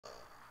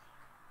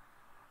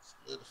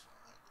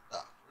edifying the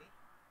doctrine.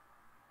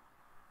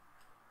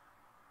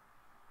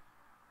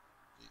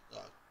 The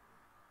doctrine.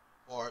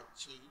 Part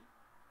 2.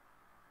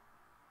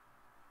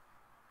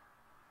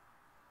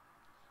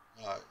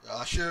 All right,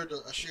 I shared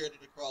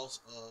it across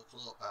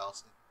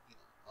Clubhouse, and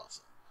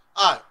also.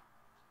 All right,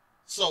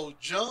 so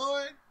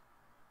John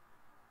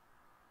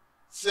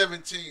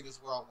 17 is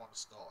where I want to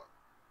start.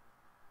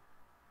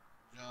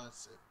 John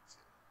 17.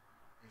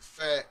 In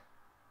fact,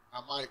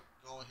 I might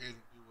go ahead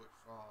and do it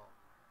from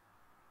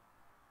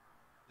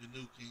the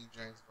New King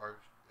James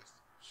Version, just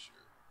to be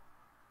sure.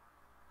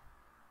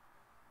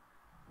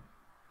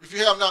 If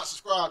you have not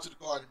subscribed to the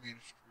Garden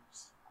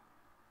Ministries,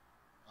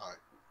 all right,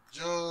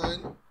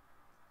 John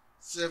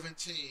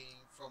 17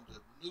 from the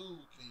New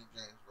King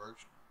James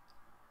Version.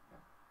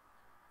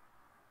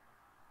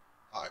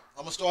 All right,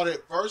 I'm going to start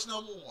at verse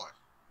number 1.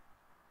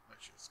 Make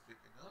sure it's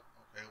picking up.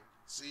 Okay, we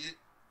can see it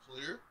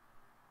clear.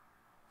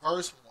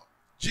 Verse 1.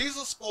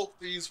 Jesus spoke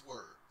these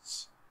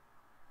words,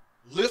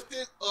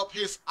 lifted up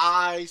his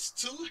eyes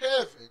to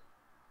heaven,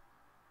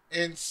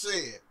 and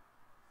said,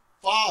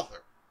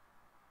 Father,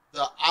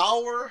 the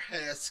hour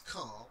has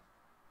come.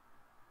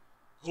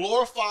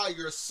 Glorify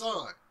your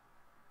Son,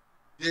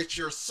 that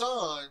your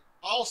Son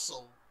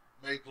also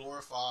may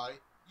glorify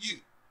you.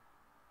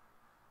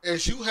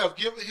 As you have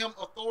given him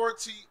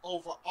authority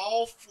over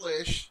all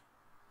flesh,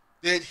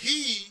 that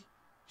he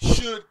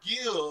should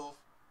give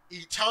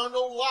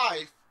eternal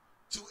life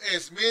to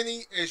as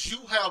many as you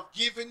have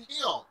given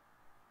him.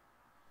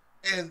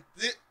 And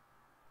this,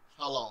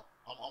 hold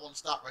on, I'm going to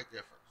stop right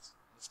there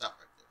first.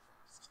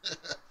 I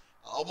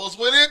almost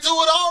went into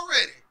it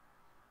already.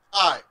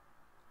 All right.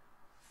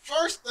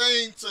 First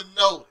thing to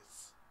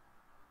notice,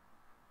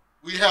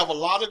 we have a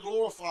lot of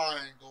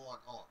glorifying going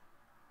on.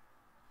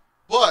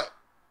 But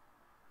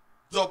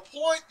the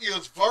point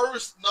is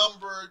verse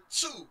number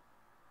 2.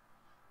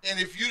 And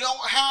if you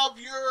don't have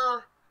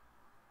your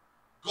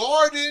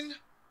garden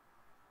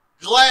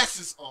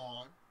glasses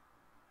on,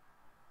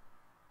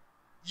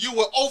 you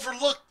will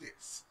overlook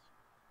this.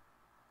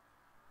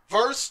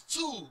 Verse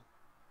 2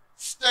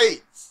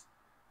 states,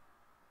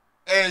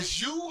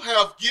 as you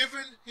have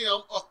given him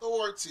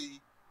authority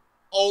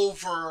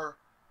over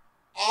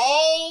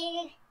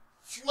all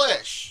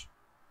flesh,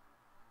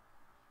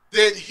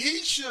 that he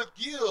should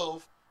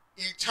give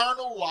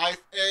eternal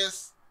life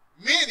as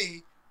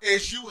many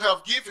as you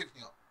have given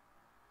him.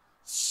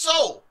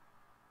 So,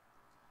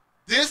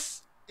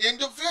 this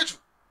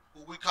individual,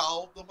 who we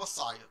call the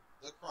Messiah,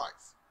 the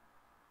Christ,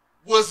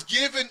 was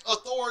given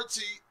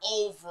authority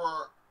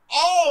over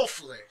all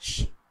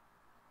flesh.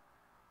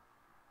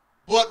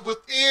 But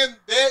within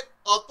that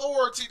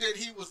authority that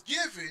he was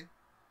given,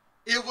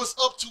 it was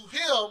up to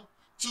him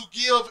to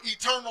give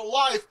eternal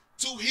life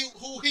to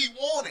who he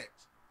wanted.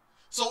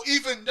 So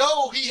even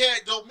though he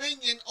had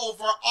dominion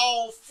over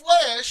all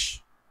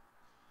flesh,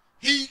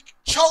 he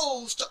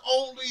chose to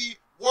only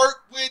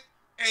work with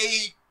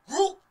a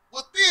group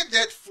within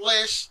that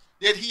flesh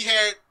that he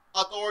had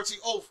authority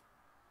over.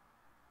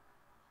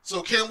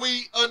 So can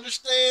we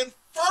understand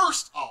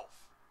first off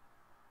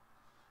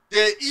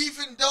that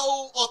even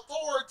though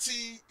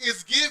authority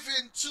is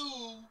given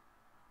to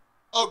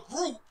a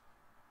group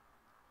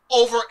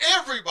over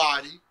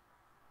everybody,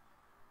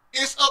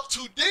 it's up to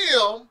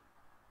them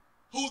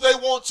who they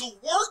want to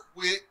work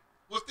with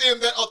within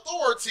that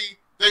authority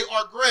they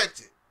are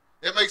granted.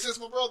 That makes sense,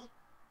 my brother?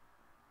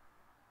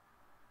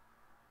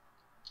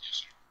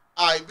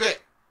 I bet.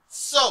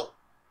 So,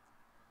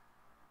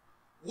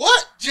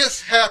 what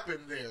just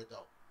happened there,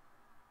 though?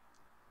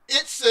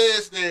 It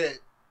says that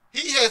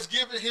he has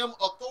given him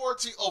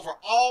authority over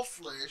all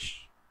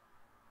flesh.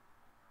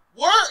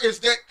 Where is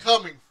that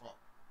coming from?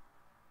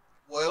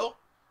 Well,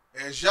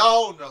 as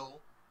y'all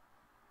know,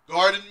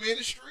 garden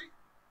ministry,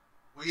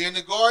 we in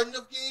the garden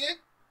again.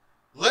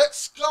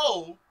 Let's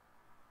go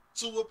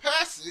to a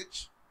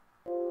passage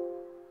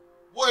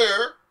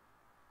where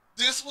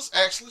this was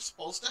actually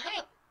supposed to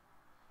happen.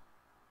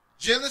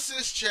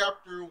 Genesis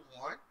chapter 1,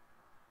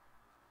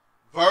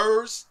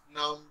 verse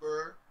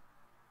number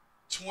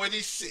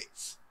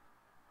 26.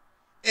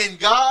 And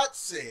God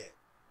said,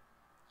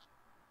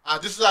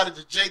 this is out of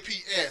the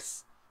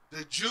JPS,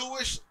 the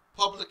Jewish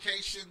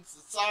Publication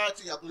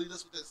Society. I believe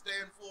that's what that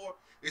stands for.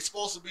 It's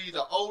supposed to be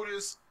the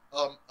oldest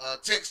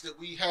text that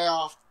we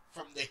have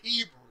from the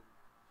Hebrew,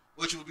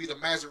 which would be the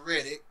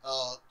Masoretic,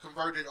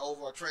 converted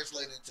over or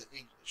translated into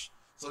English.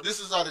 So this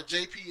is out of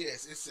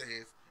JPS. It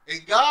says,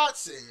 and God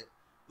said,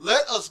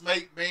 let us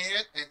make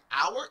man in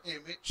our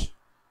image,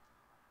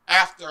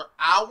 after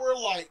our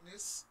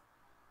likeness,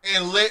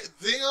 and let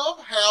them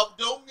have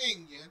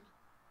dominion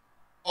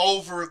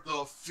over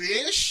the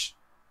fish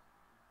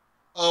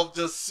of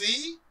the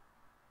sea,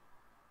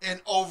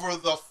 and over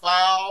the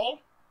fowl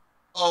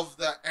of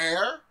the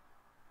air,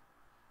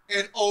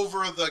 and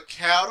over the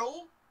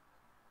cattle,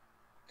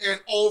 and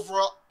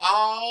over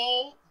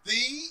all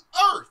the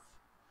earth,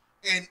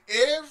 and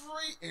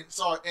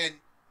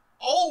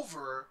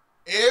over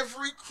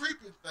every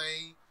creeping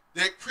thing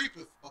that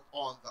creepeth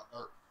upon the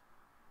earth.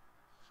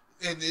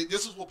 And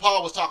this is what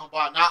Paul was talking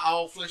about. Not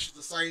all flesh is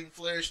the same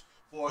flesh,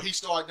 for he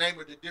started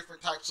naming the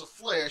different types of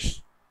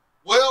flesh.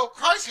 Well,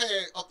 Christ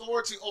had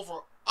authority over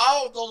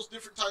all those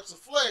different types of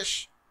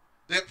flesh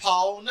that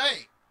Paul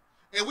named.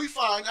 And we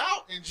find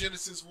out in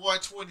Genesis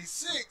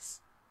 1:26,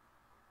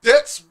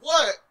 that's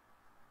what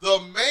the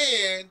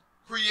man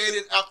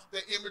created after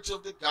the image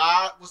of the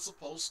God was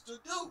supposed to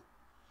do.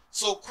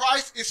 So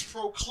Christ is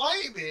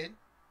proclaiming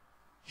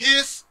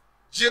his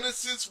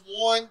Genesis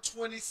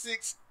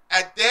 1:26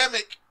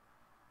 Adamic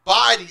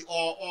body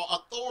or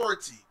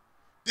authority.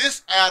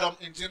 This Adam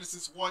in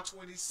Genesis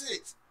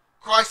 1:26,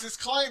 Christ is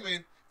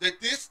claiming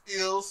that this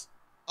is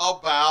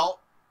about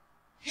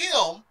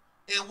him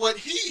and what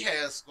he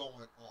has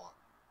going on.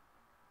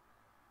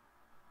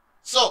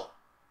 So,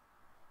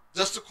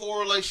 just a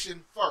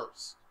correlation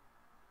first.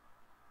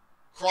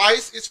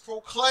 Christ is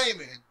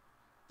proclaiming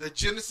the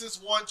Genesis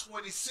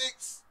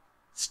 1:26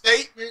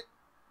 statement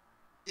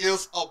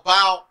is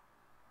about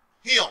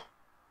him.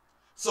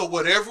 So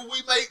whatever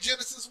we make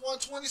Genesis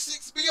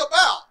 1:26 be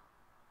about,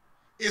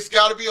 it's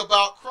got to be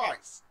about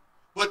Christ.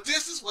 But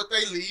this is what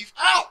they leave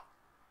out.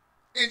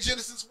 In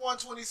Genesis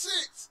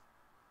 1:26,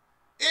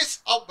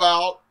 it's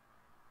about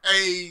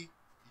a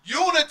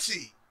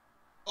unity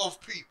of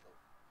people.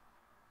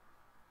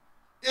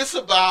 It's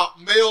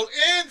about male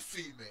and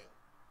female.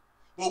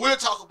 But we'll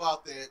talk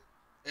about that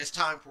as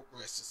time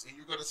progresses. And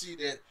you're going to see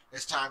that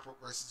as time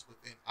progresses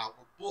within our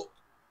book,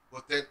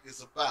 what that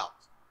is about.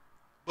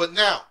 But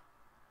now,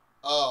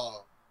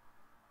 I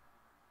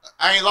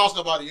ain't lost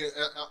nobody yet.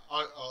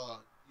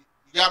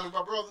 You got me,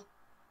 my brother?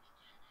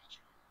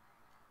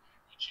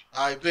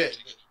 I bet.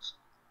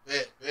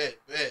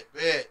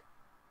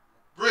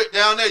 Britt,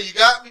 down there, you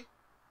got me?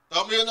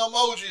 Throw me an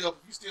emoji up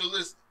if you still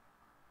listening.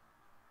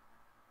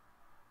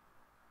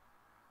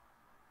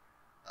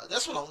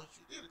 That's what I want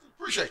you to do.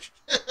 Appreciate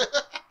you.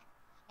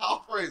 I'll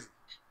praise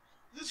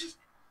it.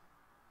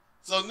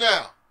 So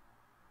now,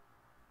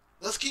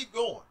 let's keep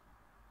going.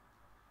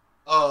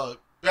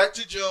 Back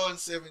to John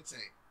 17.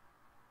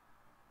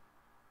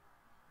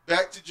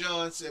 Back to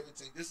John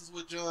 17. This is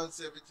what John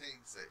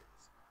 17 says.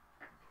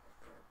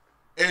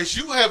 As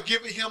you have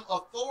given him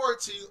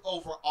authority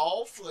over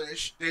all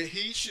flesh, that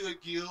he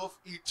should give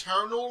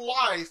eternal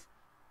life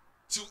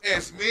to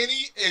as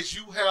many as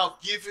you have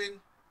given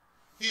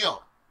him.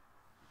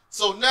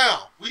 So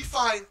now, we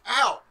find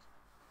out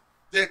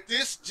that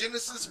this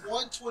Genesis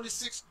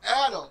 1:26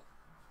 Adam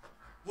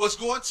was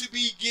going to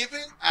be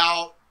given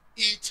out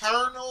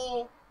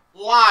eternal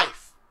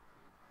life.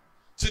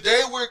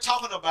 Today we're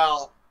talking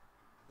about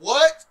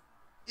what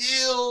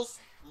is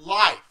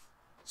life.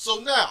 So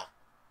now,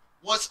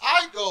 once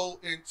I go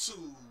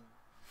into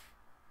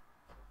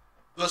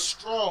the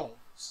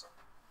Strong's,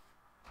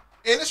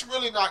 and it's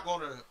really not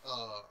going to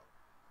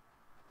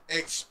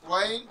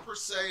explain per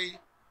se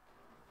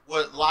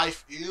what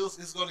life is.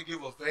 It's going to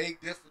give a vague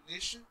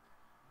definition.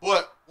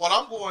 But what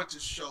I'm going to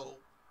show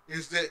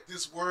is that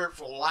this word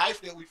for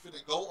life that we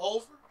finna go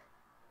over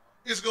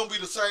is going to be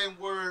the same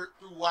word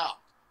throughout.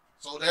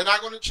 So they're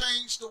not going to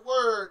change the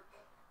word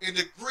in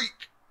the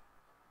Greek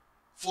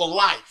for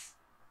life.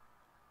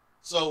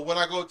 So when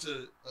I go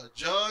to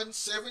John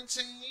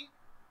 17,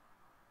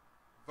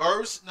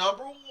 verse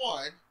number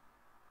 1,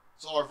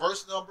 so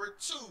verse number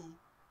 2,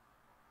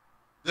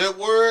 the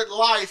word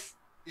life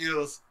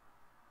is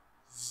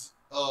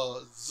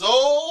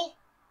Zoe.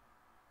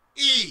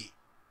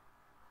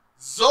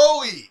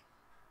 Zoe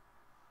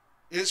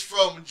is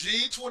from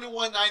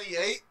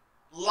G2198,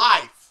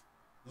 life,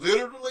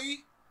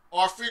 literally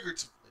or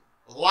figuratively,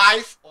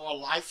 life or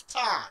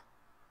lifetime.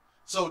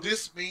 So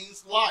this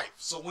means life.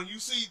 So when you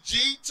see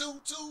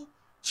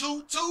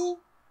G2222,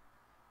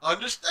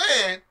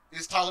 understand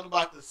it's talking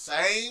about the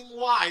same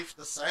life,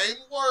 the same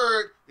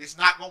word. It's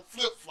not going to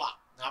flip-flop.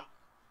 Now,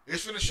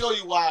 it's going to show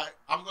you why.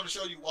 I'm going to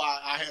show you why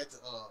I had to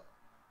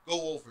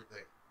go over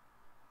there.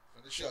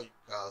 I'm going to show you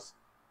because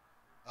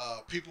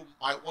people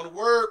might want to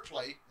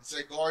wordplay and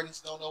say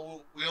gardens don't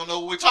know. We don't know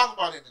what we're talking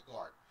about in the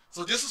garden.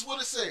 So this is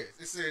what it says.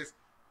 It says,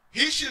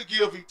 he should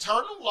give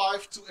eternal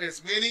life to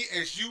as many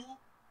as you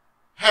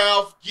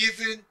have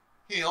given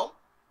him.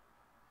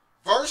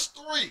 Verse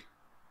 3.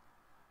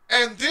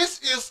 And this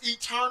is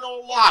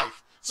eternal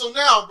life. So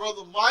now,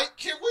 Brother Mike,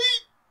 can we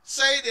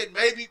say that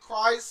maybe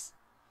Christ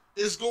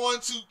is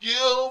going to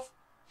give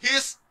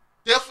his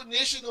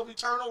definition of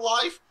eternal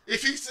life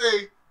if he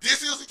say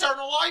this is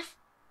eternal life?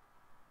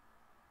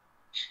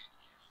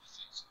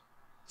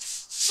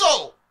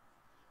 So,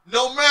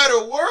 no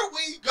matter where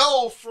we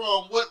go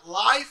from what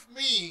life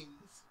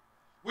means,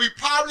 we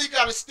probably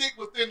got to stick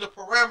within the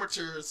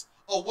parameters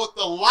of what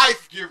the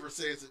life giver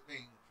says it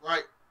means,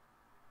 right?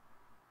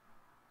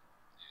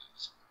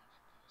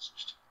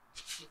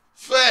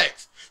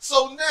 Facts.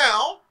 So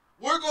now,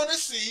 we're going to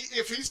see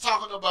if he's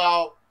talking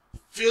about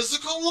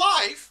physical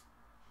life,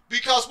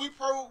 because we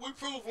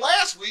proved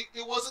last week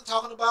it wasn't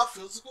talking about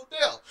physical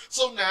death.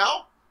 So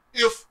now,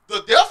 if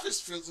the death is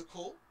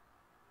physical,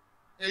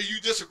 and you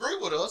disagree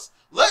with us,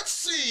 let's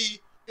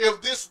see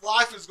if this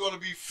life is going to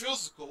be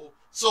physical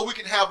so we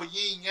can have a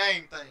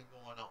yin-yang thing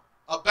going on,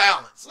 a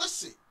balance. Let's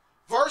see.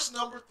 Verse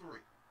number 3.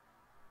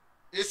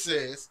 it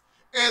says,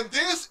 and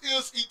this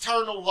is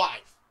eternal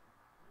life,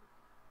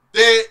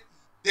 that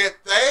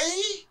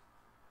they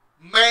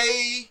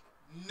may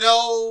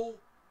know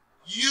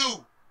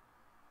you,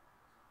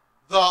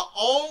 the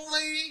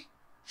only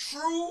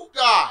true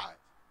God,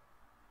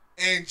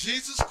 and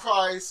Jesus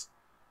Christ,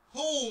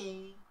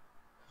 whom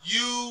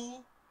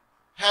you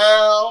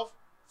have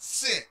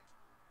sent.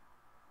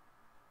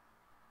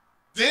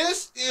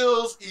 This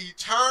is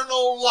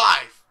eternal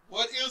life.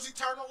 What is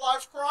eternal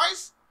life,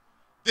 Christ?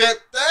 That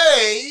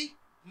they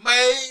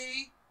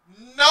may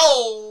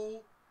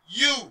know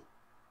you.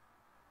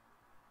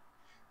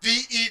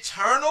 The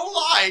eternal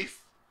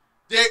life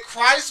that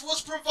Christ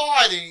was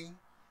providing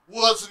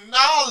was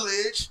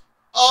knowledge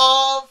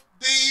of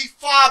the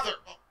Father.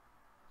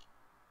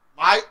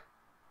 Mike?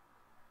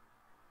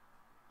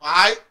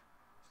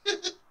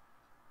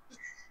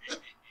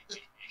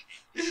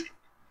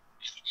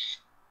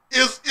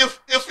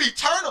 If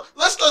eternal,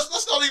 let's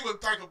not even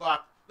think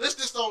about it.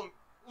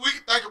 We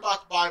can think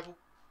about the Bible.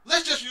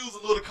 Let's just use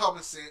a little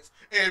common sense.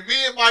 And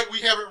me and Mike, we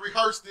haven't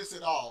rehearsed this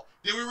at all.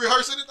 Did we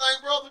rehearse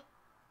anything, brother?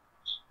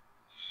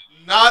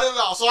 Not at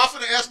all. So I'm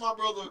going to ask my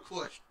brother a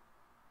question.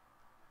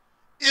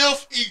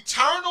 If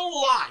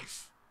eternal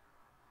life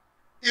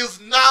is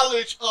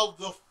knowledge of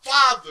the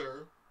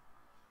Father,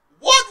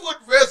 what would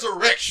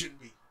resurrection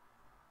be?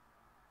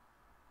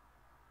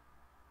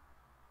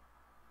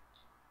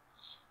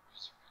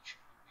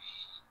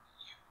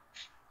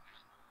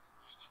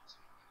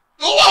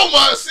 Oh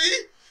my,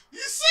 see?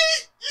 You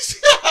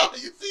see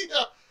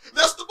how,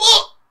 that's the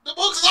book. The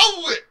book is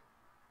over with.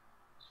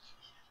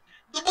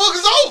 The book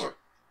is over.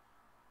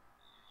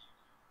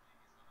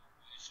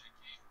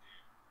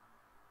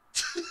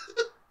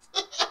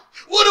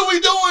 What are we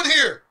doing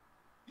here?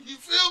 You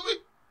feel me?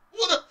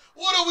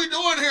 What are we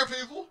doing here,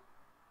 people?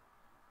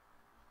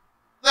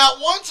 Now,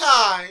 one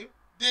time,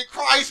 did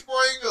Christ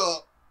bring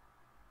up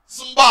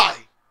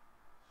somebody?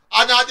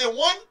 Now, did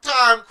one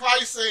time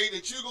Christ say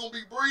that you're going to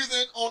be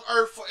breathing on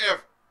earth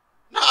forever?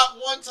 Not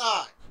one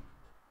time.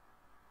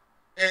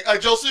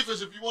 And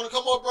Josephus, if you want to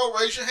come up, bro,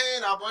 raise your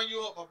hand. I'll bring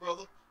you up, my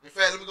brother. In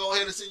fact, let me go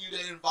ahead and send you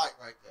that invite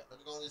right there. Let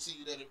me go ahead and send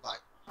you that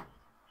invite.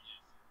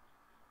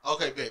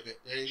 Okay, bet.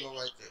 There you go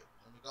right there.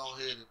 Let me go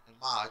ahead and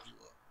mod you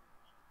up.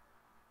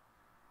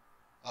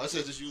 Oh, it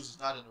says this user's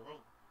not in the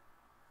room.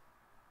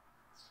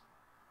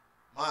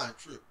 Mine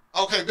trip.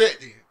 Okay, bet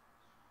then.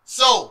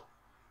 So,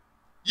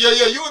 yeah,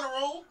 you in the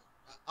room.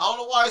 I don't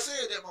know why I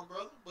said that, my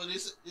brother, but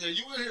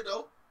you in here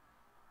though.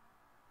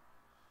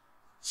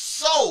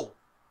 So,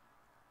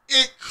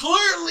 it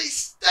clearly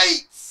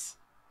states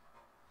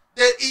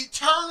that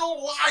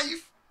eternal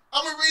life,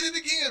 I'm going to read it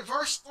again,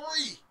 verse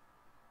 3.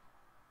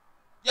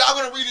 Y'all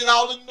going to read it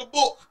all in the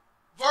book.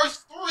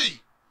 Verse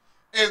 3.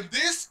 And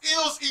this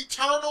is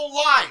eternal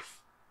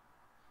life,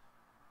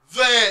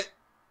 that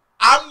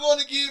I'm going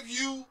to give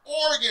you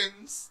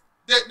organs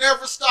that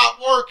never stop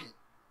working.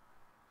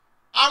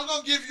 I'm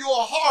going to give you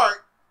a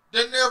heart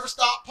that never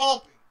stop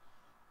pumping.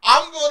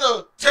 I'm going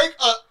to take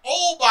an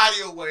old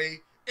body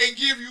away and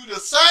give you the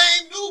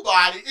same new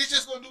body. It's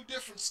just going to do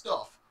different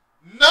stuff.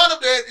 None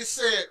of that is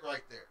said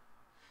right there.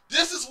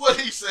 This is what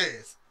he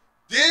says.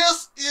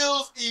 This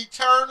is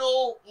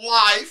eternal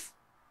life,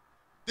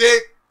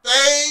 that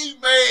they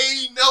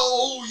may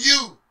know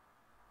you.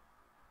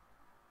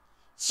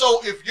 So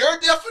if your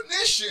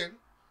definition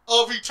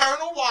of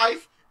eternal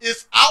life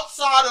is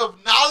outside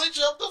of knowledge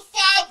of the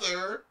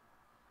Father,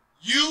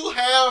 you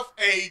have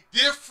a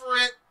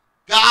different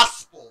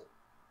gospel.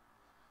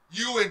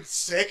 You in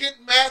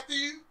 2nd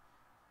Matthew,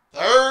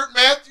 3rd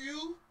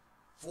Matthew,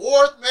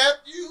 4th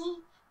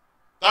Matthew,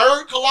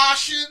 3rd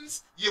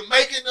Colossians, you're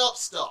making up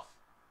stuff.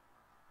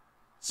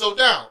 So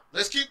now,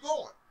 let's keep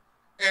going.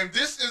 And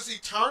this is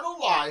eternal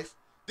life,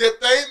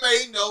 that they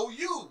may know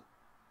you,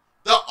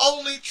 the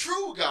only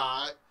true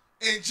God,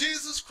 and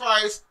Jesus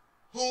Christ,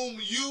 whom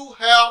you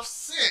have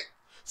sent.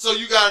 So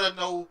you got to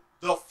know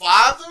the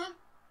Father,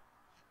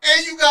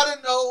 and you got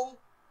to know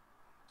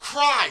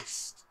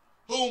Christ,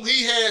 whom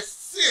he has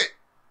sent.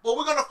 But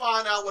we're going to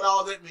find out what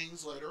all that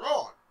means later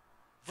on.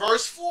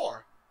 Verse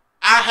 4.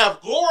 I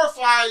have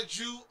glorified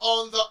you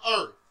on the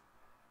earth.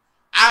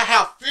 I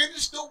have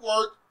finished the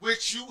work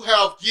which you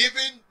have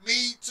given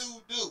me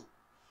to do.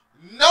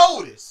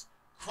 Notice,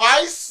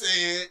 Christ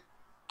said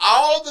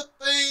all the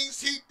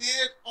things he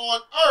did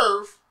on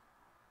earth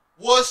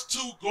was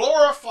to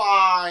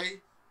glorify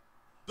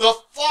the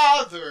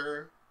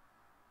Father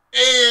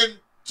and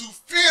to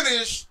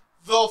finish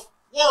the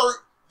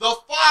work the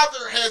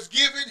Father has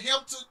given him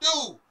to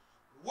do.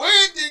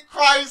 When did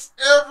Christ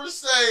ever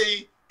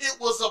say it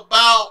was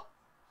about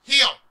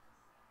him?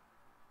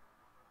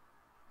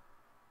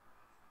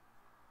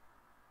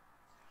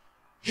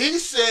 He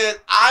said,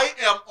 I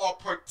am a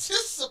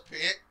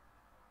participant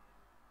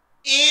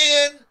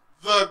in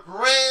the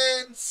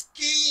grand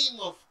scheme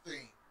of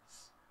things.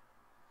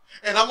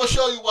 And I'm going to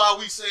show you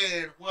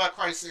why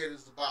Christ said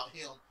it's about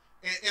him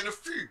in a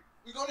few.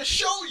 We're going to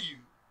show you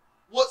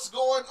what's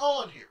going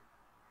on here.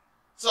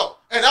 So,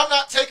 and I'm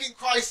not taking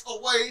Christ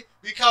away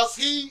because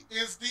he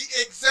is the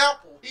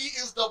example. He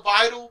is the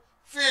vital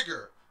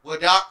figure.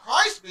 Without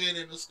Christ being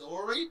in the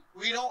story,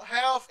 we don't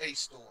have a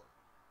story.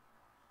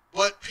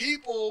 But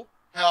people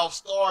have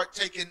started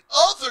taking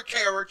other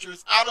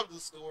characters out of the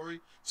story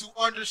to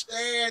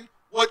understand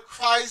what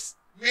Christ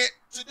meant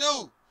to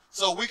do.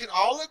 So we can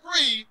all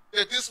agree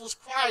that this was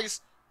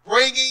Christ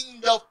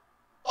bringing the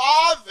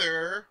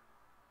Father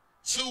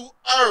to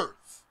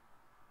earth.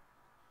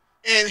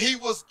 And he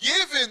was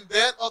given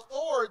that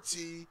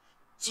authority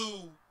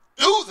to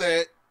do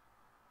that,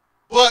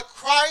 but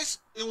Christ,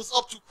 it was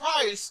up to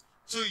Christ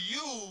to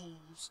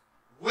use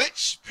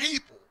which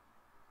people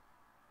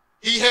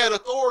he had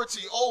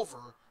authority over.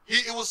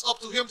 It was up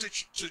to him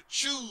to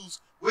choose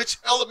which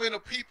element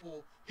of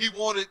people he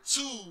wanted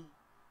to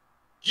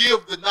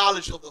give the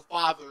knowledge of the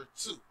Father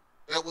to.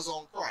 That was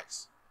on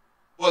Christ.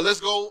 Well, let's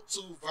go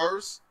to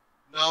verse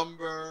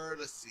number,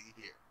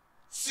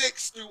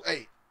 6 through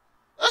 8.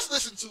 Let's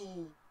listen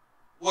to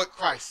what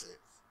Christ says.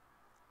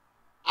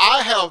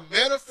 I have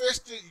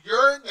manifested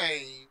your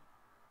name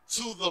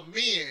to the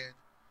men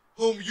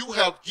whom you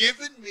have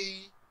given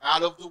me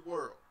out of the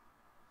world.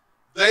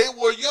 They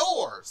were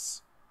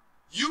yours.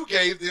 You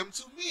gave them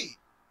to me,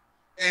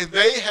 and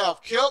they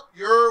have kept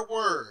your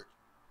word.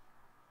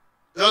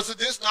 Doesn't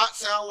this not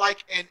sound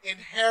like an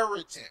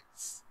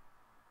inheritance?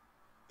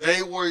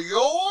 They were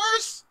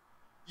yours.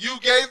 You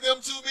gave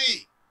them to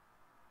me.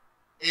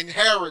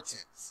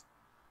 Inheritance.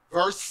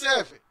 Verse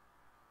 7.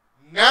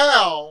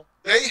 Now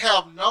they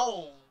have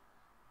known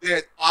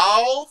that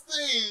all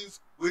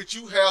things which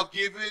you have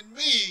given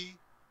me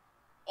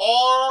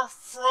are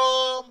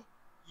from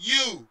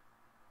you.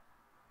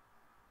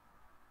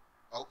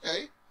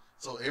 Okay,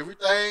 so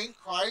everything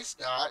Christ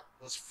got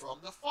was from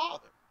the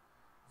Father.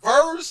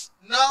 Verse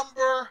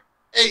number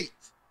 8.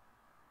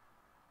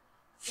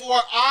 For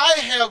I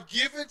have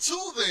given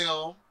to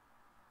them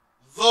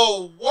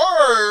the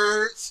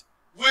words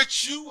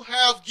which you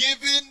have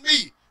given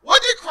me.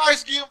 What did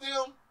Christ give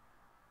them?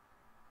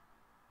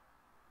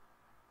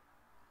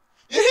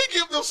 Did he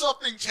give them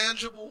something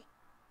tangible?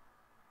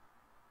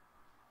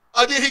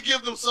 Or did he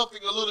give them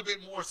something a little bit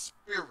more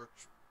spiritual?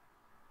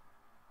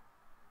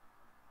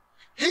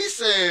 He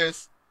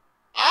says,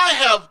 I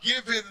have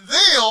given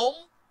them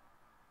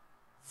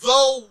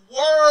the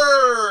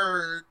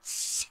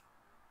words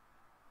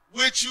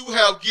which you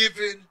have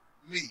given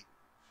me.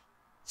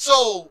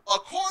 So,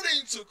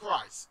 according to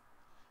Christ,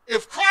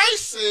 if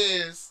Christ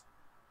says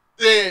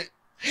that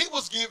he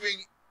was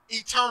giving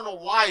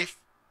eternal life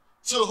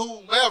to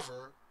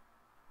whomever,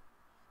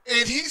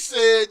 and he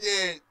said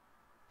that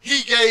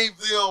he gave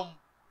them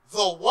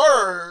the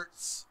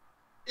words,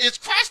 is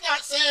Christ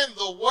not saying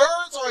the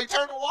words are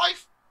eternal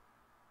life?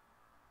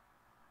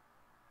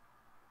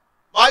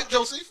 Mike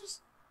Josephus?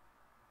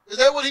 Is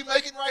that what he's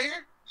making right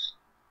here?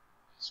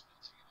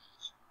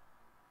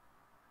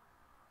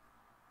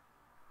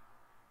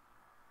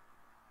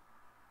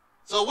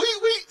 So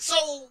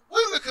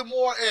we're looking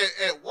more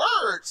at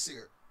words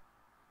here.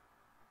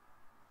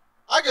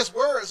 I guess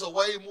words are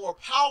way more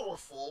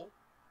powerful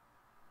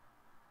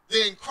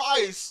than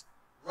Christ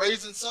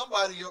raising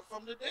somebody up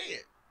from the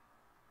dead.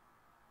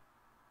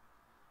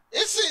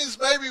 It seems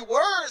maybe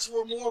words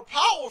were more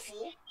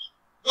powerful.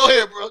 Go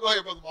ahead, bro. Go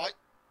ahead, Brother Mike.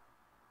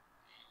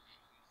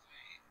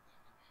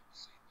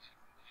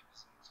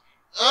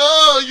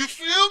 Oh, you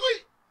feel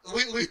me?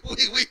 We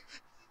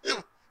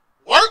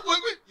work with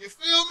me. You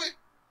feel me?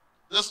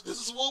 This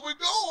is where we're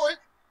going.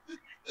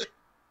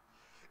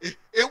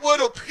 It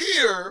would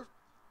appear,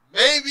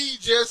 maybe,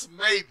 just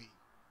maybe,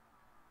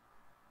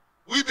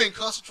 we've been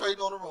concentrating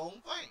on the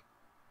wrong thing.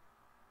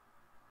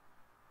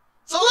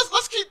 So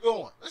let's keep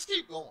going. Let's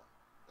keep going.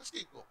 Let's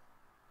keep going.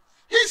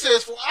 He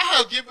says, for I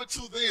have given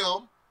to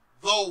them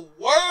the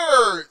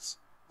words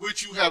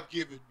which you have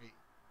given me,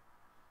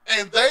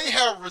 and they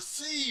have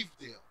received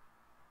them,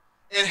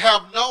 and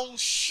have known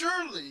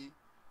surely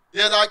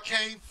that I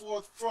came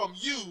forth from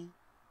you,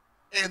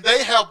 and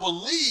they have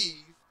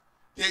believed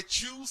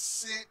that you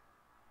sent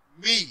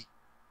me.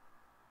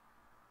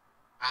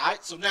 All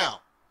right, so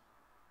now,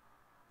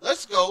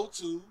 let's go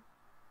to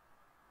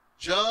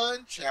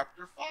John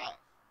chapter 5.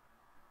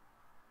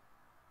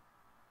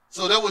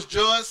 So that was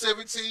John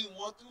 17,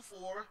 1 through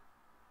 4,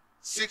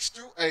 6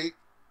 through 8.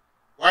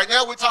 Right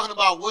now we're talking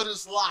about what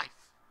is life.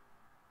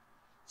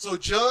 So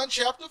John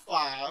chapter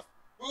 5,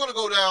 we're going to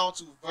go down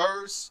to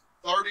verse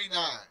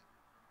 39.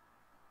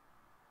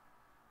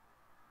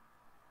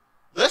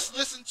 Let's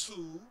listen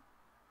to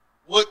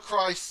what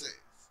Christ says.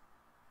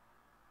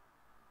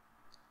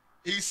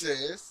 He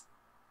says,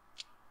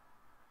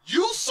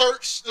 you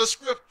search the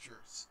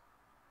scriptures,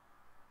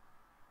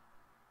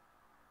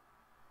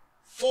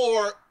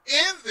 for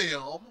in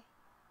them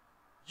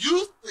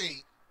you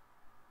think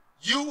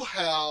you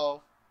have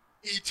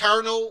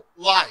eternal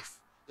life.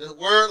 The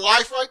word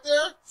life right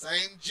there,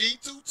 same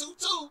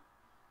G222,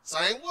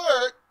 same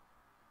word.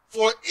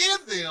 For in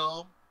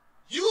them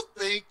you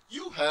think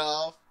you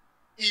have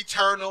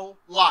eternal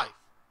life.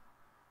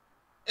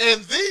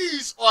 And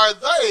these are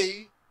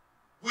they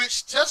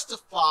which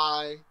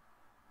testify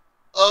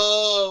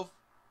of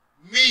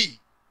me.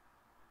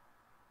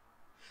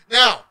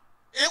 Now,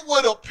 it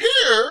would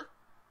appear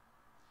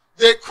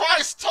that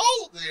Christ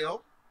told them,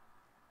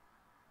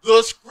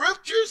 the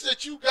scriptures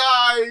that you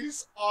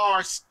guys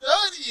are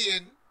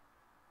studying,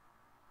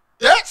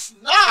 that's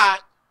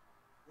not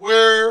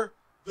where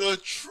the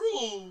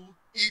true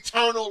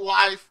eternal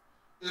life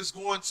is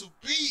going to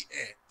be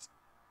at.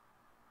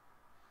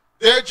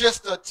 They're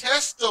just a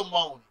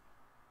testimony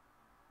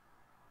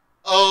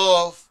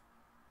of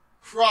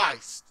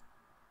Christ.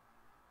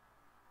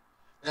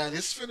 Now,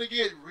 this is going to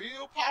get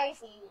real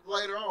powerful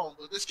later on,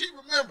 but just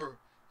remember,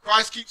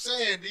 Christ keeps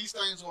saying these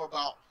things are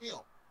about him.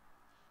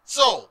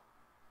 So,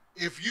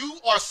 if you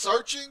are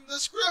searching the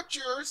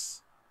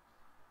scriptures,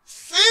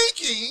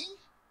 thinking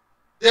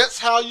that's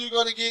how you're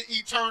going to get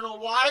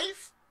eternal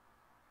life,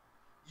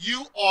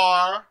 you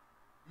are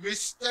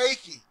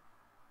mistaken.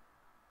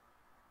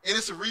 And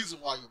it's a reason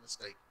why you're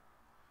mistaken.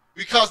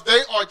 Because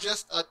they are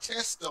just a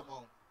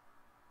testimony.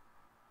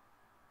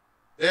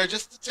 They're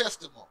just a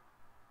testimony.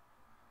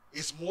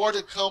 It's more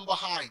to come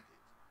behind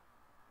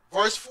it.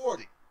 Verse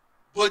 40.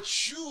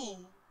 But you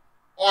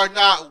are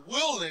not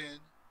willing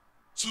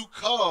to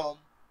come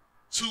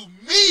to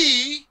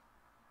me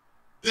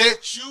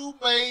that you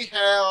may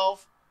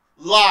have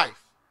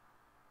life.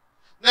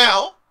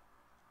 Now,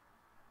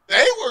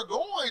 they were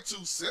going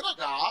to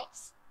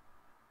synagogues.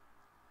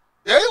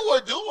 They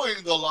were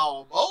doing the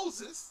law of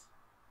Moses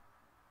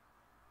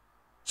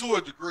to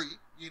a degree.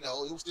 You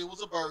know, it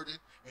was a burden,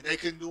 and they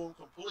couldn't do them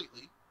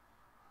completely.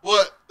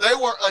 But they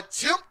were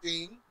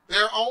attempting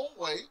their own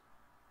way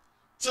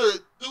to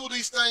do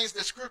these things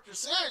that Scripture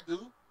said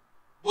do.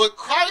 But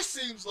Christ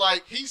seems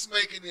like he's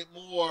making it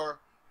more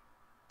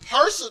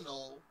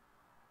personal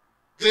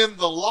than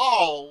the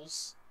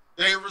laws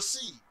they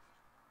received.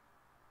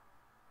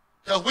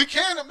 Because we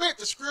can't admit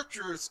the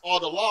Scriptures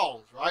are the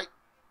laws, right?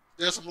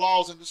 There's some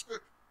laws in the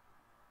Scripture.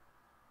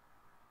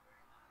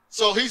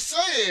 So he's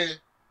saying,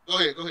 go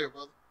ahead,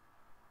 brother.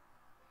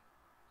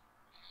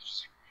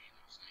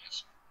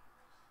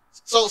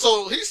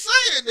 So he's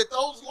saying that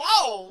those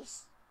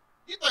laws,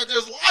 you think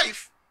there's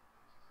life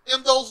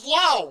in those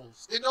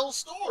laws, in those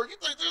stories. You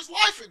think there's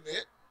life in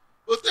that,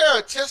 but they're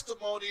a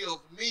testimony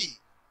of me.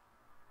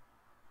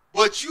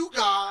 But you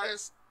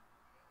guys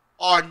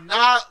are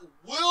not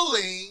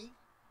willing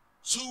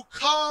to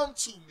come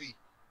to me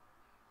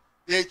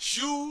that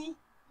you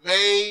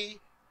may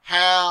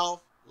have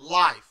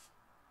life.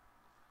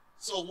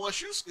 So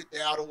once you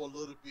skedaddle a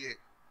little bit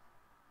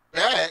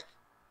back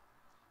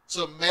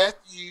to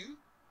Matthew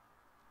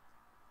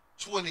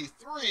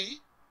 23,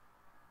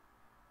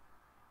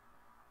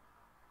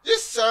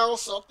 this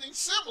sounds something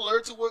similar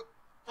to what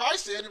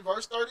Christ said in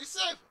verse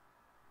 37.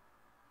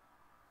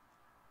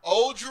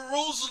 O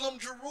Jerusalem,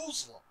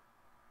 Jerusalem,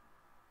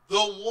 the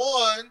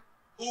one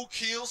who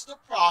kills the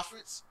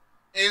prophets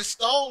and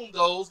stones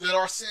those that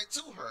are sent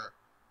to her.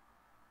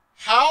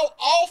 How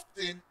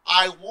often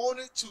I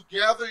wanted to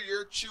gather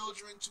your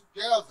children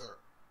together,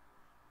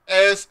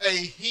 as a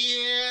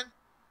hen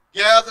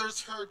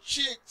gathers her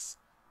chicks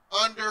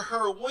under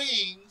her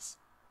wings,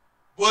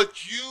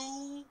 but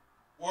you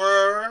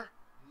were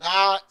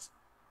not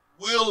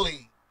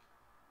willing.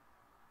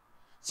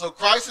 So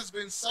Christ has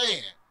been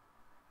saying,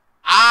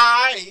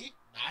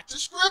 not the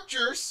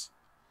Scriptures,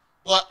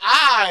 but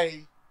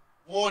I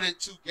wanted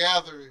to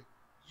gather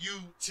you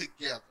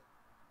together.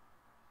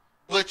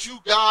 But you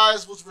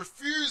guys was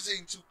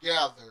refusing to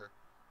gather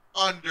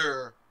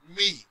under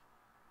me.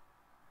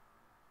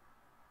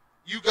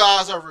 You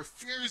guys are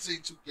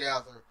refusing to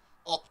gather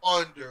up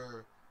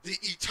under the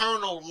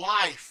eternal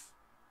life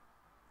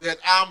that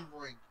I'm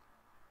bringing.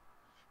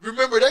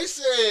 Remember, they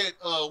said,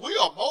 we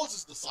are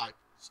Moses' disciples.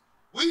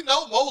 We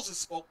know Moses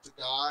spoke to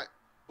God,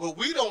 but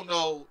we don't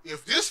know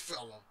if this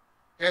fella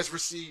has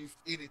received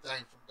anything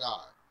from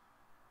God.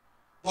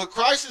 But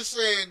Christ is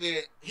saying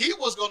that he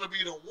was going to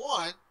be the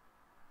one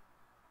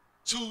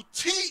to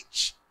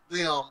teach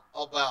them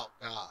about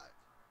God.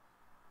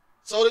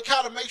 So it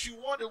kind of makes you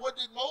wonder, what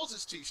did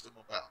Moses teach them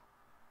about?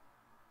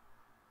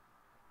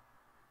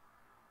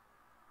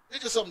 It's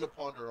just something to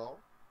ponder on.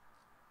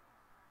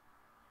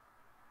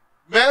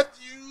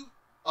 Matthew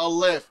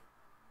 11.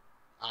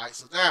 All right,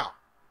 so now,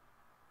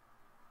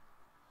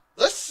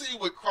 let's see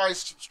what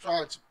Christ was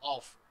trying to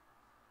offer.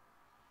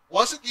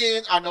 Once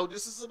again, I know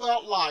this is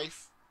about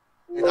life,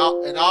 and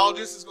all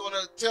this is going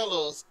to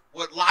tell us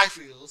what life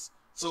is,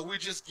 so we're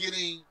just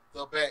getting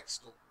the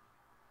backstory.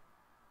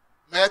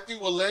 Matthew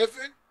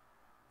 11,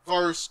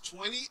 verse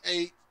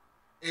 28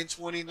 and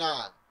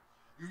 29.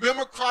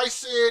 Remember Christ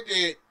said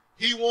that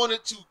he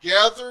wanted to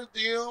gather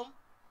them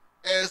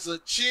as a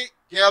chick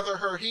gather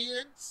her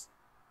hens?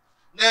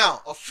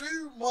 Now, a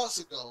few months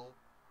ago,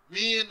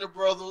 me and the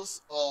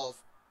brothers of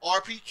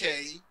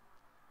RPK,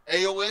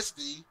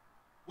 AOSD,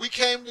 we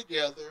came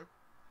together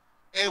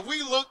and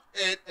we looked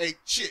at a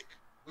chick.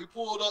 We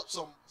pulled up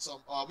some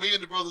me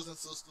and the brothers and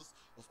sisters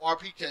of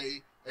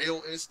RPK,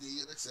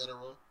 AOSD, and etc.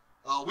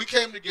 We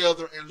came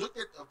together and looked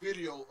at a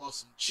video of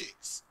some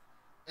chicks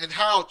and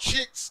how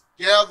chicks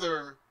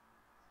gather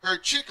her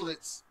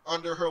chicklets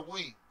under her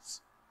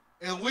wings.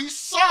 And we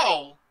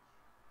saw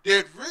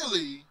that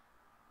really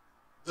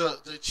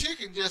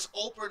chicken just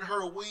opened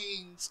her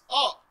wings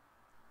up,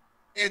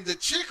 and the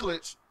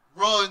chicklets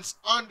runs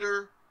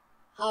under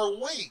her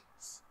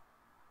wings.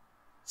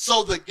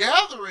 So the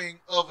gathering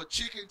of a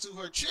chicken to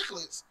her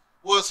chicklets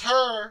was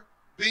her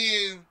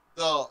being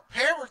the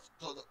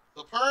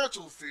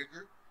parental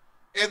figure,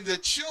 and the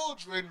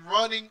children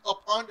running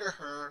up under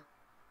her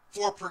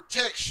for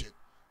protection.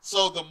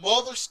 So the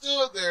mother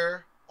stood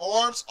there,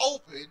 arms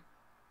open.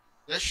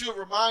 That should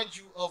remind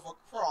you of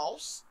a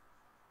cross.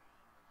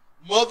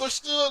 Mother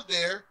stood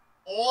there,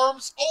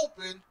 arms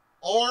open,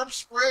 arms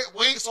spread,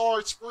 wings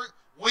are spread,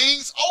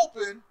 wings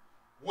open,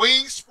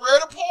 wings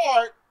spread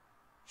apart.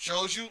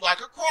 Shows you like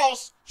a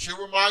cross. Should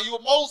remind you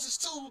of Moses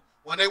too,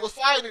 when they were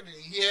fighting, and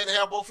he had to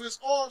have both his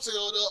arms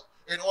held up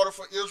in order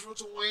for Israel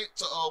to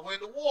win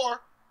the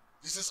war.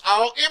 This is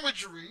all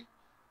imagery.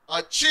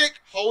 A chick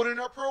holding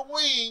up her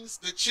wings,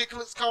 the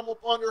chicklets come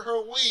up under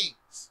her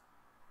wings.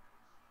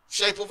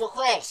 Shape of a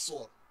cross,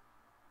 sort of.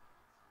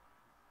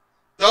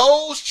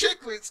 Those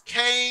chicklets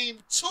came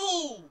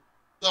to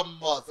the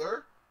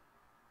mother.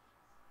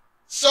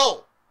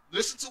 So,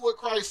 listen to what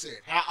Christ said.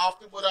 How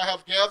often would I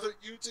have gathered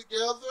you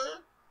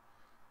together?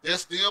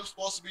 That's them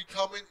supposed to be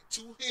coming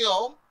to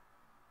him,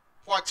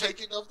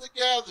 partaking of the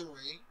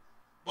gathering.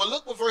 But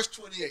look what verse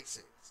 28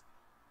 says.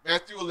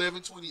 Matthew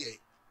 11:28.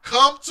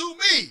 Come to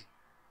me.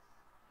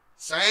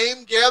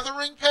 Same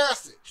gathering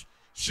passage.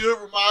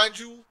 Should remind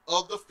you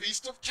of the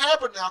Feast of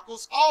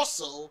Tabernacles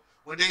also,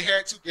 when they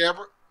had to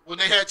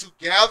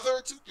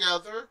gather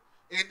together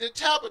in the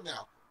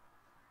tabernacle.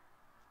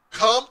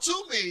 Come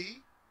to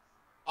me,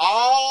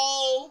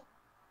 all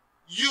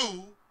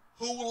you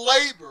who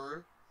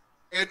labor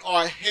and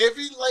are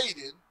heavy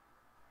laden,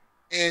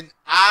 and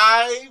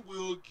I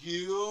will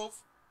give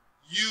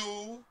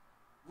you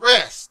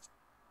rest.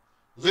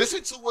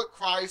 Listen to what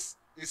Christ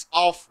is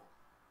offering.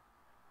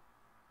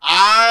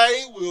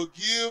 I will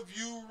give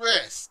you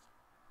rest.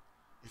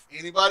 If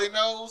anybody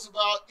knows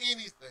about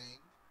anything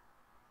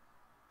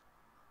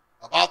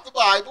about the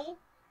Bible,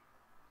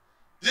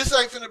 this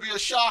ain't finna be a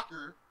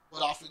shocker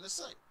what I'm finna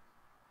say.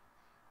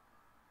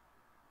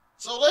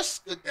 So let's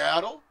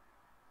skedaddle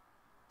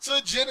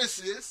to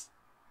Genesis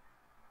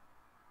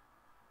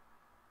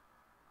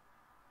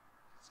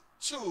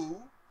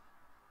 2,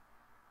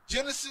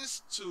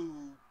 Genesis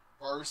 2,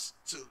 verse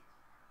 2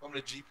 from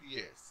the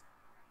GPS.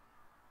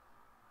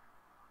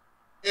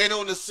 And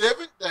on the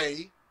seventh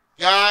day,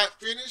 God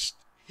finished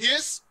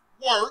his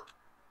work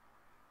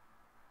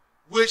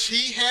which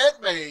he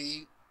had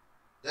made,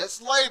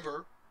 that's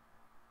labor,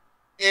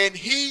 and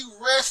he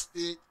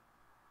rested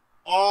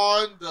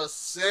on the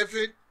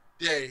seventh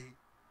day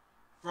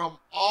from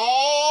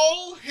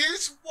all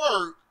his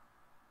work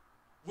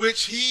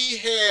which he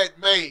had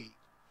made.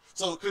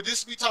 So could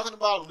this be talking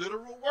about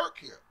literal work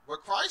here?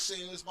 What Christ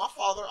says, my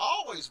Father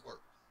always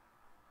worked.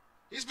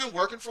 He's been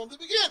working from the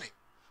beginning.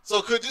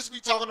 So could this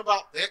be talking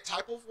about that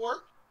type of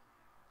work?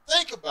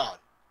 Think about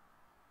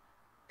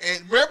it.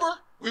 And remember,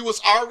 we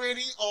was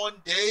already on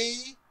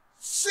day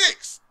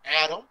 6,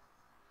 Adam,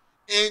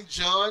 in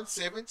John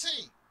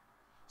 17.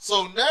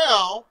 So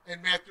now,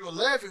 in Matthew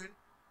 11,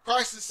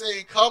 Christ is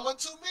saying, come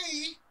unto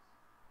me,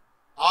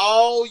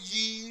 all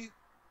ye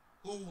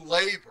who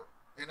labor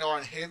and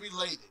are heavy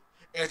laden,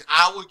 and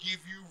I will give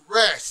you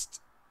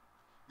rest.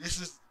 This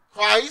is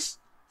Christ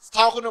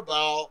talking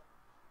about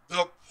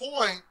the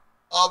point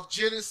of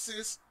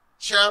Genesis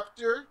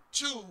chapter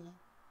 2,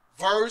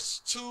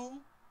 verse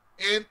 2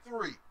 and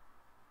 3.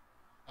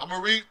 I'm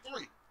going to read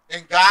 3.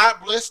 And God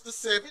blessed the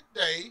seventh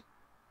day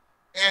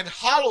and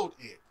hallowed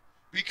it,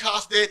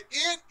 because that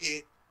in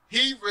it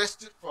he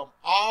rested from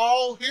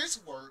all his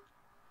work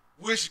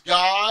which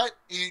God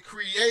in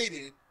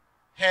creating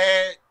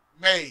had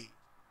made.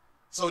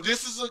 So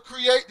this is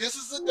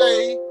a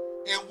day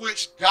in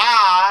which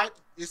God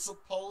is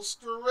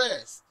supposed to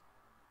rest.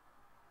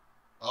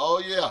 Oh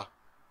yeah.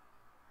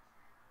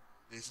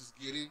 This is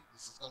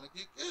going to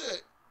get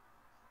good.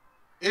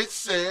 It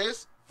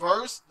says,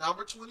 verse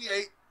number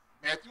 28,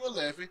 Matthew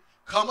 11,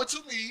 come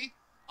unto me,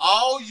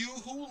 all you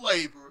who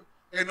labor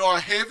and are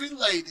heavy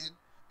laden,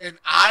 and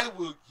I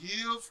will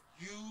give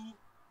you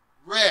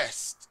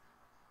rest.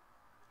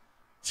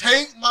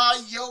 Take my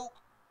yoke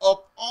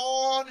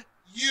upon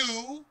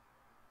you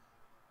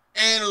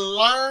and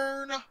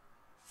learn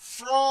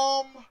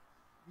from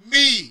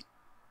me.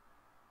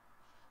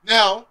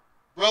 Now,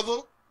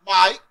 Brother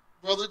Mike,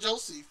 Brother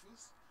Josephus,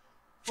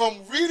 from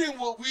reading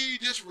what we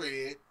just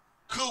read,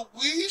 could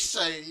we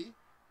say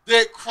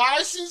that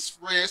Christ's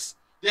rest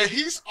that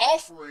he's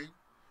offering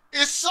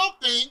is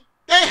something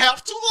they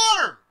have to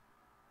learn?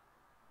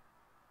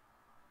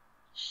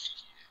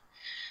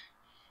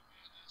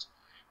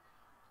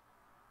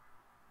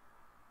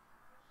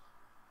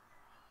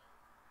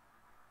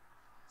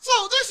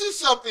 So this is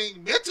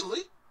something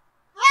mentally,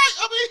 right?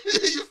 I mean,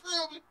 you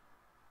feel me?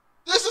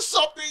 This is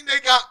something they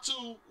got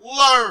to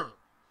learn.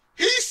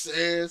 He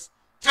says,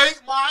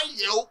 take my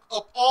yoke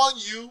upon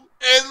you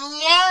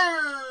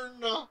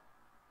and learn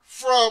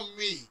from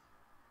me.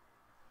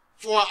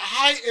 For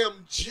I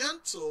am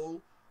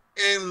gentle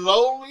and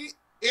lowly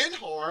in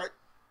heart,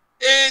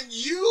 and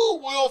you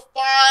will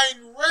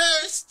find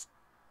rest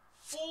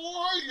for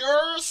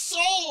your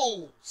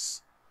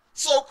souls.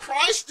 So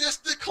Christ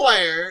just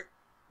declared,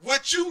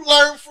 what you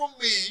learn from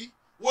me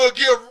will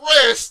give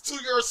rest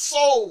to your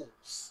souls.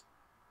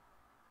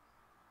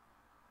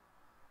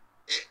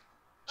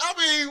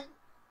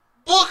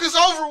 Book is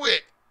over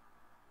with.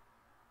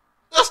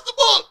 That's the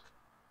book.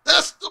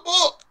 That's the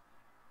book.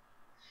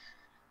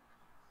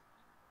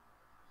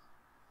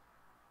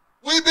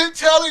 We've been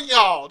telling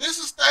y'all, this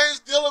is things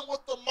dealing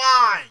with the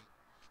mind.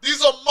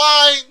 These are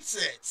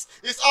mindsets.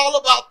 It's all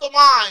about the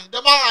mind,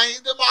 the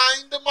mind, the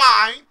mind, the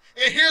mind.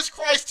 And here's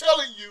Christ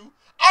telling you,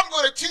 I'm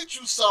going to teach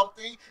you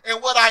something,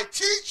 and what I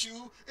teach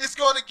you is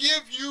going to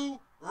give you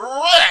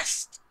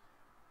rest.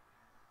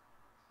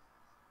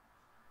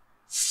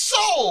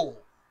 So,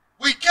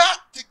 we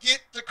got to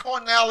get the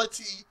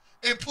carnality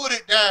and put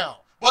it down.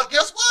 But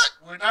guess what?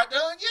 We're not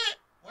done yet.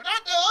 We're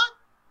not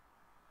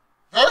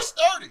done. Verse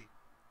 30.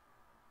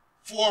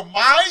 For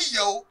my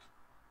yoke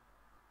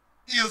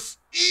is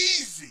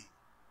easy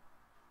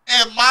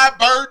and my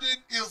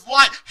burden is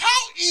light. How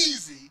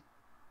easy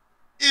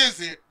is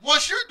it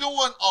once you're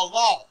doing a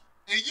law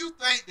and you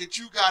think that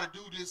you got to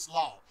do this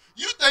law?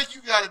 You think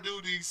you got to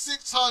do these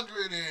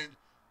 600 and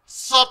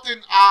something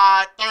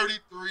odd,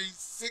 33,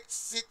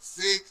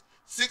 666,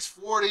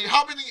 640,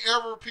 how many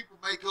ever people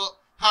make up,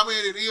 how many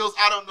it is,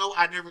 I don't know,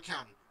 I never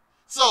counted it.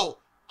 So,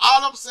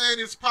 all I'm saying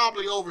is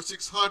probably over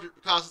 600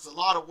 because it's a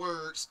lot of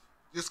words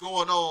that's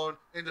going on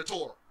in the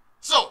Torah.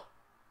 So,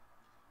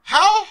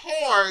 how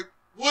hard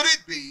would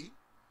it be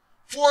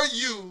for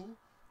you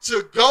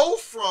to go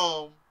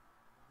from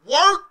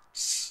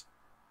works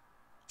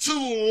to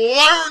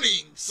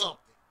learning something?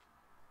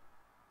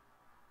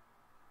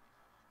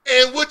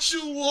 And what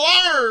you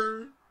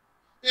learn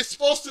is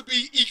supposed to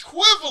be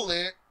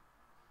equivalent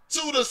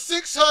to the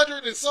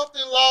 600 and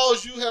something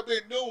laws you have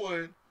been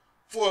doing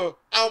for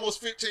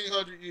almost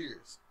 1,500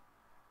 years.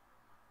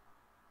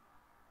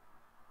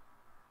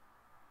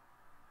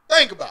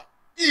 Think about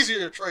it. Easier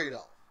to trade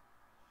off.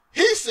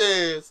 He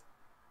says,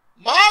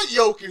 my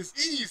yoke is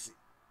easy.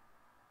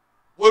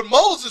 What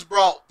Moses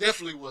brought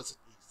definitely wasn't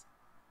easy.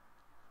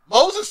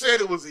 Moses said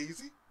it was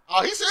easy.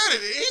 Oh, he said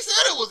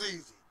it was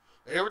easy.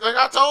 Everything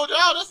I told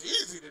y'all, that's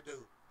easy to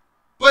do.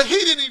 But he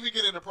didn't even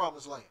get in the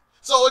promised land.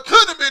 So it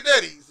couldn't have been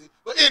that easy.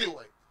 But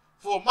anyway,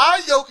 for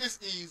my yoke is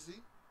easy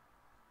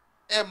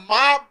and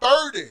my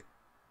burden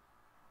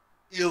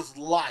is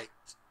light.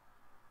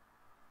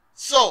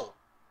 So,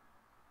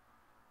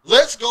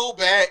 let's go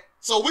back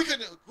so we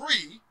can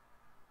agree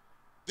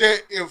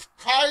that if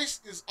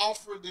Christ is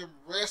offering them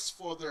rest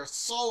for their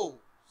souls,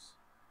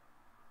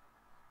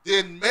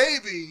 then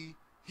maybe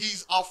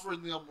he's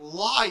offering them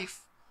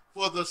life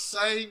for the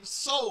same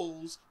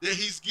souls that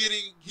he's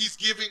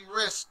giving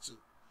rest to.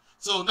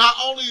 So not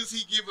only is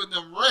he giving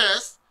them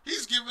rest,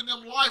 he's giving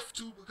them life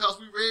too, because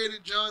we read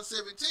in John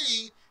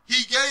 17,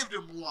 he gave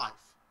them life.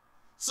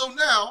 So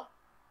now,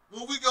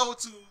 when we go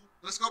to,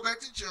 let's go back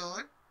to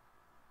John.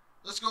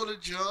 Let's go to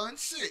John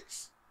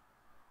 6.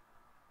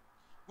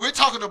 We're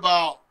talking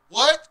about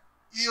what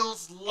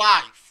is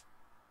life.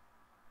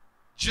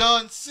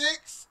 John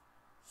 6,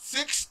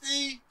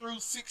 60 through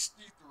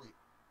 63.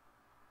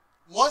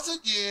 Once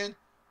again,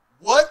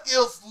 what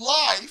is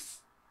life?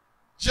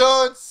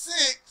 John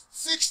 6,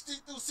 60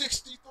 through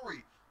 63.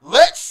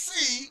 Let's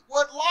see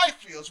what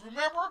life is.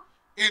 Remember,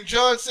 in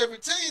John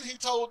 17, he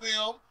told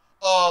them,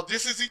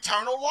 this is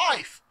eternal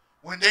life,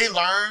 when they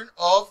learn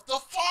of the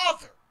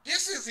Father.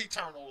 This is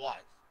eternal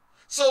life.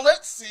 So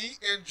let's see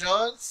in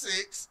John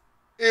 6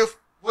 if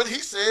what he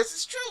says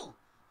is true.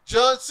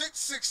 John 6,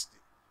 60.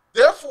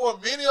 Therefore,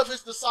 many of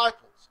his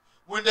disciples,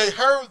 when they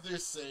heard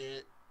this,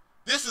 said,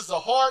 this is a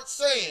hard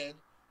saying,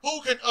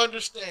 who can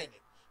understand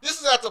it? This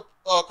is after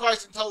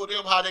Christ had told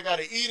them how they got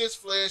to eat his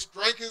flesh,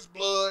 drink his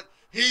blood,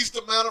 he's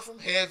the manna from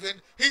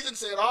heaven. He done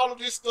said all of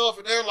this stuff,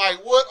 and they're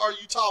like, what are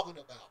you talking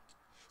about?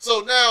 So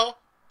now,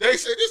 they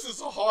say this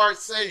is a hard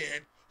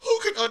saying, who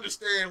can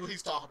understand what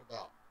he's talking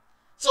about?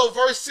 So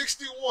verse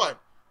 61,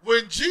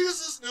 when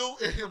Jesus knew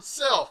in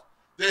himself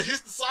that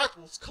his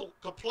disciples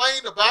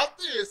complained about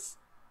this,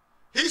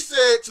 he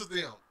said to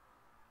them,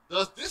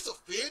 does this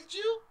offend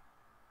you?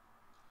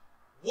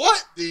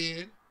 What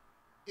then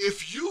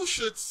if you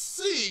should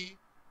see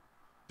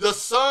the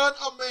Son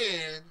of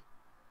Man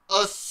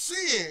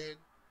ascend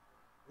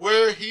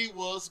where he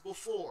was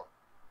before?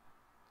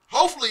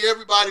 Hopefully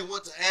everybody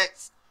went to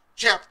Acts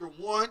chapter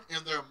 1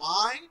 in their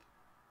mind.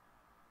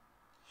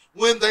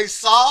 When they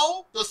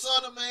saw the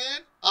Son of Man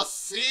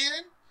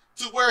ascend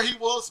to where he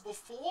was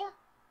before.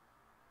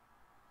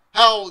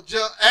 How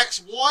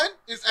Acts 1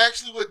 is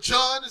actually what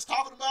John is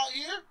talking about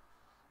here.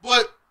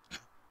 But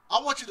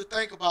I want you to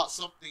think about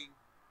something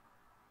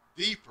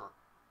deeper.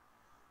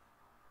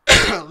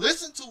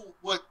 Listen to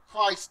what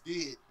Christ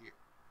did here.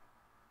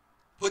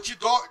 Put your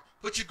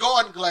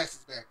garden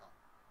glasses back on.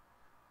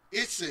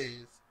 It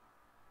says,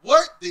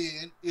 what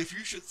then if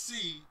you should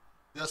see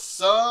the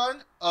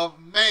Son of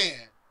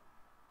Man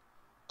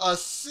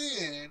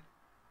ascend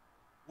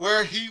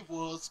where he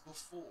was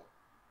before?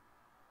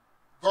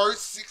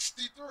 verse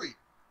 63.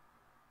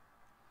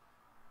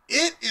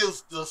 It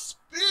is the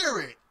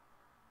Spirit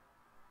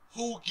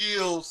who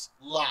gives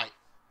life.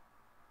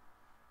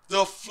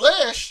 The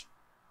flesh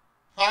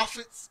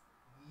profits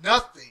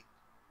nothing.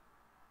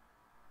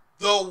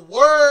 The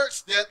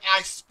words that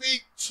I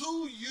speak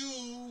to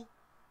you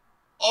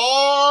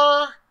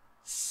are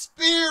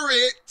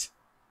spirit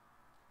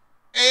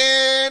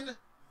and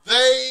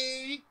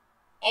they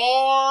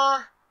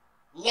are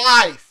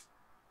life.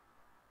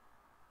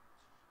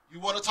 You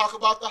want to talk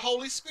about the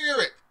Holy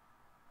Spirit?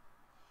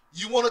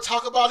 You want to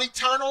talk about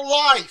eternal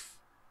life?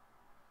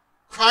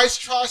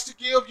 Christ tries to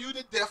give you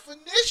the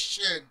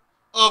definition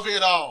of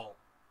it all.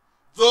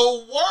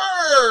 The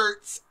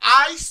words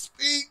I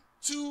speak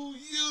to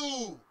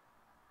you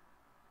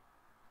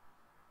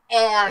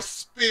are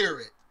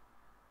spirit.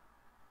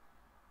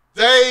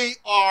 They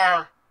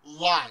are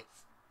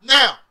life.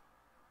 Now,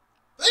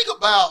 think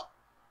about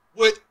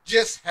what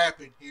just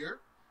happened here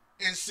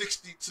in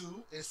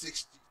 62 and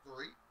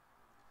 63.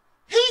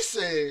 He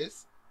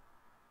says,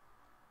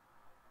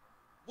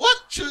 what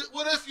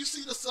if you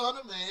see the Son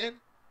of Man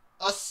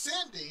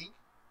ascending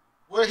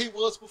where he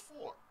was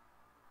before?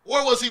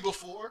 Where was he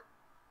before?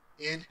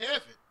 In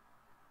heaven.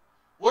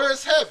 Where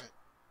is heaven?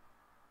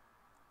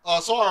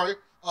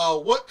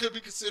 What could be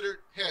considered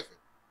heaven?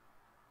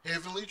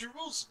 Heavenly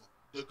Jerusalem,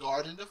 the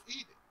Garden of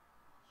Eden.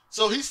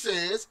 So he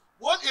says,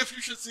 what if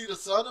you should see the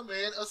Son of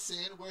Man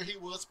ascend where he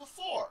was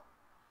before?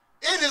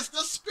 It is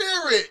the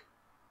Spirit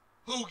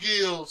who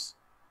gives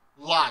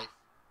life.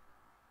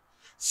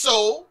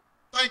 So,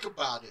 think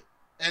about it.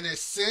 An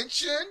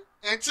ascension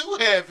into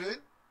heaven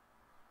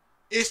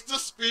is the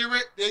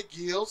Spirit that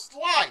gives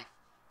life.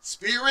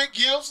 Spirit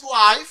gives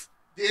life,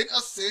 then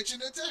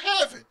ascension into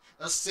heaven.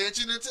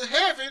 Ascension into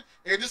heaven,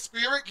 and the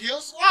Spirit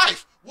gives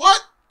life.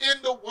 What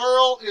in the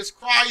world is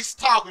Christ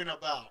talking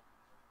about?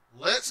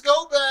 Let's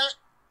go back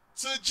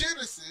to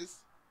Genesis.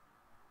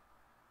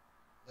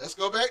 Let's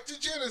go back to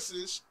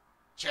Genesis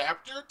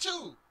chapter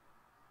 2.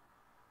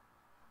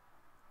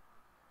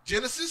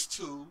 Genesis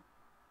 2,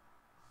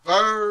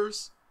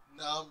 verse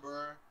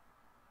number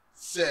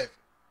 7.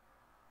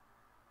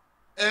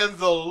 And then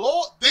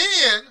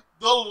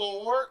the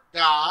Lord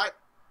God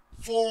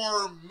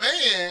formed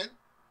man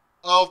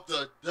of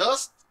the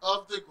dust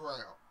of the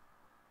ground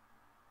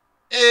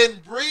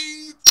and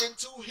breathed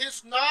into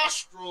his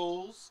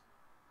nostrils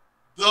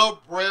the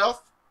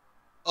breath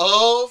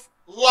of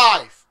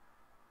life.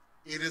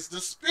 It is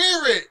the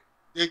Spirit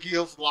that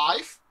gives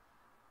life.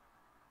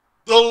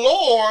 The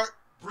Lord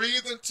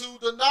breathed into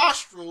the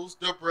nostrils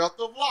the breath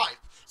of life.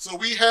 So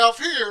we have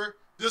here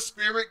the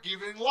Spirit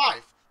giving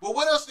life. But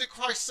what else did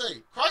Christ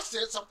say? Christ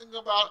said something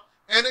about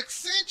an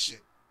ascension.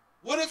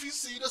 What if you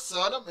see the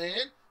Son of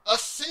Man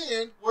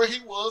ascend where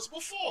he was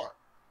before?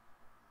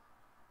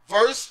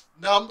 Verse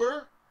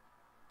number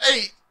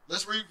 8.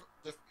 Let's read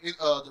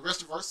the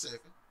rest of verse 7.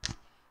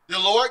 The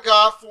Lord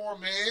God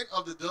formed man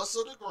of the dust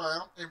of the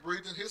ground and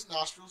breathed in his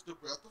nostrils the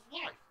breath of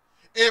life.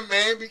 And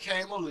man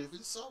became a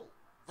living soul.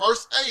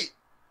 Verse 8.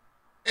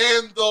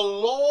 And the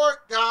Lord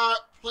God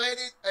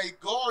planted a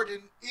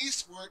garden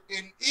eastward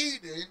in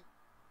Eden,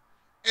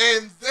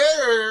 and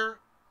there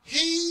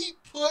he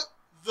put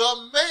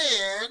the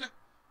man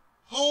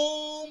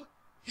whom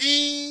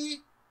he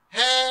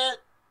had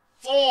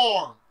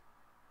formed.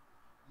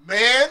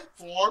 Man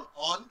formed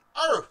on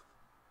earth.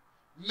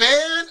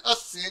 Man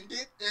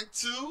ascended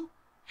into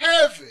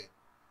heaven.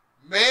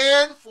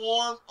 Man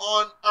formed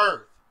on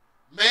earth.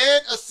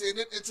 Man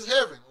ascended into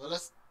heaven. Well,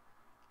 let's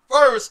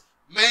first,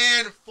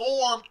 man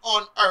formed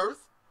on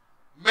earth.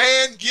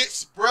 Man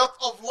gets breath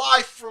of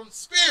life from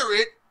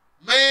spirit.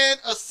 Man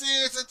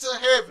ascends into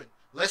heaven.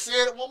 Let's say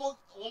it one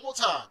more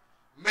time.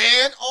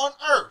 Man on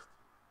earth.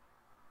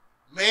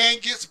 Man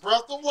gets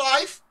breath of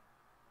life.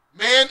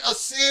 Man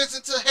ascends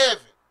into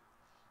heaven.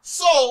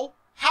 So,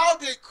 how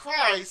did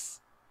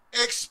Christ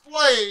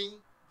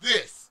explain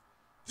this?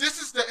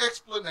 This is the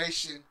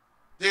explanation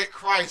that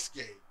Christ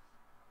gave.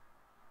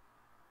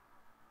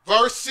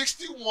 Verse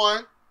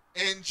 61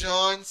 in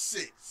John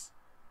 6.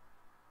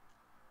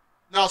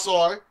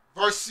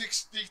 Verse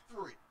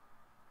 63.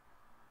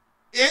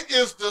 It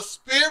is the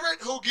Spirit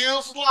who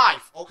gives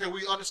life. Okay,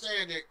 we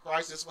understand that,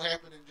 Christ. That's what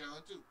happened in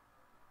John 2.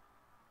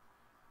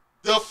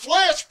 The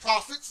flesh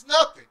profits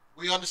nothing.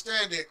 We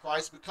understand that,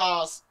 Christ,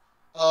 because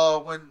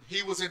when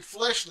he was in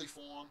fleshly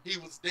form, he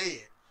was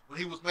dead. When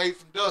he was made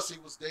from dust, he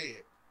was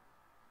dead.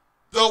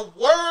 The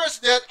words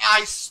that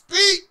I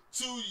speak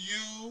to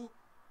you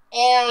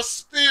are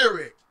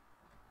spirit.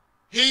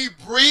 He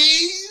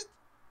breathed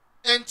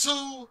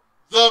into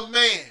the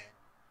man.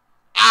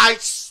 I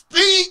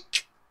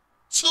speak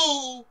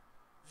to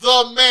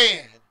the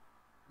man.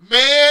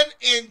 Man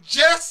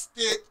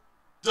ingested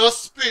the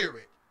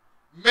spirit.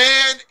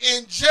 Man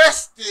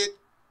ingested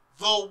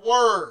the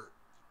word.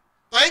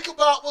 Think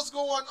about what's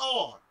going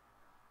on.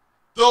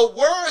 The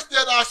words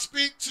that I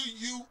speak to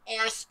you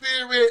are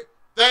spirit,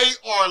 they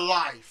are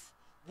life.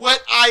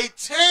 What I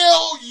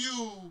tell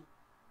you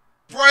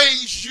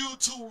brings you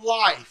to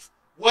life.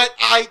 What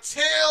I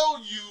tell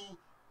you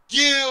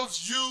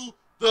gives you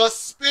the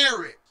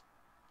Spirit.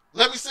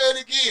 Let me say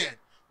it again.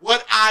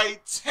 What I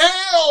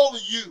tell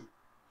you,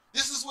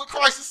 this is what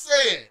Christ is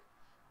saying.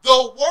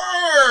 The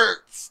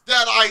words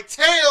that I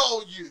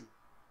tell you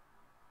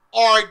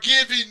are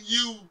giving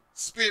you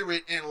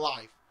spirit and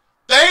life.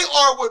 They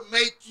are what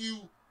make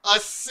you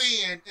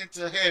ascend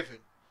into heaven.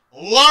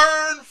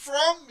 Learn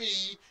from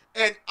me,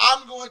 and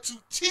I'm going to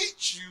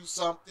teach you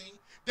something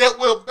that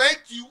will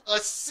make you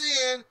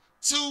ascend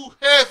to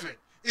heaven.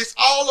 It's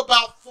all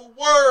about the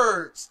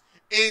words.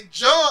 In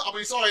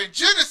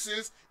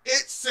Genesis,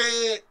 it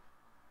said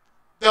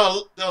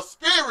the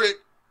Spirit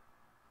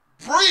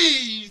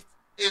breathed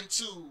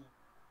into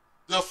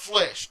the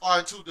flesh, or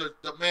into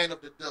the man of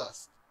the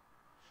dust.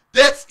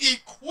 That's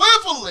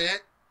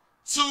equivalent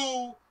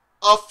to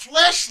a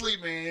fleshly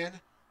man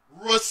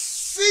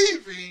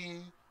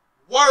receiving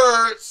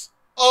words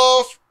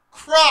of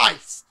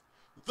Christ.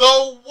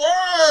 The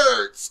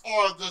words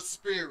are the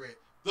Spirit.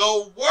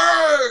 The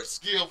words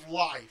give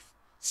life.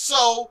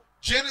 So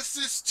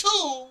Genesis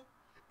 2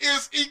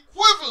 is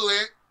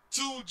equivalent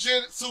to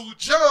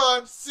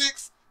John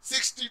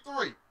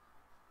 6:63.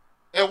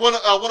 And what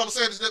I'm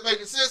saying, is that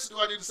making sense, or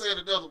do I need to say it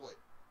another way?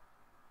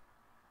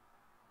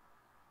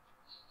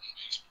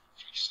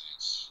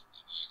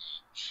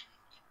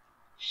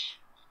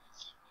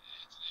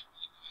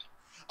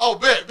 Oh,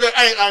 bet.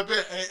 Hey, I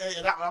bet.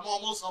 Hey, I'm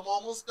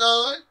almost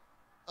done.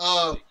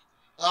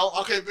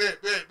 Okay, bet.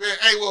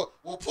 Hey,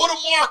 we'll put a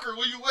marker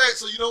where you at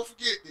so you don't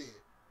forget. Then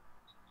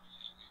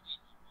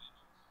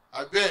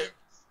I bet.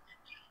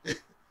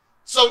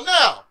 So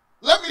now,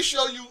 let me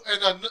show you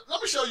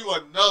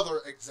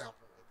another example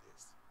of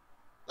this.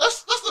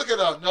 Let's look at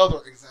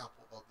another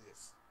example of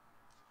this,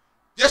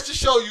 just to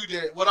show you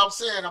that what I'm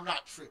saying, I'm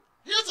not tripping.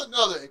 Here's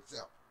another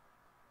example.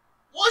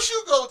 Once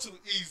you go to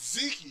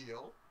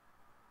Ezekiel,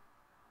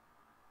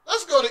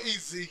 let's go to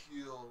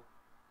Ezekiel.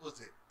 What's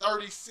it?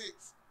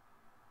 36.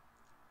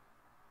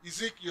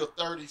 Ezekiel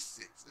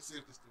 36. Let's see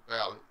if it's the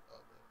valley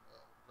of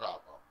the dry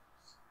bones.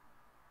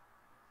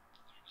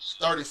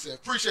 37.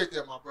 Appreciate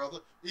that, my brother.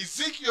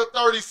 Ezekiel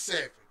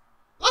 37.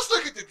 Let's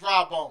look at the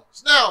dry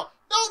bones. Now,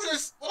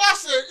 notice what I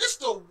said. It's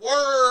the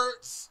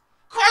words.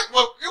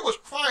 It was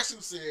Christ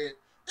who said,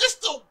 it's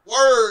the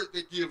word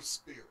that gives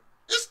spirit.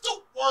 It's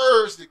the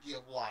words that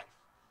give life.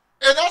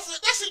 And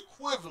that's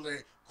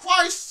equivalent.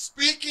 Christ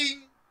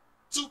speaking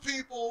to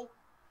people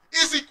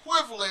is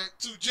equivalent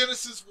to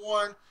Genesis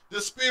 1,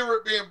 the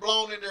spirit being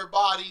blown in their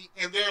body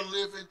and they're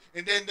living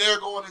and then they're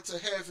going into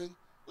heaven.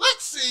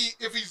 Let's see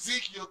if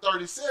Ezekiel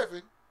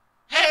 37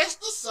 has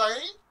the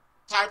same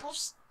type of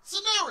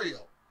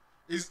scenario.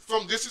 This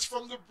is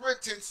from the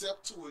Brenton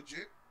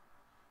Septuagint.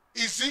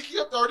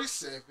 Ezekiel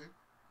 37.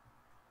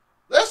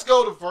 Let's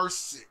go to verse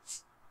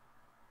 6.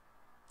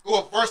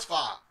 Or verse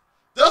 5.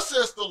 Thus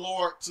says the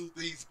Lord to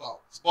these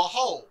bones,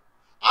 behold,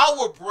 I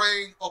will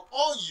bring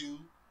upon you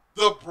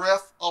the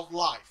breath of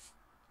life,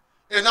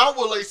 and I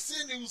will lay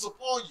sinews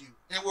upon you,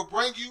 and will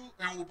bring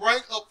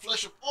up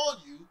flesh upon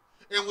you,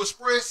 and will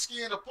spread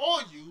skin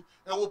upon you,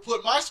 and will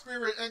put my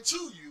spirit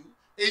into you,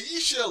 and ye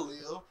shall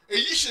live, and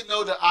ye shall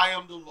know that I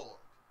am the Lord.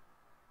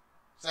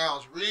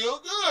 Sounds real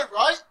good,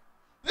 right?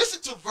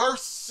 Listen to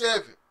verse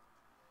 7.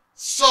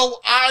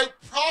 So I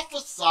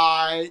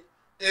prophesied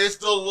as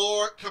the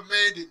Lord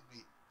commanded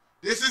me.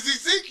 This is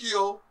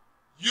Ezekiel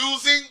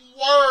using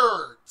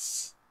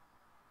words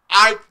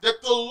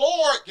that the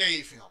Lord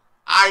gave him.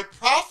 I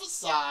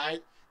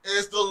prophesied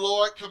as the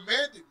Lord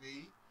commanded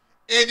me,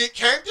 and it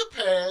came to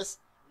pass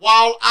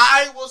while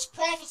I was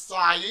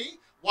prophesying,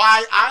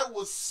 while I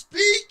was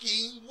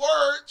speaking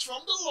words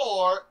from the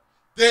Lord,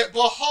 that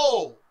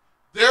behold,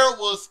 there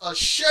was a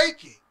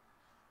shaking,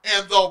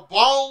 and the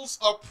bones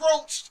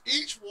approached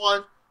each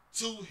one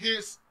to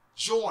his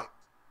joint.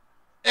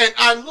 And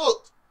I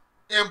looked,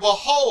 and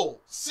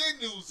behold,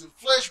 sinews and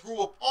flesh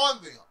grew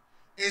upon them,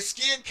 and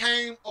skin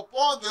came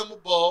upon them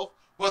above,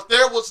 but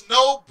there was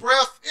no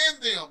breath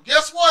in them.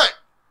 Guess what?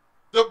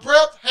 The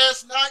breath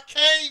has not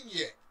came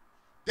yet.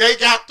 They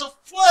got the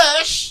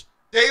flesh.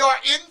 They are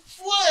in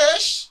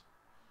flesh.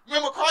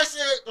 Remember, Christ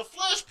said the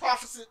flesh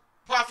profited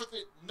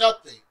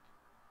nothing.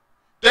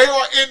 They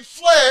are in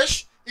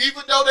flesh.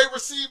 Even though they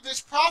received this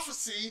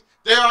prophecy,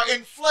 they are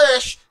in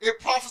flesh. It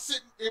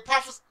profited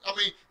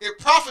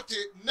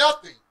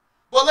nothing.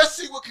 But let's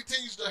see what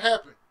continues to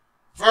happen.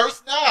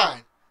 Verse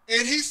 9.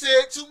 And he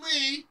said to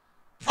me,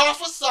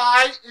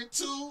 prophesy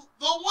into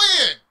the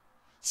wind.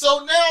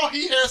 So now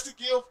he has to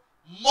give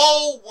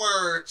more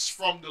words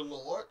from the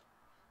Lord.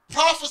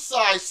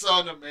 Prophesy,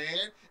 son of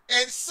man,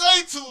 and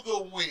say to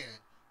the wind.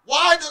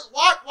 Why the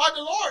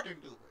Lord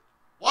didn't do it?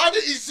 Why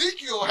did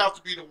Ezekiel have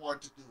to be the one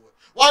to do it?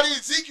 Why did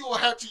Ezekiel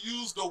have to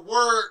use the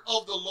word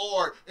of the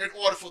Lord in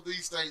order for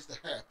these things to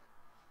happen?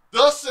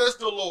 Thus says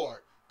the Lord,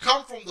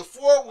 come from the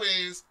four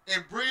winds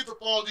and breathe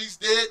upon these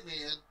dead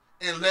men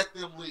and let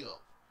them live.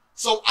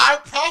 So I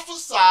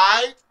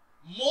prophesied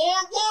more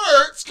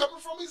words coming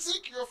from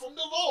Ezekiel from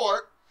the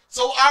Lord.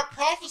 So I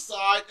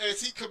prophesied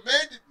as he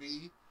commanded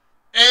me,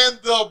 and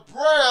the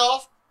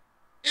breath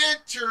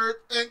entered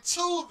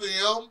into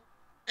them,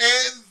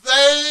 and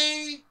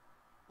they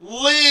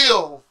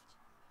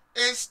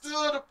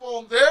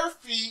upon their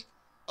feet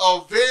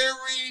a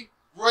very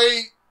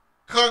great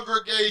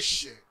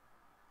congregation.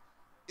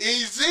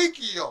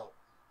 Ezekiel,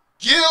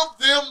 give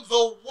them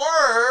the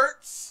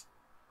words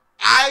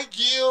I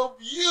give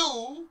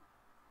you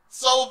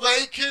so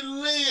they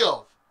can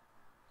live.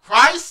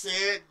 Christ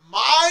said,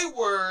 my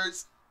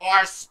words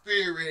are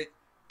spirit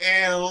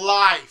and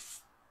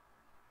life.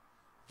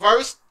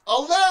 Verse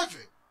 11.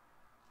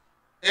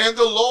 And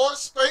the Lord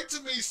spake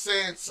to me,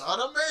 saying, Son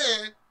of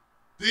man,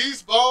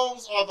 these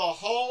bones are the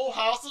whole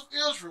house of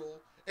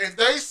Israel, and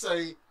they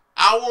say,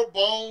 our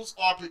bones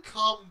are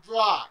become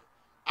dry.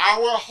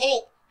 Our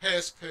hope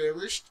has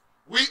perished.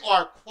 We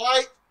are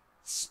quite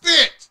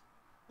spent.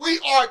 We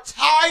are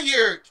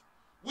tired.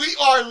 We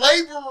are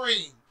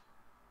laboring.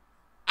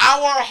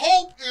 Our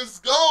hope is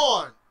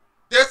gone.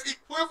 That's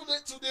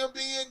equivalent to them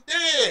being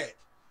dead.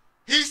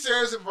 He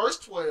says in verse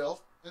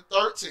 12 and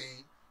 13,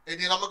 and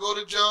then I'm going to go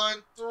to John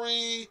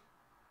 3.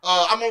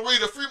 I'm going to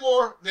read a few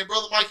more. Then,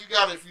 Brother Mike, you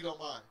got it if you don't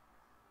mind.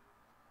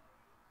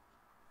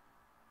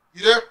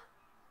 You there?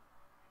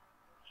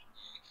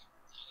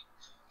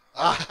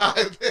 All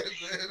right, bet.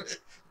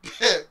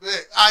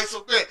 All right,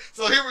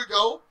 so here we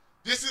go.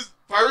 This is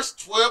verse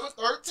 12 and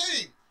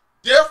 13.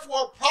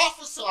 Therefore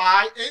prophesy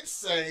and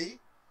say,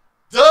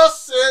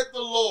 thus said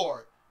the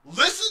Lord.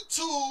 Listen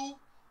to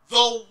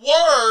the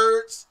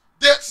words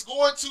that's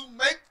going to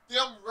make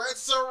them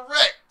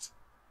resurrect.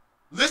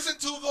 Listen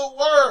to the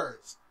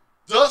words.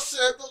 Thus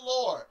said the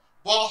Lord,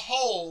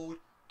 behold,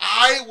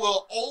 I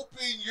will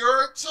open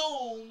your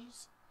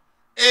tombs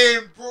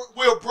and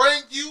will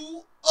bring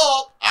you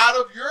up out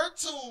of your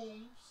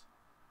tombs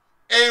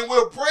and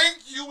will bring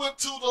you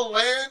into the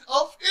land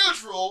of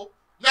Israel.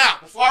 Now,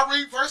 before I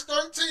read verse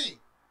 13,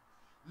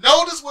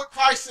 notice what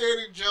Christ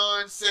said in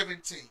John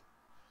 17.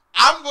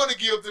 I'm going to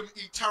give them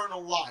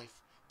eternal life.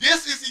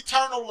 This is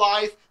eternal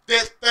life,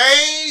 that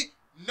they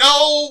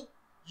know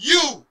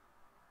you.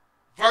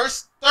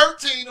 Verse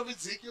 13 of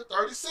Ezekiel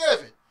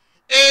 37.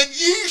 And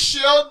ye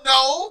shall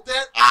know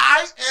that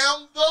I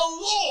am the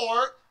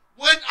Lord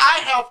when I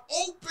have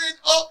opened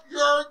up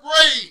your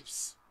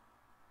graves.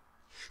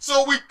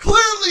 So we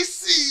clearly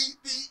see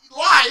the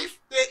life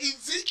that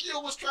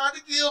Ezekiel was trying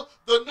to give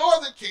the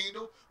northern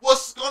kingdom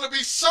was going to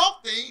be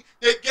something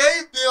that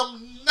gave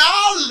them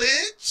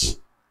knowledge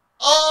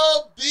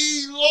of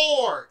the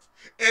Lord.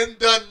 And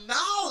the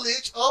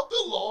knowledge of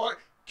the Lord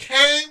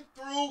came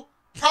through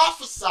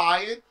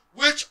prophesying,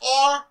 which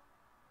are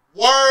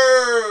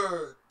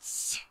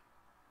words.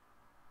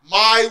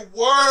 My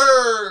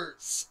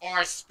words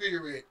are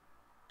spirit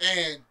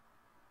and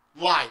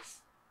life.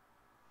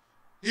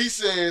 He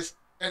says,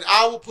 and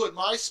I will put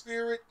my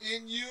spirit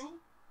in you.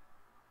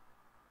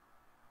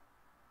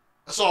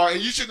 Sorry,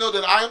 and you should know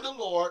that I am the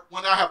Lord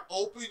when I have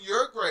opened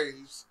your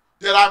graves,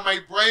 that I may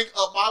bring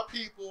up my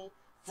people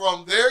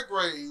from their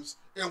graves,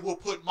 and will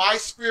put my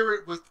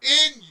spirit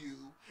within you,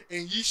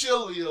 and ye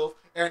shall live,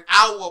 and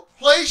I will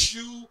place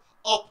you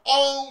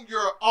upon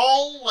your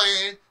own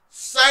land.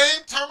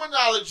 Same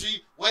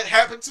terminology, what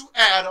happened to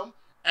Adam.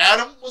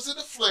 Adam was in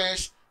the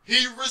flesh.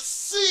 He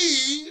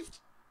received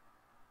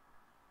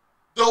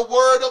the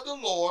word of the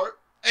Lord,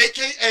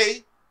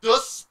 aka the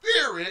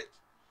Spirit,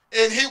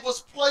 and he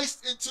was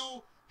placed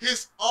into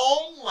his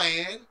own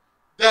land,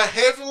 the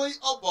heavenly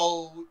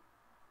abode,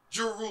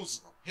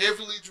 Jerusalem.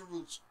 Heavenly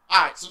Jerusalem.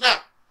 All right, so now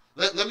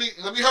let me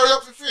hurry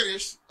up and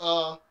finish,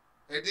 and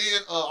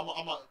then I'm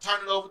gonna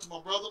turn it over to my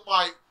brother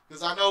Mike,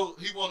 because I know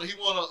he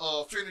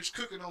wanna finish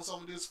cooking on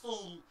some of this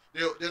food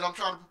that I'm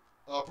trying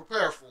to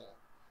prepare for him.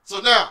 So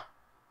now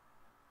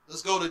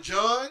let's go to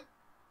John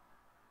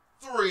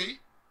 3.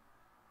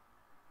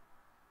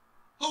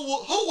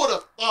 Who would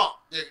have thought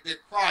that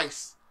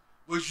Christ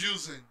was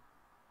using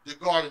the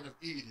Garden of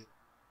Eden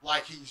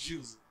like he's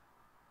using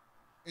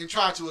it, and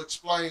trying to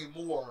explain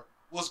more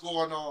what's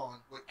going on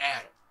with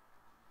Adam?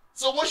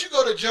 So once you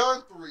go to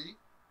John 3,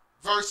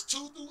 verse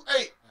 2 through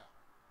 8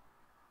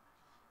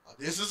 now,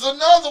 this is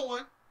another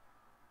one.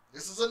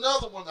 This is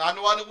another one. I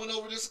know I done went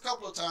over this a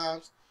couple of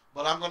times,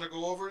 but I'm going to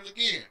go over it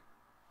again.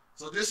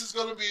 So this is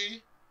going to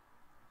be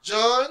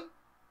John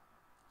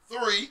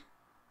 3,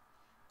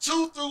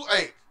 2 through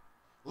 8.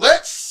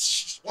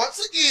 Let's once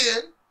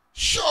again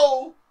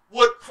show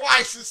what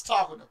Christ is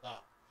talking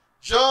about.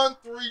 John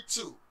 3,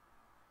 2.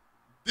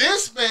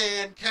 This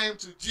man came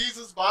to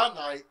Jesus by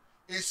night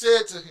and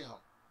said to him,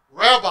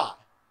 Rabbi,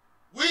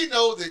 we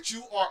know that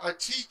you are a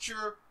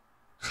teacher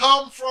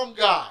come from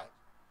God,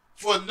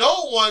 for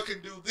no one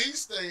can do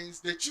these things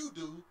that you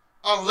do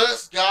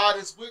unless God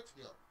is with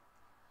him.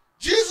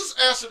 Jesus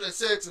answered and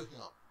said to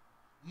him,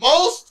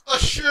 most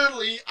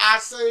assuredly I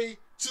say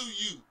to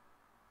you,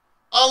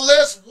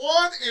 unless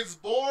one is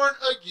born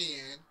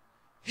again,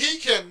 he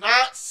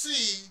cannot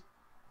see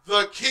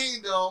the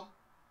kingdom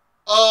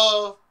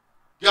of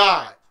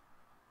God.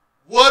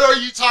 What are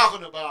you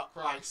talking about,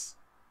 Christ?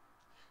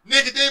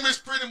 Nicodemus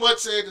pretty much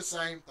said the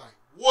same thing.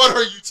 What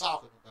are you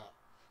talking about?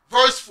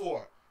 Verse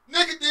 4.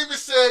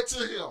 Nicodemus said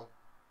to him,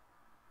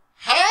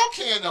 how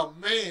can a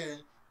man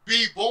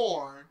be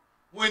born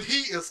when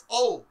he is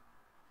old?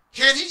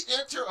 Can he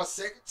enter a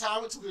second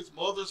time into his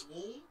mother's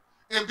womb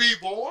and be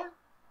born?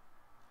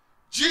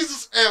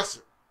 Jesus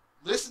answered.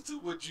 Listen to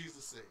what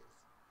Jesus says.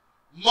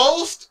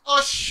 Most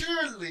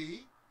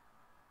assuredly,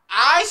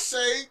 I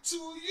say to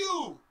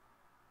you,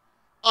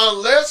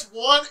 unless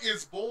one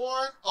is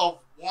born of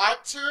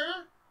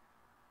water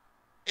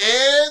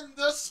and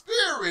the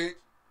Spirit,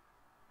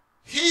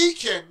 he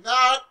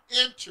cannot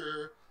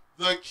enter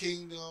the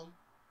kingdom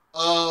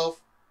of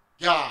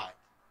God.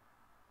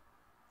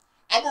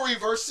 I'm going to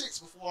read verse 6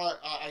 before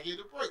I get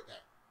a breakdown.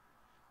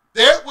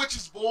 That which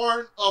is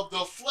born of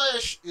the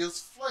flesh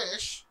is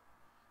flesh,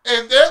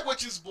 and that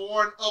which is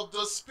born of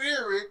the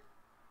Spirit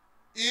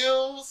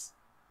is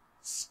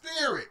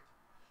spirit.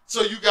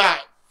 So you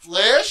got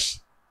flesh,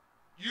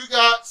 you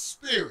got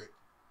spirit.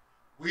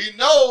 We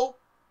know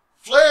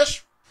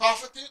flesh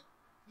profited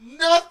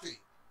nothing.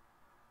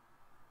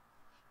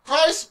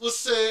 Christ was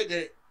said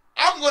that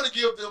I'm going to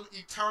give them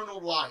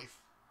eternal life.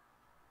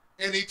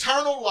 And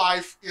eternal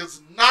life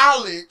is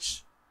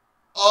knowledge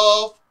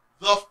of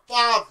the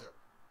Father.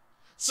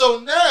 So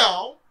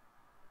now,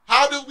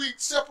 how do we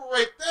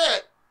separate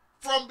that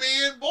from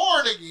being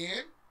born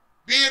again,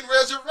 being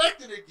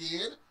resurrected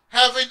again,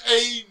 having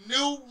a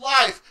new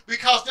life?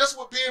 Because that's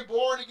what being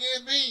born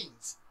again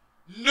means.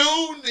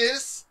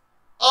 Newness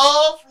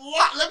of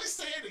life. Let me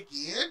say it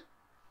again.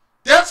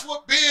 That's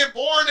what being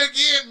born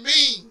again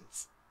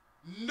means.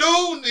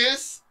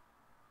 Newness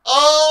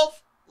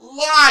of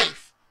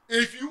life.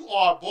 If you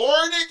are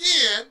born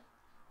again,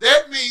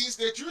 that means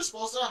that you're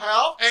supposed to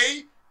have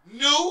a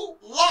new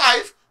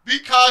life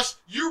because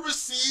you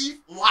receive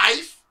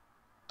life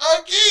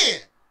again.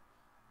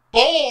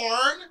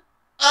 Born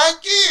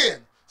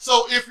again.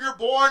 So if you're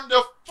born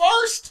the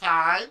first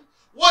time,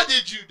 what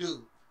did you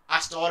do? I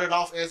started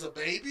off as a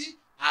baby.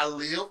 I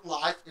lived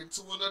life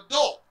into an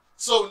adult.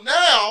 So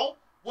now,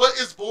 what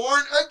is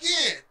born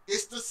again?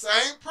 It's the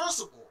same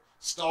principle.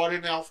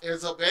 Starting off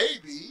as a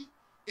baby,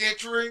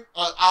 entering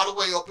all the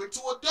way up into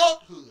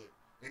adulthood.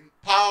 And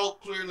Paul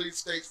clearly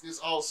states this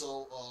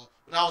also.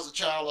 When I was a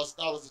child,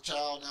 I was a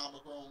child, now I'm a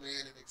grown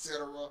man, and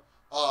etc.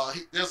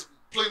 There's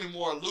plenty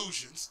more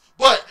allusions.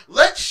 But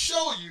let's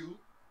show you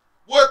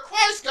where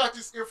Christ got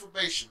this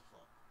information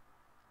from.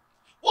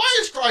 Why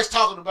is Christ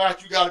talking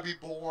about you got to be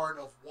born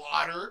of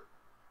water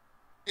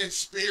and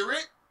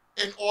spirit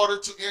in order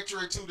to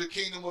enter into the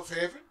kingdom of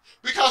heaven?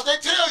 Because they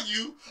tell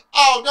you,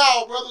 oh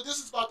no, brother, this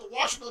is about the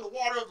washing of the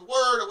water of the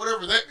word, or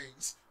whatever that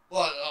means.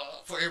 But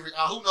for every,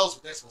 who knows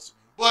what that's supposed to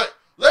mean. But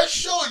let's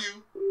show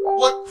you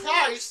what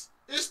Christ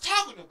is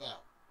talking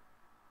about.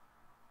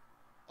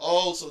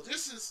 Oh, so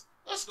this is,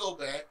 let's go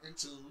back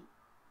into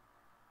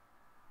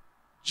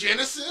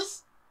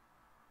Genesis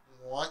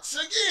once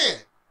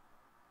again.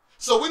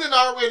 So we didn't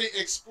already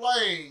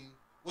explain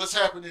what's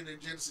happening in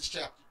Genesis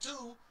chapter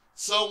 2.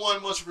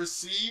 Someone must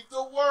receive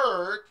the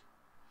word,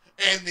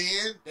 and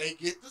then they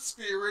get the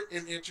spirit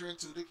and enter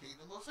into the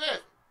kingdom of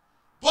heaven.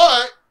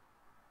 But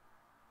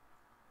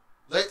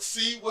let's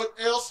see what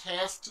else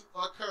has to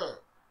occur.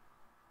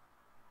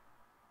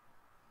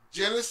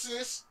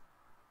 Genesis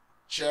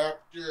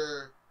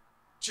chapter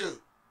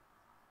 2.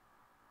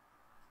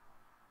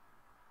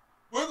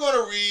 We're going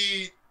to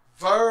read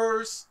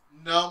verse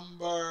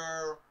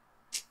number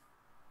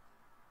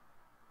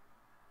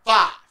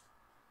 5.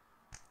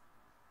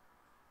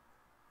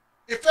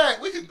 In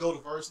fact, we can go to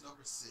verse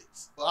number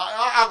 6, but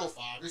I'll go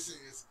 5. It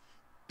says,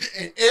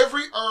 and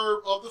every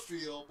herb of the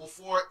field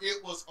before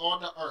it was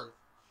on the earth,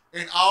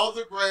 and all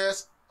the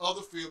grass of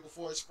the field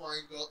before it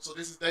sprang up. So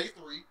this is day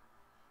 3.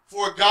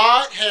 For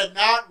God had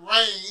not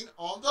rained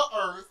on the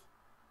earth,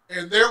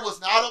 and there was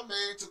not a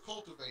man to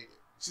cultivate it.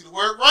 See the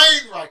word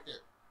rain right there.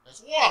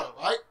 That's water,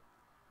 right?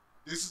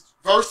 This is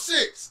verse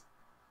 6.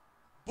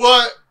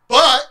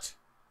 But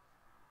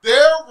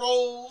there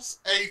rose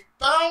a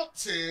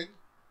fountain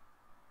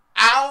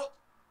out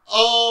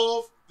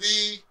of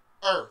the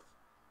earth.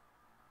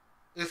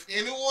 If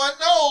anyone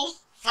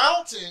knows,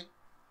 fountain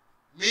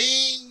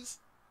means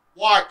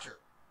water.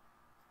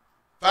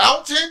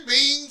 Fountain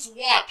means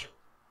water.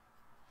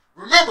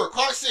 Remember,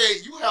 Christ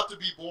said you have to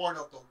be born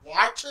of the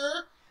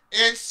water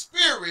and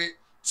spirit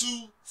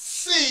to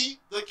see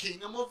the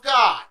kingdom of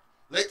God.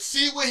 Let's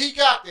see where he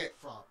got that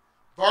from.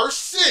 Verse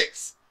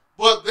 6.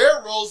 But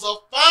there rose a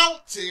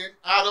fountain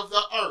out of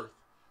the earth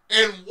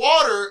and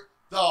watered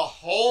the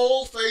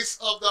whole face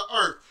of the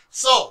earth.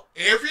 So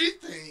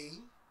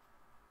everything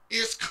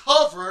is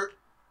covered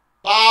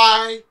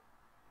by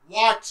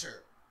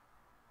water.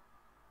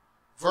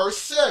 Verse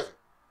 7.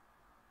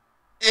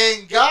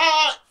 And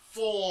God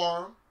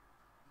formed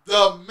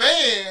the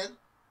man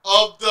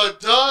of the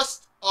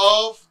dust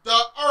of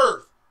the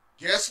earth.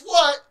 Guess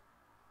what?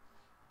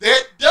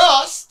 That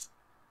dust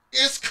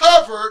is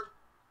covered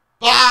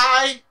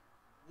by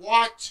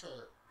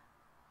water.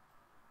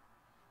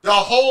 The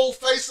whole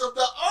face of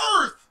the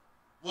earth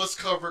was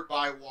covered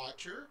by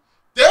water.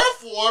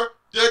 Therefore,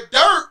 the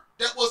dirt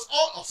that was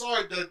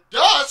on, the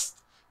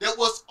dust that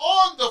was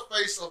on the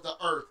face of the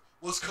earth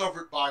was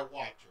covered by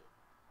water.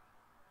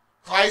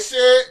 Christ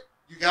said,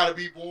 you got to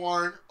be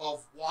born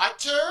of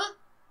water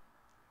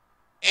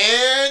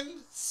and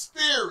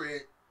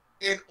spirit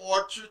in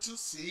order to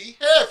see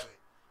heaven.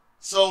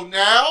 So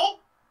now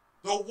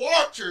the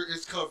water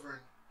is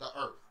covering the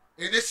earth.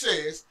 And it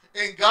says,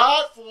 and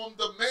God formed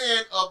the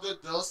man of the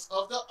dust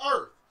of the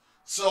earth.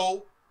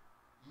 So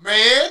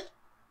man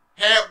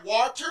had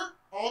water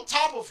on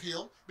top of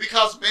him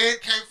because man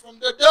came from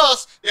the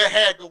dust that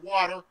had the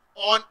water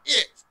on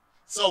it.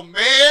 So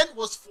man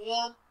was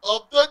formed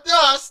of the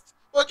dust,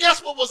 but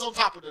guess what was on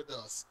top of the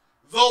dust?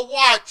 The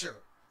water.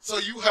 So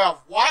you have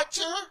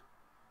water,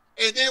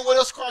 and then what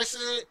else Christ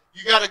said?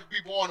 You got to be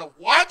born of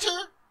water,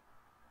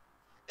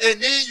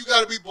 and then you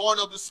got to be born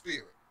of the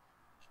Spirit.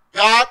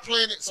 God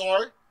planted,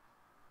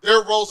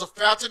 there rose a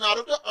fountain out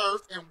of the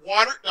earth and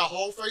watered the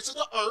whole face of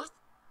the earth.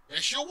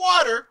 That's your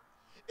water.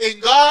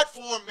 And God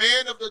formed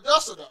man of the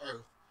dust of the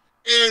earth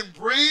and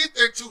breathed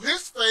into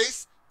his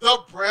face the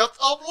breath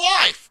of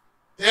life.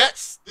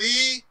 That's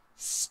the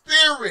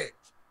Spirit.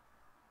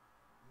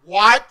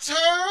 Water,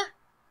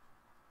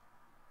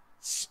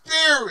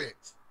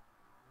 Spirit.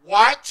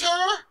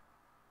 Water,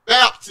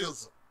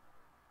 baptism.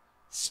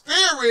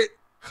 Spirit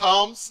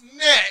comes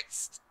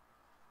next.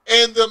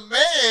 And the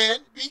man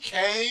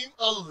became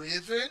a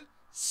living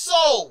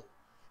soul.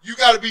 You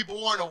got to be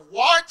born of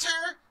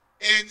water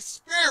and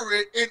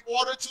spirit in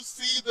order to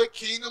see the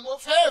kingdom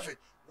of heaven.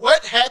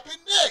 What happened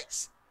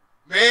next?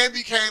 Man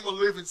became a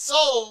living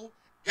soul.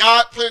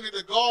 God planted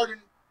a garden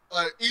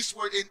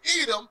eastward in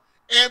Edom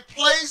and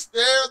placed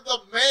there the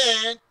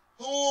man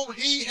whom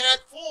he had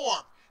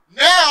formed.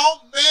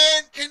 Now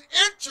man can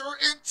enter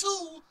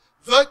into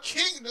the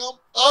kingdom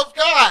of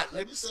God.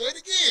 Let me say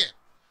it again.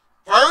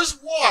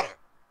 First water,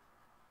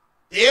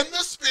 then the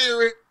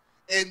Spirit,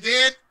 and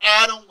then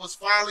Adam was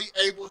finally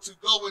able to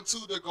go into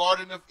the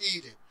Garden of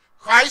Eden.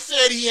 Christ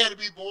said he had to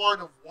be born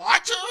of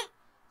water,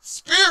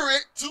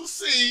 Spirit, to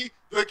see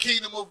the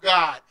kingdom of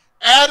God.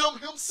 Adam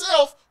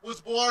himself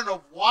was born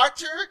of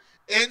water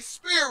and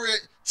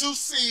Spirit to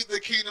see the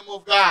kingdom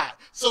of God.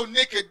 So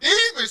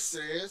Nicodemus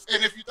says,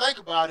 and if you think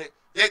about it,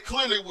 that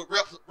clearly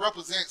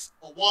represents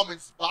a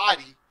woman's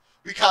body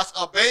because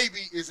a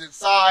baby is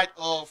inside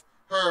of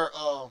her,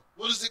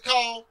 what is it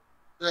called?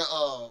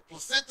 The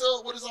placenta,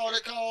 what is all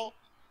that called?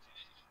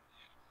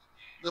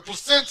 The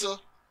placenta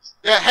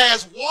that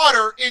has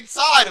water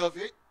inside of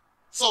it.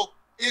 So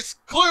it's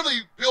clearly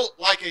built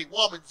like a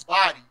woman's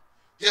body.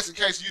 Just in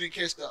case you didn't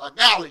catch the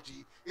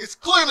analogy, it's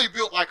clearly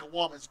built like a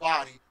woman's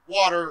body,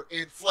 water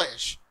and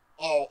flesh,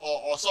 or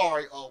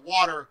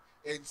water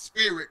and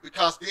spirit,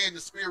 because then the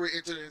spirit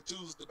enters into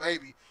the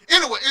baby.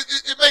 Anyway,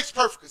 it makes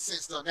perfect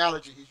sense, the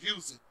analogy he's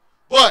using.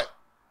 But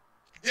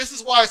this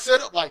is why it's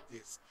set up like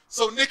this.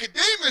 So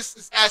Nicodemus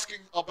is asking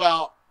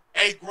about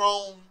a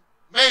grown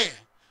man,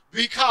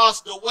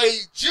 because the way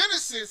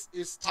Genesis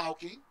is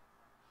talking,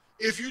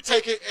 if you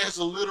take it as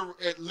a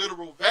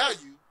literal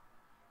value,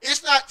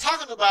 it's not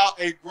talking about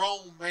a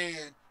grown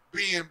man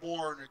being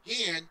born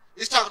again.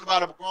 It's talking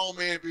about a grown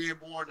man being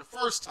born the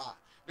first time.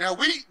 Now,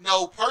 we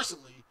know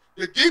personally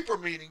the deeper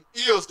meaning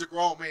is the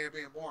grown man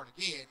being born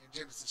again in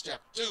Genesis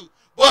chapter 2.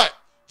 But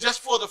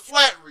just for the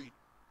flat reading,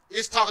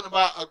 it's talking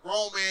about a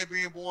grown man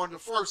being born the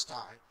first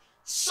time.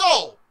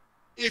 So,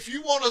 if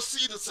you want to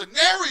see the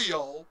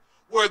scenario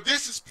where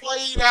this is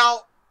played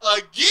out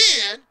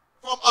again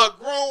from a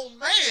grown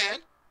man,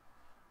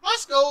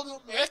 let's go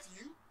to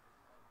Matthew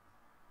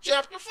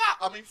chapter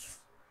 5.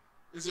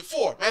 Is it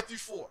 4? Matthew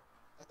 4.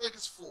 I think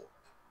it's 4.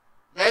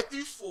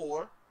 Matthew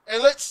 4.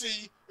 And let's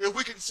see if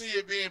we can see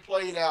it being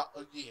played out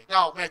again.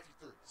 No, Matthew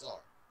 3.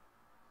 Sorry.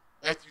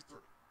 Matthew 3.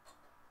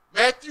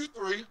 Matthew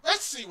 3.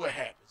 Let's see what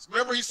happens.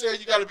 Remember he said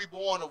you got to be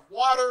born of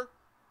water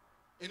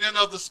and then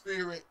of the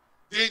Spirit.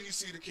 Then you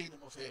see the kingdom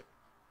of heaven.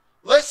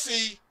 Let's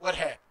see what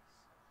happens.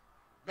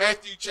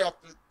 Matthew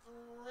chapter 3.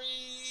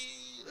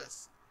 Let's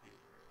see here.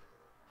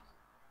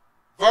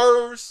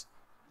 Verse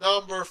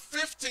number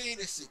 15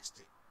 and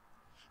 16.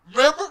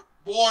 Remember,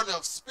 born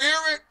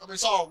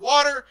of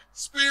water,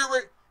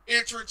 spirit,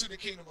 enter into the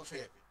kingdom of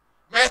heaven.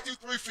 Matthew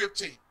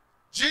 3:15.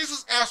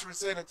 Jesus answering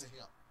said unto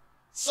him,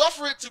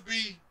 suffer it to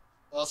be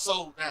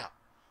so now,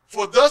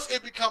 for thus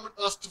it becometh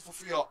us to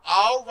fulfill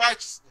all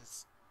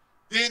righteousness.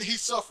 Then he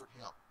suffered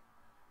him.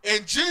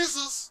 And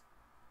Jesus,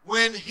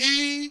 when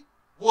he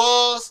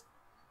was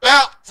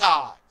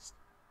baptized,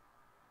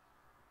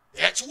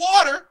 that's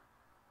water,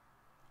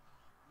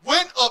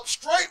 went up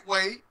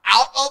straightway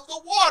out of the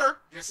water,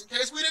 just in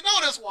case we didn't know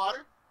that's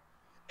water,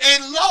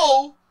 and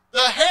lo, the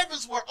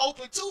heavens were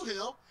opened to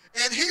him,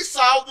 and he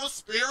saw the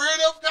Spirit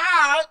of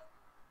God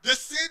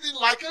descending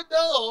like a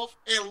dove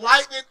and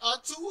lightning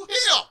unto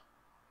him.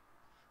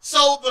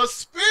 So the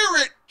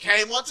Spirit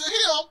came unto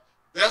him.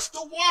 That's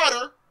the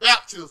water,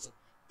 baptism.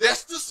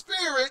 That's the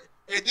Spirit.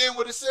 And then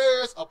what it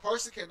says, a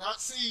person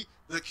cannot see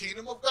the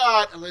kingdom of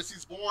God unless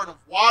he's born of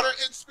water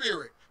and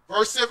Spirit.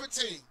 Verse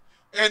 17.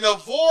 And a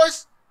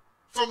voice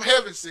from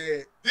heaven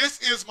said,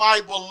 this is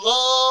my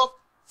beloved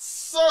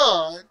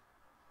Son,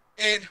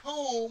 in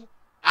whom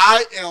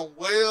I am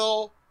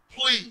well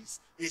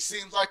pleased. It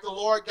seems like the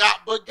Lord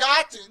got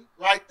begotten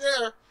right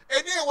there.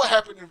 And then what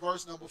happened in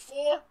verse number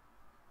 4?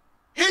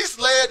 He's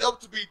led up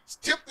to be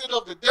tempted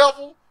of the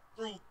devil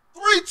through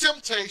 3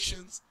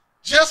 temptations,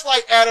 just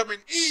like Adam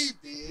and Eve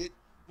did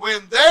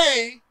when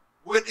they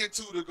went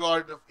into the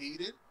Garden of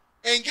Eden.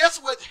 And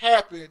guess what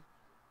happened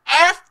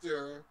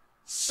after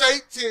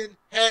Satan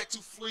had to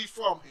flee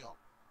from him?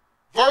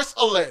 Verse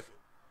 11.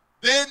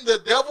 Then the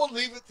devil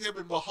leaveth him,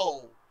 and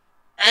behold,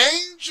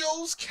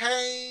 angels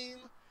came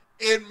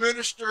and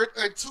ministered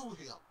unto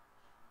him.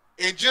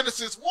 In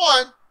Genesis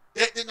 1,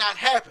 that did not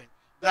happen.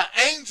 The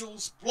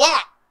angels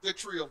blocked the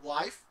tree of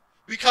life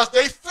because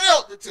they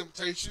failed the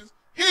temptations.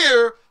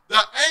 Here,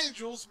 the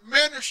angels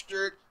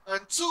ministered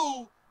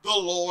unto the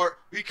Lord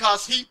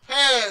because he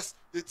passed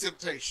the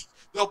temptations.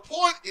 The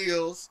point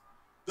is,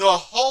 the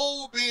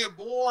whole being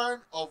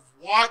born of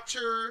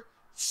water,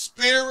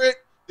 spirit,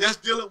 that's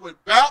dealing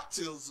with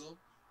baptism,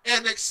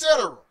 and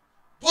etc.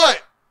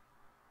 But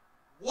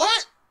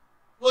what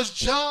was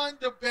John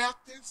the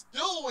Baptist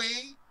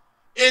doing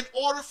in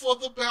order for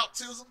the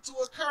baptism to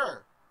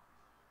occur?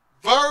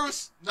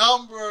 Verse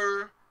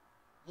number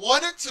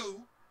 1 and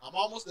 2, I'm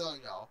almost done,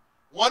 y'all.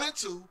 1 and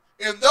 2,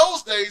 in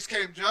those days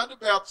came John the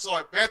Baptist,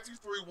 sorry, Matthew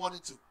 3, 1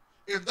 and 2.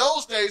 In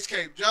those days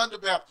came John the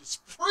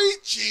Baptist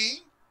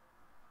preaching,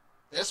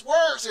 that's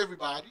words,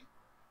 everybody,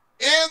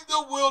 in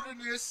the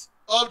wilderness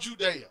of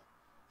Judea,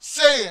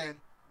 saying,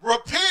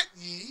 repent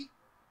ye,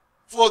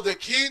 for the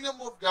kingdom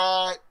of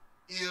God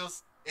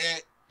is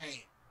at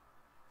hand.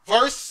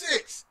 Verse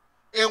 6,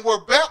 and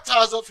were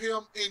baptized of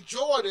him in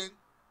Jordan,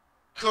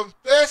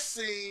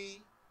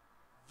 confessing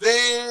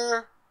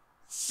their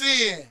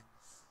sins.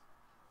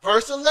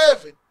 Verse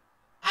 11,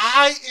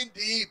 I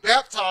indeed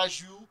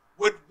baptize you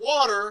with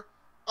water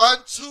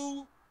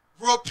unto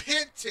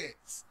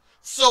repentance.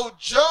 So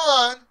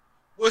John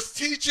was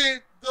teaching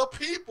the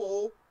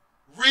people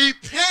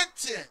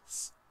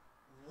repentance,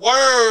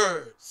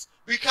 words.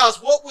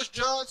 Because what was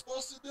John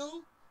supposed to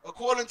do?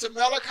 According to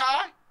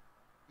Malachi,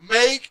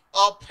 make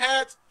a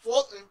path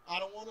for them. I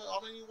don't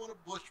even want to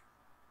butcher.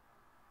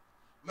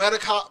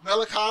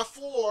 Malachi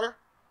 4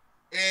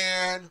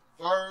 and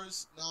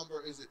verse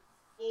number, is it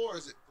 4 or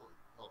is it 3?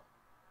 Hold on.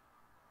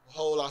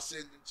 Behold, I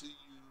send it to you.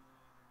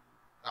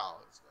 No,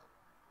 it's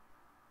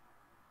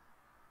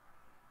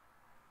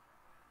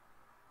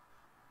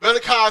not.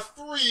 Malachi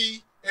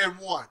 3 and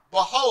 1.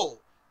 Behold,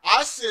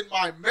 I send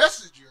my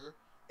messenger,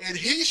 and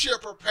he shall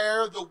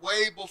prepare the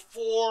way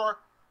before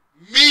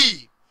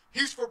me.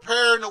 He's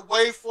preparing the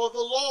way for the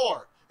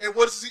Lord. And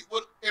what is he?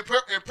 In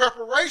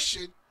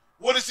preparation,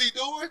 what is he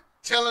doing?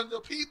 Telling the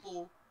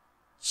people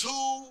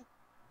to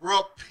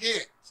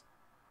repent.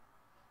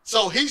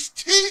 So he's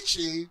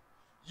teaching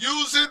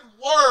using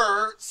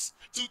words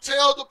to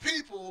tell the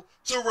people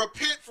to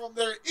repent from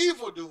their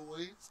evil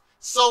doings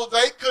so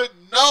they could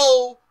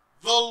know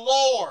the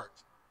Lord.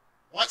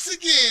 Once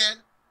again,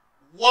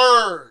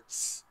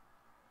 words.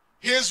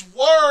 His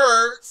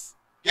words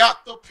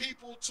got the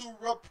people to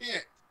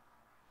repent.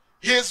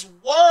 His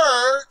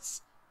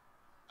words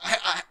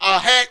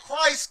had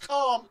Christ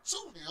come to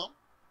him.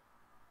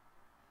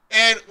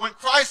 And when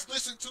Christ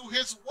listened to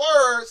his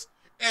words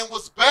and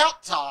was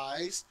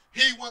baptized,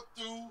 he went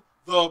through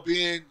the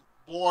being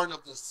born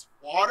of the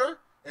water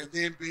and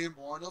then being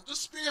born of the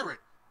Spirit.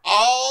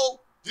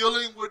 All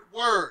dealing with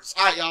words.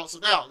 All right, y'all. So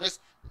now,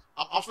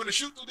 I'm going to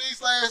shoot through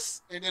these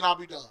last, and then I'll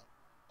be done.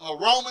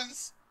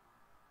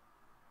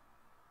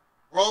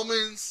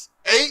 Romans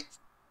 8,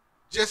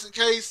 just in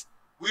case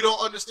we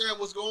don't understand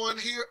what's going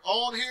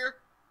on here.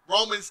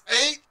 Romans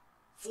 8,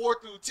 4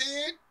 through 10.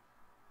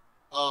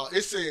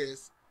 It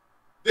says,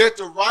 that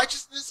the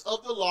righteousness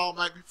of the law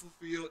might be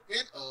fulfilled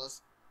in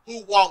us,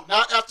 who walk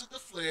not after the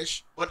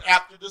flesh, but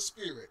after the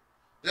Spirit.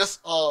 That's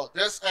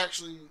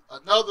actually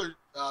another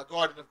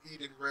Garden of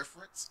Eden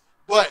reference.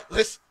 But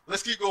let's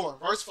keep going.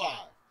 Verse 5.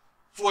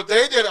 For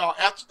they that are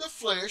after the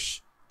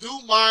flesh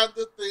do mind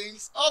the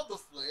things of the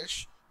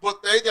flesh,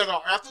 but they that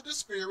are after the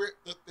Spirit,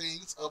 the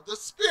things of the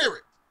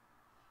Spirit.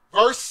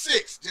 Verse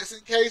 6, just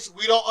in case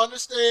we don't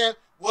understand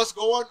what's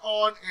going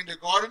on in the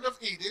Garden of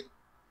Eden.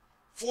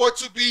 For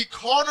to be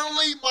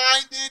carnally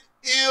minded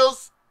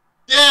is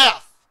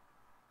death,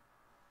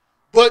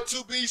 but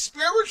to be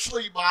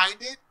spiritually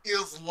minded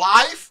is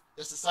life.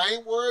 That's the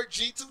same word,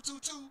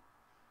 G222,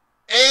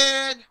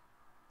 and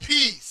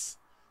peace.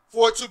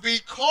 For to be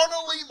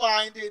carnally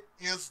minded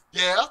is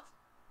death,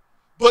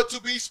 but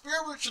to be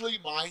spiritually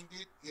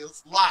minded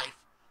is life.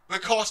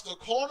 Because the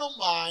carnal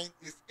mind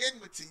is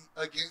enmity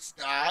against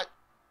God,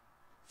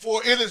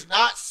 for it is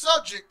not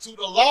subject to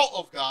the law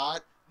of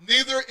God,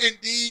 neither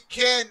indeed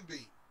can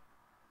be.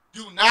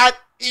 Do not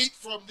eat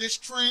from this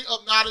tree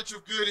of knowledge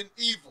of good and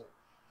evil.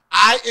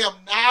 I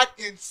am not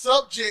in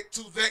subject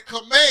to that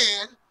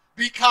command,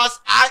 because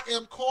I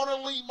am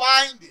carnally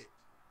minded.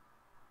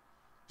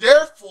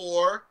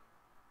 Therefore,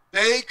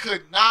 they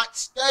could not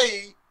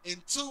stay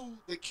into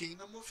the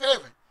kingdom of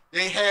heaven.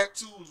 They had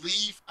to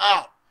leave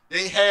out.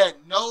 They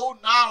had no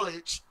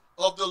knowledge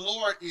of the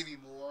Lord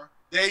anymore.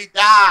 They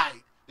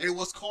died. They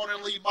was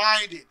carnally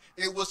minded.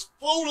 It was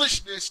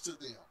foolishness to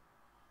them.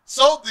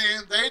 So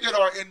then, they that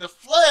are in the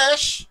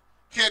flesh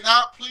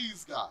cannot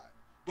please God.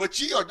 But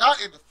ye are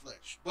not in the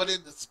flesh, but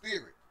in the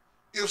spirit.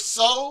 If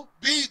so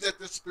be that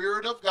the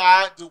Spirit of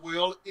God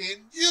dwell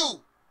in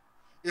you.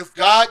 If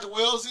God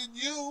dwells in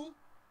you,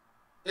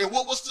 and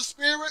what was the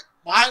Spirit?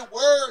 My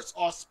words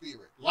are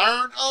spirit.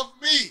 Learn of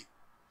me.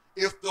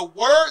 If the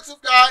words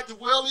of God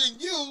dwell in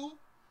you,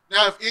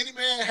 now if any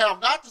man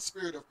have not the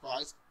Spirit of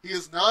Christ, he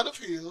is none of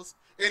his.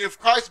 And if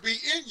Christ be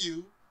in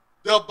you,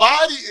 the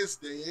body is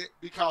dead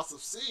because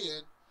of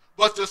sin,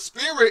 but the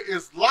Spirit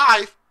is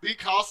life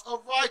because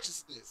of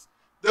righteousness.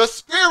 The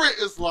Spirit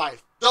is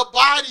life. The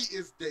body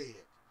is dead.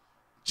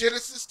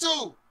 Genesis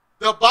 2.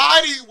 The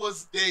body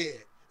was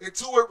dead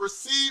until it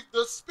received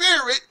the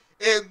Spirit,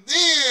 and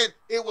then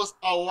it was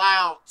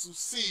allowed to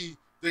see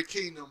the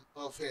kingdom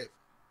of heaven.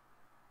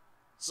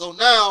 So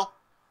now,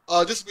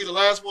 this will be the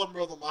last one,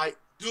 Brother Mike.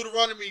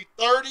 Deuteronomy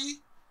 30,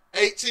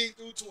 18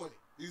 through 20.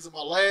 These are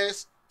my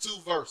last two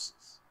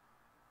verses.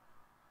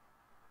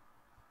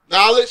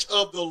 Knowledge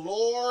of the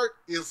Lord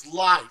is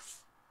life.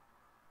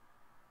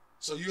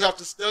 So you have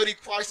to study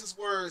Christ's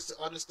words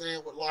to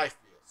understand what life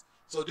is.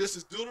 So this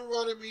is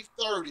Deuteronomy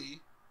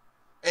 30,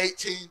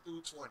 18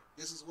 through 20.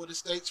 This is what it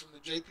states from the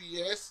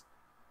JPS.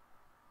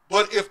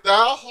 But if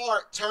thou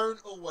heart turn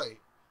away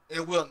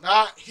and will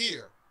not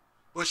hear,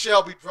 but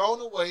shall be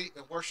drawn away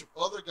and worship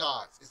other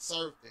gods and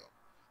serve them,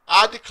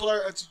 I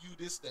declare unto you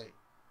this day,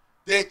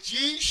 that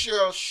ye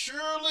shall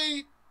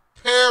surely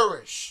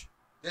perish.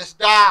 That's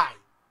die.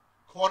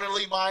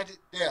 Carnally minded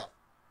death.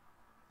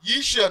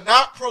 Ye shall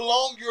not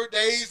prolong your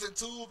days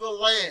into the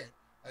land.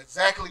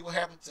 Exactly what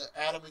happened to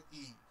Adam and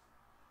Eve.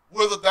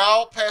 Whither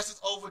thou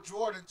passest over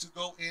Jordan to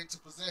go in to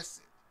possess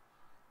it.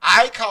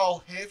 I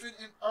call heaven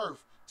and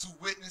earth to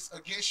witness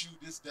against you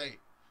this day,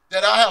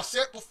 that I have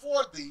set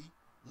before thee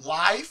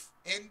life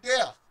and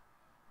death,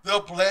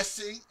 the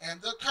blessing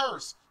and the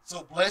curse.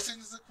 So blessing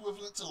is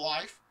equivalent to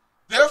life.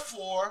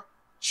 Therefore,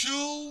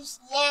 choose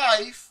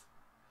life,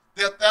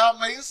 that thou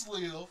mayest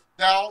live,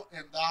 thou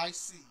and thy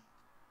seed.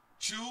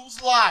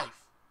 Choose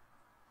life.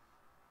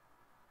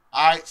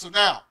 All right, so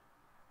now,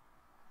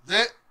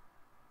 let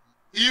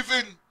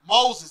even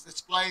Moses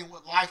explain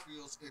what life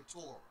is in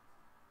Torah.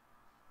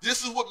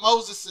 This is what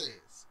Moses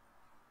says.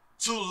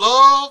 To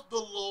love the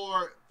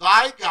Lord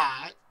thy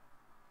God,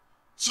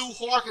 to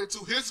hearken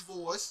to his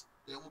voice,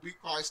 that will be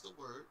Christ the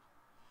Word,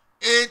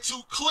 and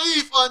to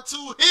cleave unto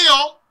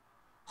him,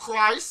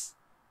 Christ.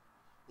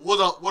 What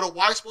a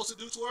wife's supposed to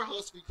do to her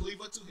husband,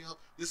 cleave unto him.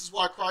 This is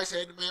why Christ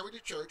had to marry the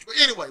church. But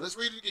anyway, let's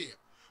read it again.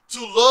 To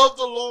love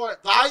the Lord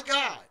thy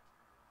God,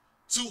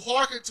 to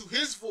hearken to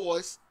his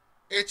voice,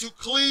 and to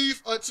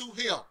cleave unto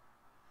him.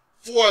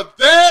 For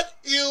that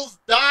is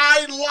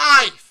thy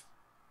life.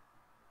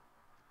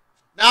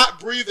 Not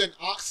breathing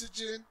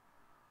oxygen,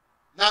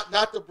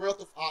 not the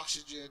breath of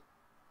oxygen,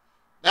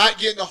 not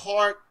getting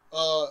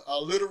a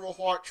literal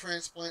heart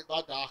transplant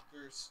by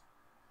doctors,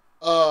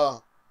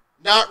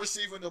 not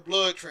receiving a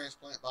blood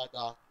transplant by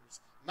doctors,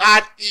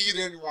 not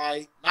eating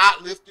right,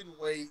 not lifting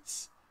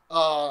weights,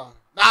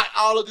 not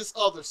all of this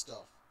other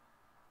stuff.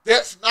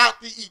 That's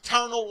not the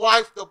eternal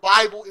life the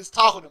Bible is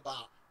talking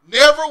about.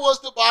 Never was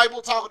the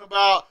Bible talking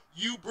about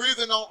you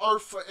breathing on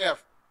earth forever.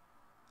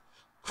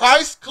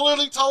 Christ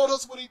clearly told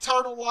us what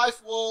eternal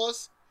life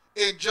was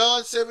in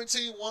John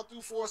 17, 1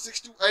 through 4, 6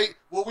 through 8,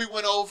 what we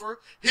went over.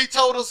 He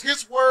told us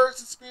his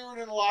words, the spirit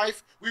and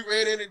life. We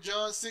read it in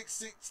John 6,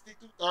 60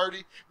 through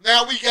 30.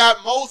 Now we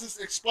got Moses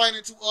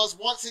explaining to us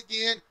once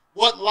again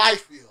what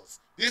life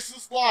is. This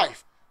is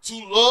life. To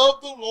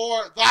love the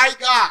Lord thy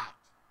God,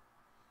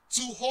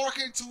 to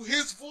hearken to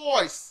his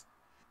voice,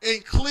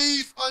 and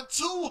cleave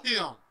unto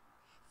him.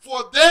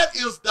 For that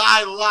is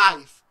thy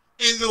life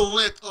in the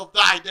length of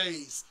thy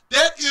days.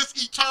 That is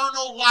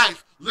eternal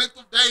life. Length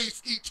of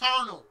days,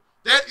 eternal.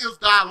 That is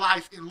thy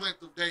life in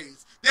length of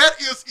days. That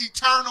is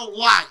eternal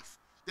life,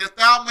 that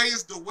thou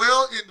mayest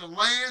dwell in the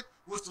land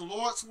which the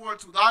Lord swore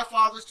to thy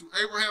fathers, to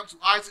Abraham, to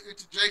Isaac, and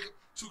to Jacob,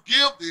 to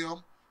give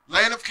them.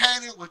 Land of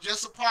Canaan was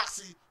just a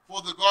proxy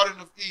for the Garden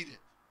of Eden.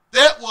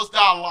 That was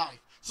thy life.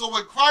 So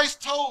when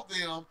Christ told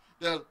them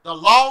that the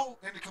law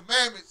and the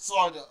commandments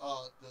are the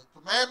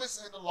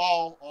commandments and the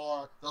law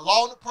are the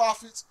law and the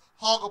prophets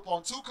hung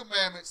upon two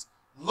commandments: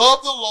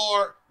 love the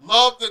Lord,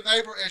 love the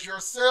neighbor as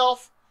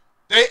yourself.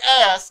 They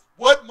asked,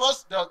 what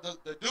must the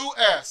dude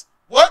ask,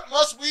 what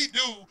must we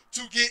do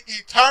to get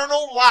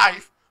eternal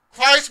life?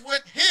 Christ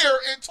went here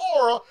in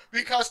Torah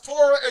because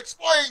Torah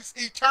explains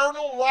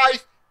eternal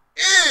life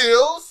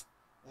is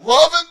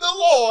loving the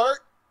Lord,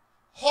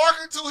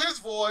 hearkening to his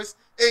voice,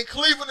 and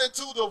cleaving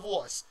into the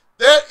voice.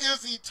 That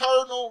is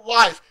eternal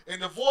life.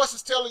 And the voice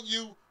is telling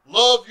you,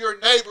 love your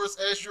neighbors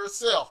as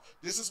yourself.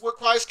 This is what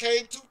Christ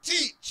came to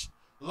teach.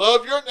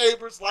 Love your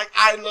neighbors like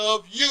I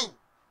love you.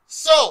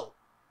 So,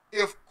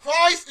 if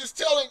Christ is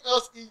telling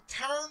us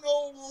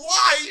eternal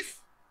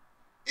life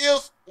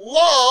is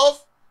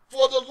love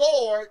for the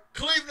Lord,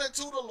 cleaving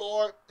unto the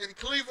Lord, and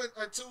cleaving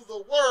unto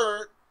the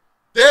Word,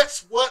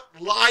 that's what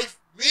life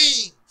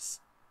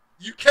means.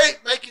 You can't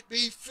make it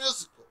be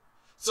physical.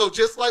 So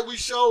just like we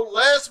showed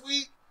last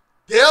week,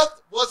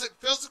 death wasn't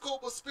physical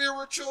but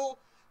spiritual.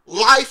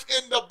 Life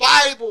in the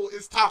Bible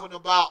is talking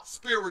about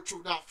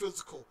spiritual, not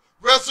physical.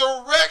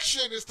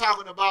 Resurrection is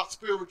talking about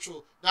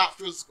spiritual, not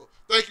physical.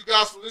 Thank you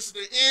guys for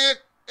listening in.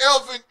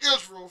 Elvin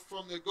Israel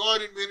from the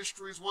Garden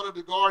Ministries, one of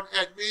the garden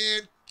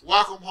admin.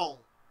 Welcome home.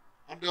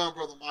 I'm done,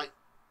 Brother Mike.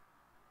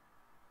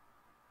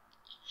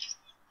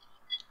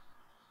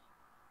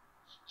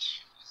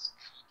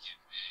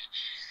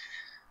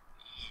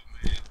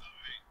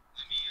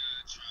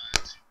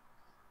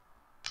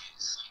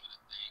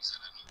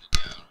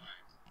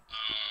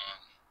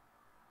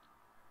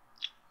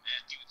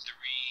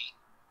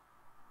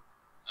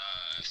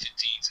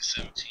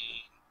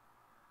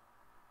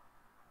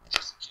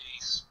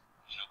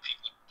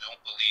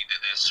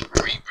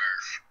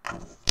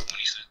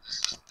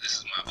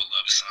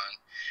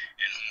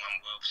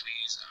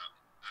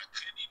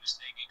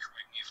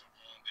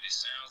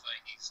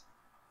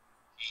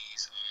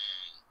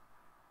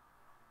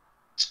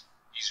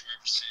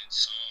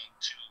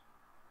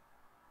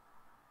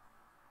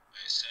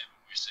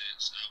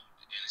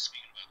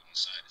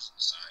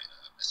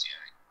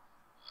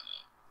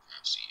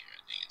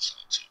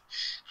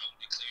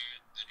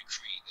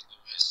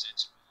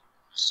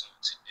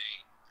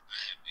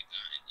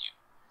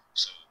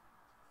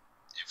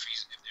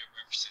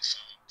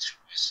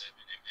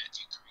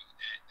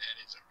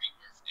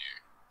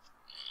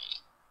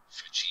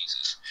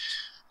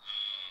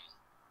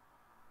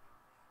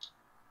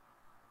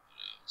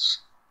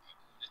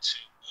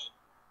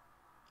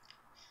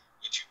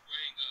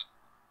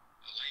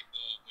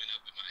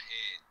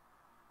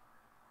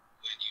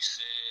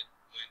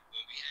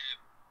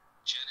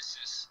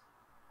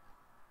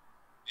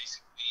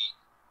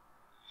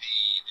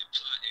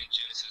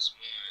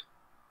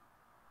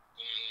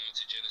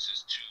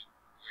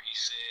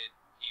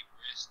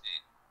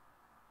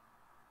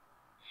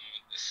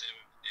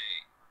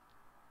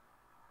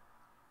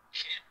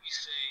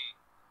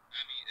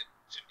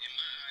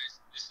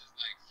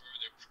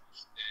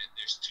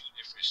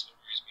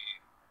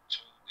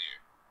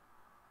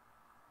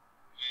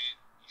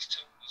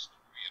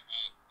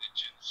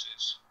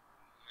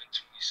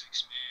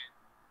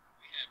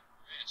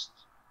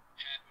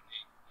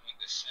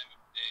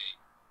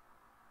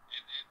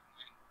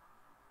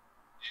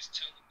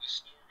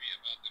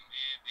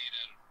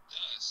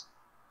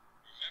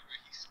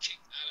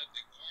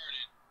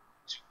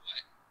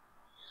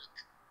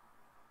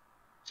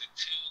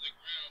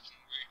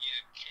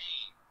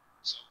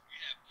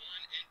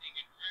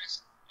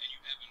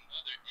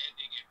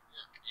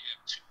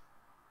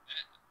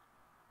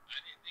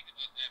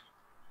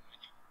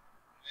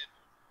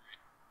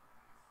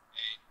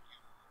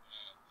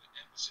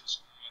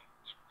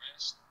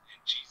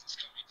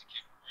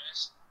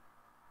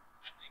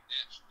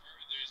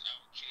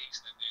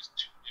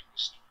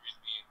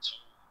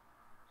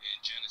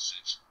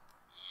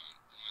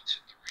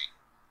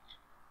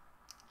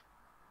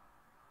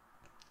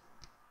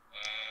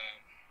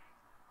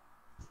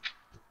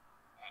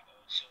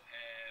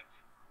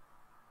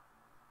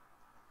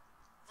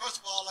 First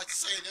of all, I like to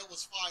say that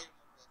was fire,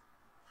 my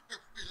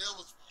brother. That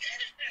was fire.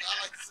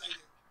 I like to say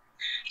that.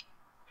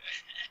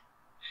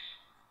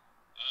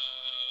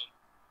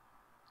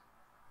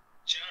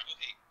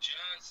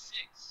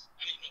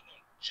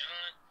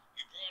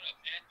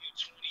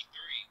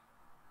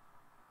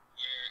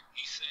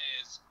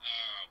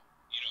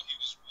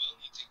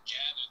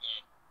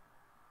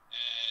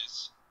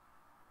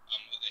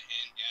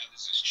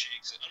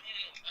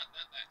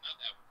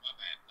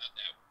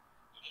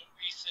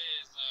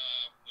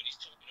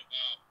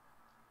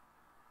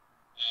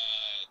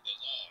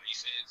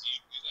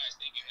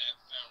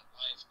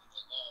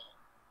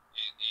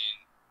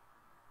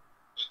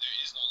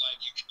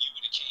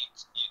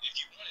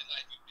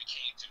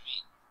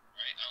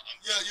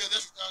 Yeah,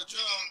 that's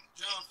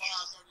John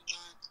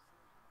 5:39.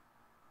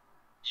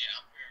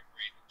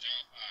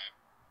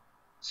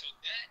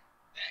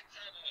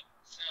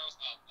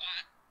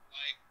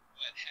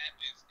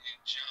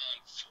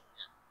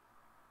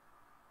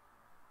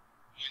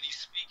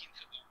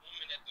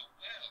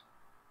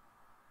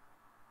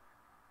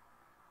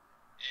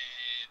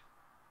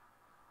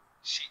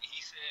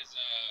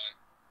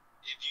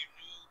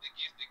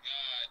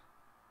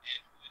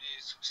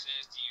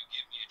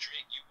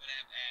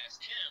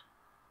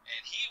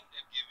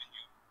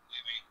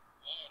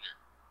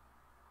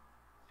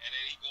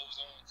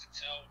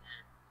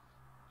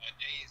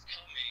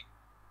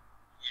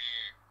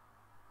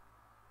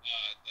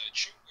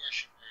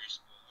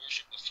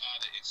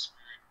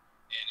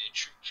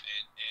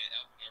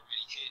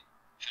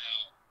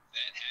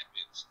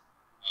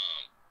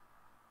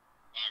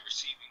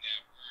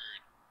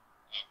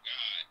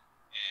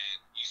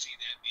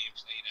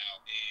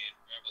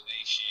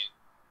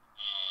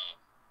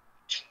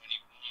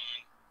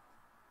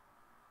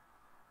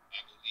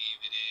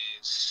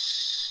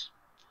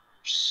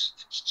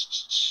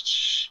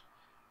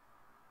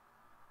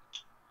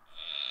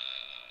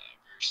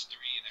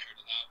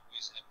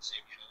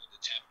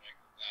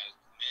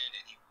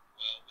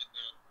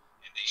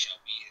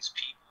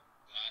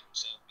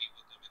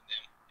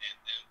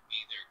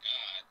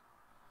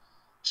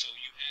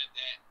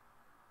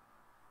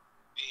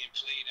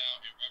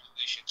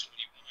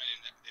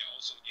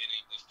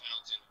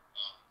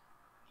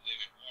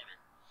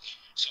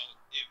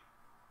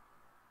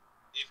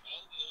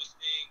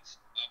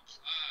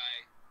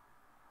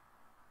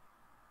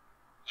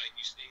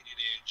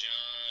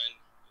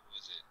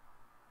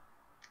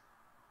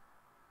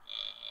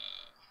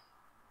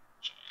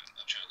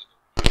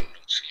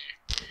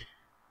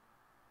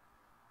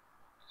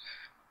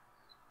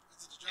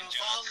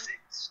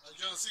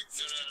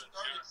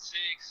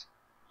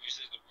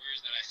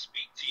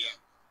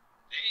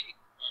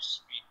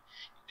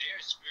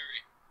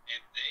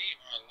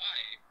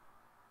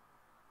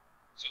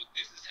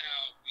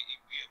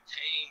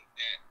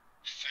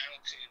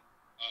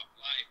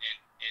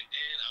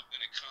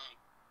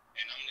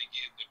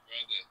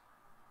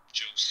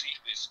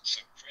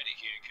 some credit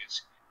here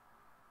because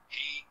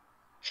he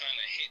kind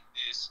of hit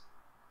this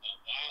a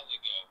while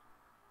ago,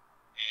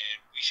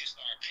 and we should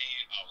start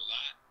paying a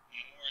lot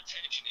more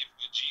attention. If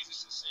what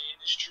Jesus is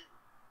saying is true,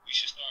 we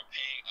should start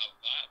paying a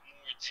lot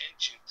more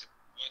attention to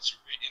what's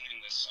written in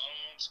the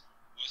Psalms,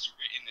 what's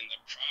written in the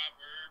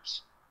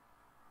Proverbs,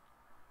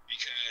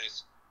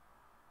 because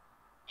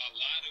a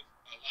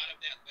lot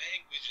of that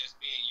language that's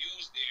being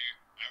used there.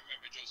 I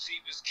remember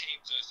Josephus came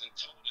to us and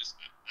told us,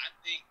 I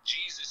think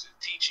Jesus is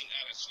teaching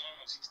out of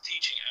Psalms, he's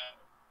teaching out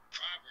of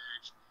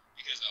Proverbs,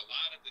 because a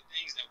lot of the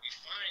things that we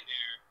find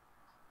there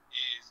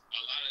is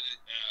a lot of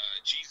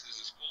Jesus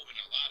is quoting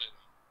a lot of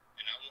them.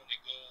 And I want to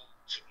go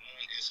to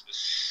one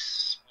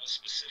more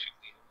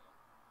specifically.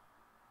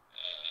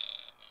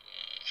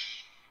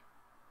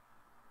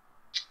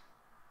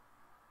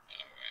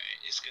 All right,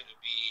 it's going to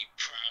be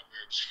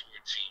Proverbs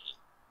 14.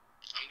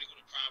 I'm going to go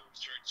to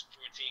Proverbs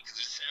 14 because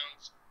it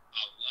sounds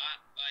a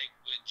lot like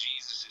what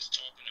Jesus is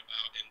talking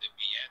about in the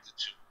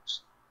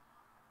Beatitudes.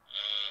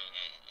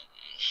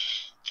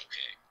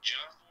 Okay,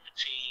 John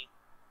 14.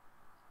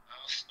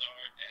 I'll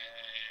start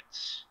at.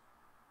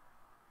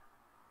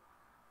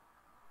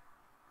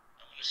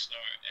 I'm going to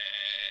start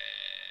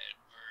at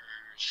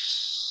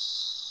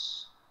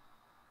verse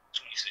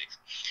 26.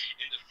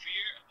 In the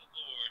fear of the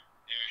Lord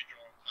there is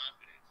drawn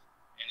confidence,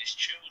 and his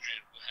children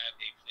will have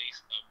a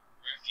place of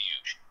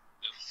refuge.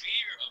 The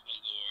fear of the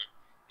Lord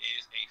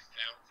is a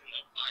fountain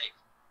of life,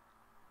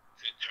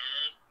 to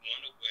turn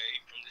one away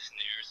from the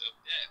snares of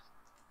death.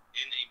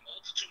 In a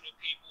multitude of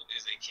people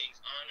is a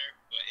king's honor,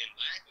 but in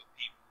lack of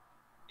people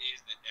is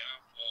the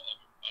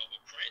downfall of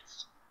a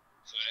prince.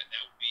 So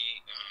that would be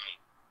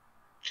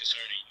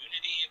concerning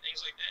unity and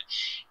things like that.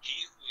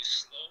 He who is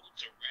slow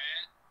to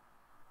wrath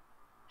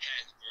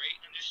has great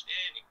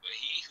understanding, but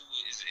he who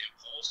is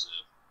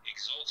impulsive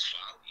exalts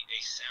folly. A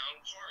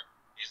sound heart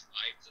is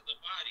life to the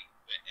body,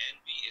 but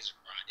envy is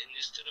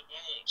rottenness to the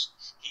bones.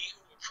 He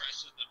who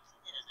oppresses the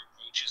poor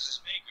reproaches his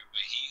maker,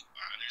 but he who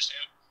honors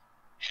him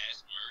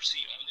has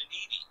mercy on the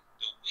needy.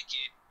 The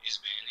wicked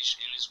is banished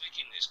in his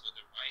wickedness, but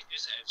the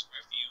righteous has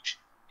refuge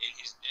in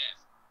his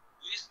death.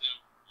 Wisdom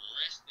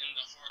rests in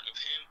the heart of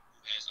him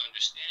who has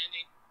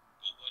understanding,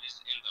 but what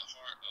is in the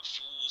heart of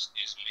fools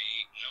is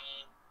made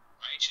known.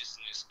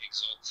 Righteousness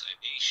exalts a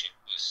nation,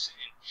 but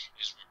sin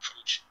is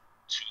reproach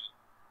to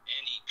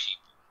any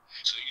people.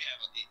 So you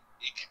have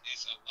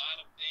it's a lot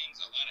of things,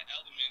 a lot of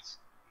elements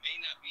may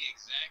not be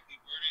exactly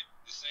worded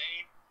the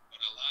same, but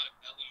a lot of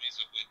elements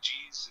of what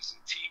Jesus is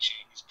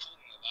teaching, he's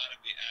pulling a lot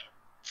of it out of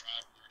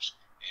Proverbs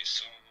and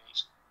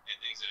Psalms and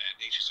things of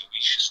that nature. So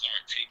we should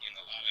start taking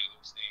a lot of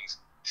those things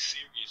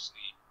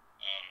seriously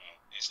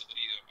and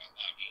studying them a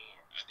lot more.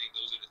 I think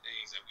those are the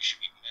things that we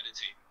should be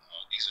meditating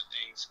on. These are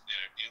things that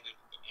are dealing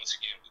with, once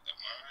again, with the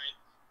mind,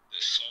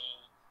 the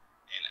soul,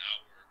 and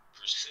our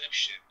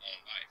perception on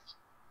life.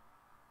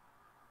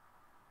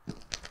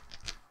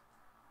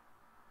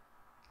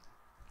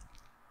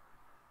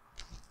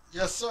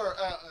 Yes, sir.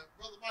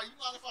 Brother Mike, you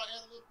mind if I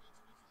add a little bit to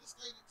what you just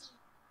stated too?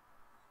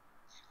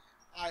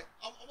 All right,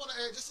 I want to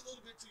add just a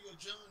little bit to your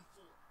John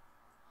 4.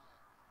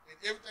 And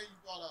everything you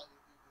brought out is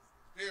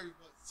very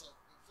much so.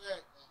 In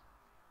fact,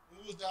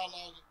 when we was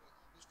dialoguing with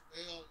Mr.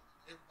 Bell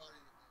and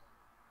everybody,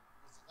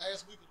 was the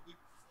last week or the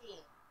week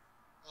before,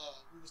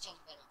 we was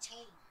talking about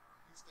atonement.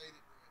 And he stated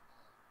that,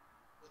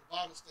 well, the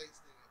Bible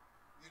states that,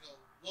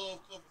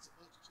 love covers a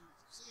multitude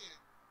of sin.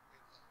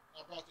 And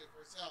I brought that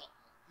verse out.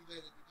 He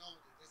let it be known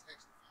that that's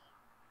actually found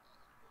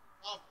in the book of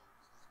Proverbs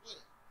as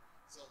well.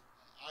 So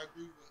I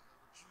agree with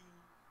you,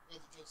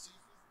 Brother Josephus.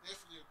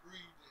 Definitely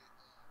agree that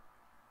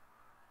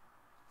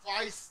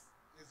Christ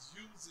is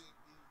using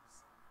these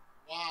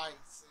wise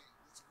sayings,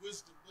 this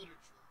wisdom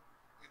literature,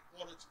 in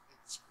order to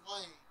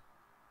explain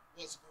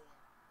what's going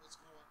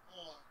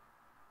on,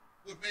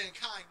 what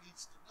mankind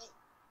needs to know,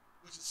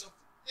 which is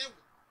something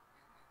inward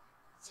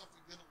and something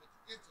dealing with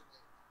the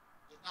intellect,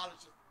 the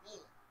knowledge of the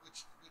Lord,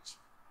 which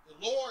the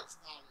Lord's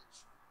knowledge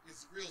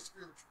is real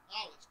spiritual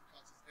knowledge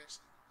because it's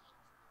actually the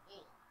knowledge of the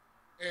Lord.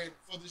 And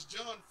for this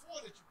John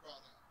 4 that you brought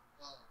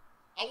out,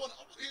 I want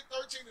to hit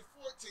 13 and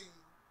 14,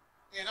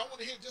 and I want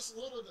to hit just a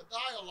little of the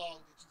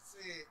dialogue that you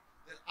said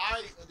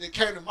that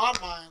came to my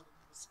mind when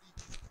you were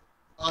speaking.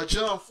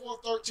 John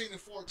 4:13 and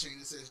 14.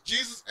 It says,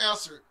 Jesus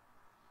answered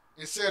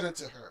and said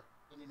unto her,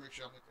 let me make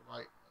sure I make it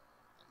right.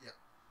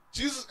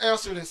 Jesus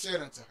answered and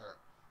said unto her,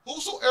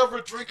 whosoever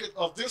drinketh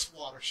of this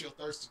water shall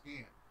thirst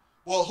again.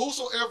 Well,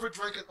 whosoever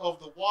drinketh of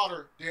the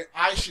water that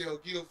I shall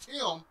give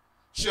him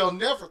shall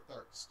never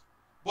thirst.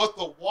 But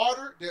the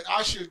water that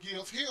I shall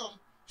give him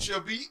shall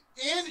be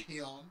in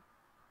him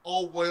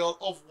a well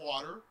of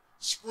water,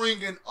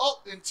 springing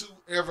up into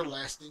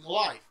everlasting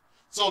life.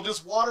 So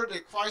this water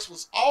that Christ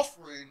was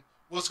offering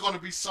was going to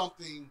be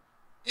something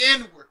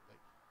inwardly,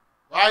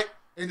 right?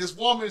 And this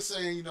woman is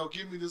saying,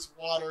 give me this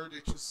water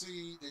that you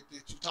see, that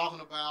you're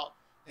talking about.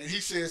 And he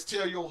says,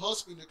 tell your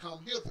husband to come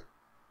hither,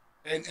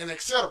 and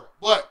etc.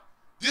 But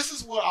this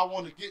is what I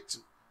want to get to.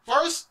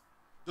 First,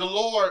 the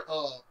Lord,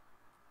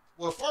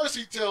 first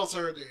he tells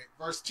her that,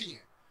 verse 10,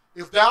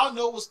 if thou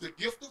knowest the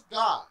gift of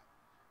God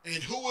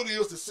and who it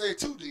is that said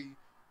to thee,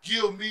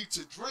 give me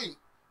to drink,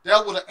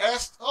 thou would have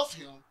asked of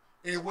him,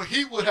 and when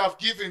he would have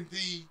given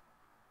thee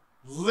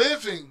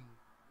living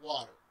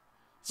water.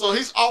 So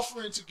he's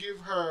offering to give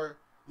her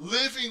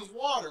living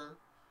water,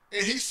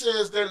 and he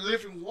says that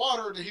living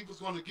water that he was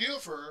going to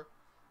give her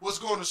was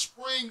going to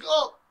spring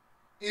up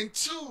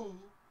into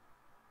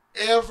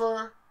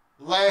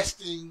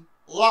everlasting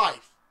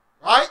life,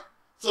 right?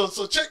 So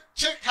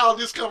check how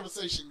this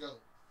conversation goes.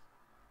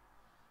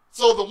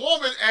 So the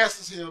woman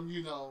asks him,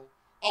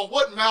 on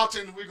what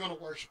mountain are we going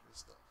to worship and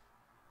stuff.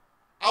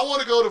 I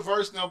want to go to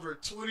verse number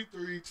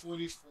 23,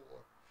 24.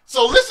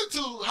 So listen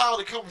to how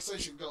the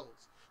conversation goes.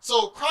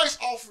 So Christ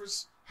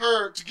offers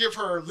her to give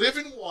her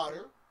living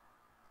water,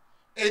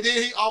 and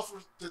then he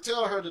offers to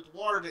tell her that the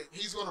water that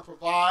he's going to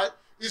provide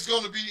is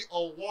going to be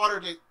a water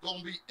that's going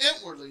to be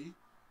inwardly,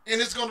 and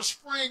it's going to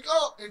spring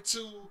up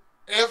into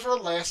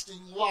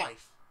everlasting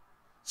life.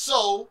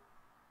 So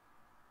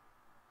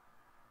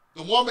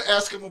the woman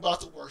asked him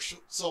about the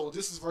worship. So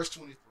this is verse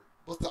 23.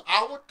 But the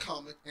hour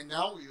cometh, and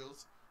now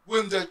is,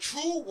 when the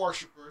true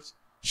worshipers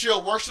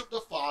shall worship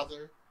the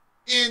Father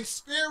in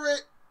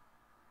spirit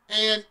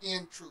and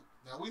in truth.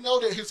 Now we know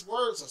that his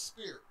words are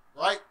spirit,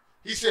 right?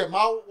 He said,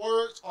 my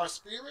words are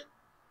spirit,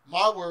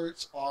 my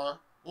words are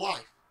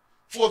life.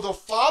 For the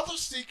Father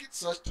seeketh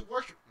such to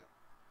worship him.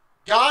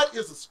 God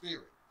is a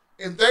spirit,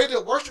 and they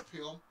that worship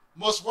him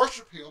must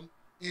worship him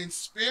in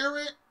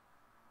spirit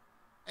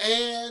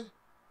and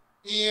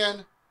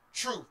in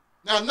truth.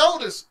 Now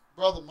notice,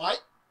 Brother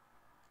Mike,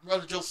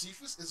 Brother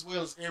Josephus, as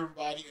well as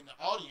everybody in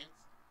the audience,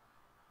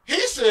 he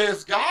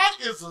says God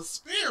is a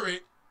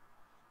spirit,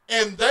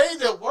 and they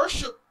that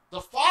worship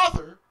the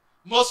Father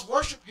must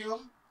worship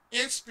him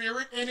in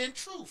spirit and in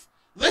truth.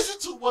 Listen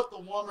to what the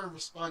woman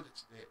responded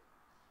to that.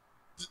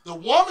 The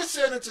woman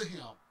said unto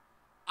him,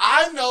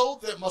 I know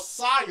that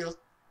Messiah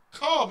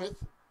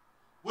cometh,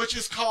 which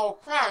is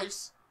called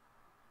Christ.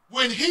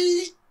 When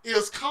he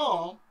is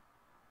come,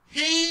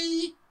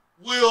 he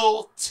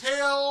will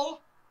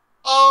tell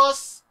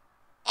us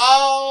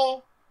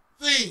all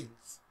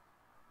things.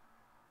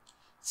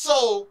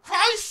 So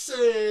Christ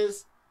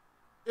says,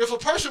 if a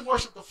person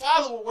worship the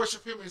Father, will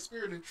worship him in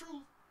spirit and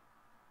truth.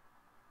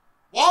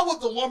 Why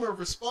would the woman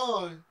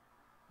respond,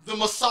 the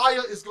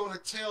Messiah is going to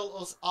tell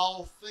us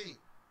all things?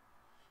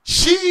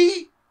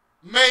 She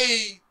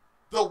made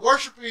the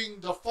worshiping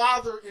the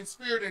Father in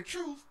spirit and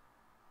truth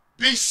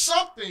be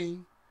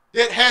something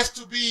that has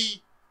to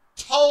be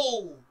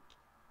told.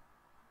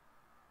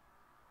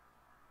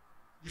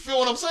 You feel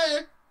what I'm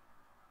saying?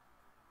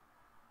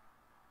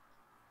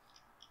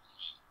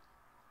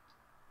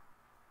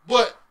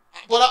 But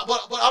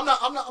I'm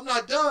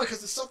not done, because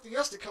there's something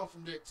else that comes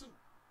from that too.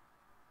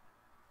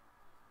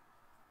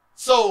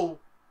 So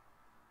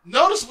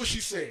notice what she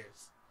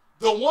says.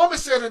 The woman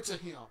said unto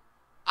him,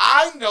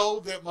 I know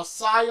that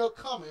Messiah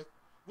cometh,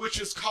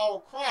 which is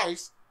called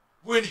Christ.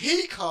 When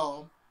he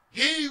come,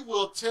 he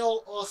will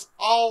tell us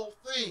all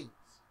things.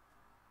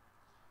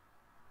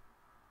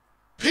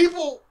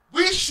 People,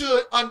 we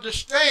should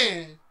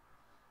understand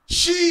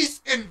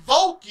she's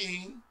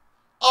invoking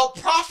a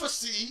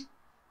prophecy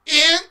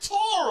in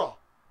Torah.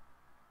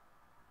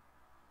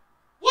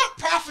 What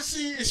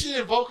prophecy is she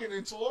invoking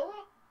in Torah?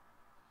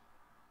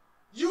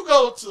 You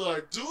go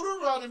to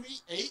Deuteronomy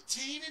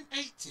 18 and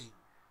 18.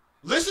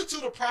 Listen to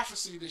the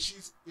prophecy that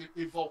she's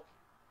evoking.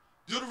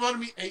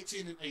 Deuteronomy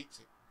 18 and 18.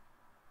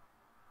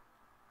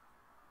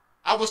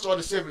 I will start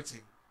at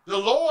 17. The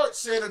Lord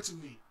said unto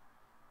me,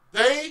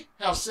 they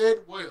have said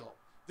well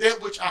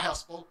that which I have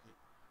spoken.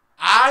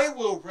 I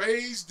will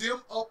raise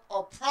them up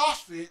a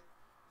prophet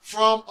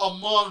from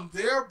among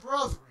their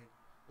brethren,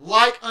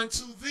 like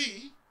unto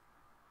thee,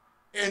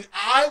 and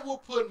I will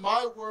put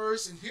my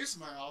words in his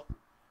mouth,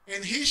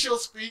 and he shall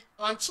speak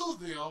unto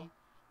them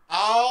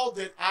all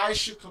that I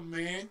should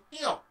command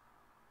him.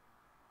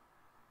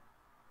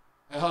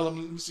 And hold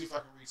on, let me see if I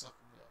can read something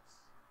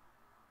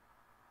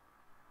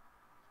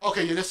else.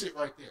 Okay, yeah, that's it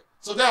right there.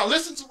 So now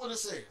listen to what it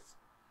says.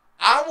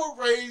 I will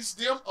raise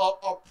them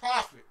up a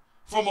prophet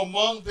from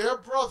among their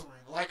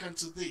brethren, like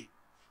unto thee.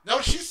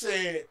 Notice she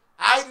said,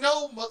 I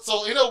know,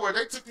 so in other words,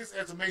 they took this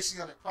as a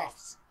messianic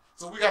prophecy.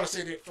 So we got to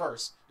say that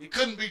first. It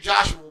couldn't be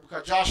Joshua,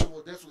 because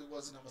Joshua definitely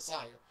wasn't a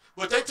Messiah.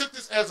 But they took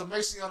this as a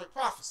messianic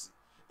prophecy.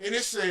 And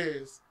it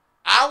says,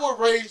 I will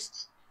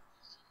raise...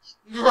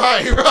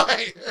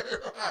 Right.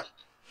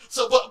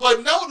 So,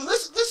 but no,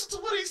 listen to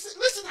what he said.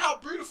 Listen how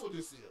beautiful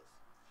this is.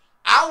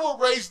 I will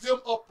raise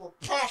them up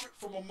a prophet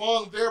from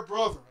among their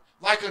brethren,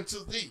 like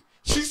unto thee.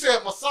 She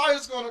said Messiah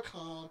is going to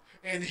come,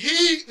 and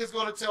he is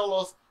going to tell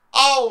us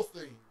all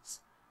things.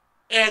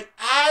 And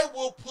I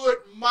will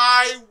put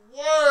my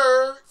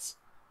words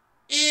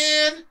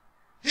in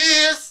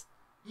his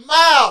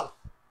mouth.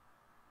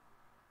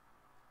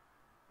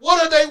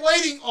 What are they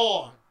waiting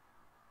on?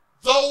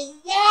 The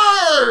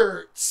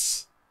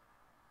words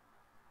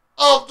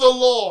of the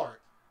Lord.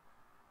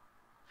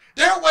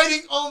 They're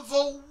waiting on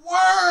the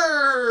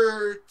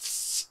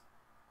words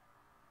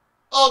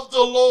of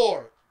the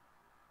Lord.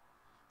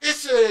 It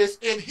says,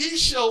 and he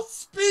shall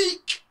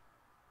speak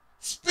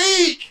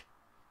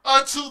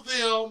unto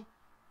them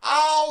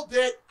all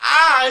that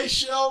I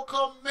shall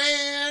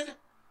command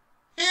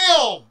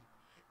him.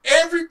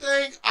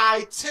 Everything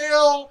I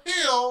tell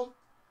him,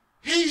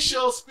 he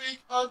shall speak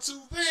unto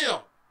them.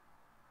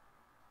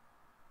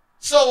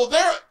 So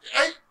there,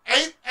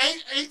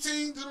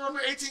 18, Deuteronomy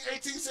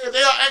 18:18 said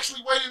they are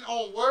actually waiting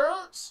on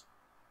words.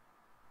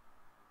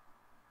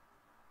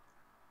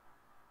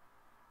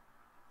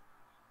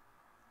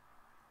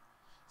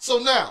 So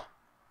now,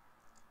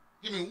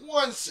 give me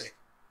 1 second.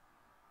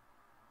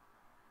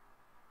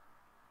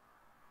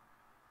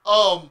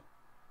 Hello.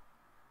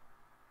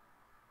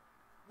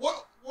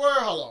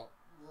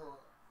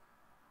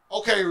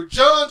 Okay,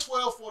 John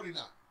 12:49.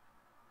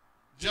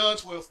 John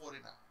 12:49.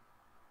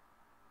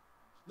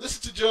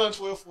 Listen to John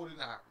 12:49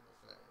 real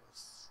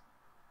fast.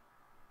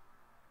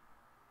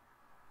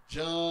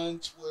 John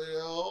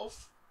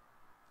 12.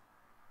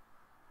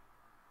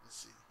 Let's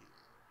see here.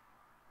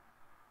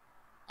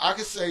 I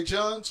can say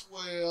John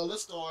 12.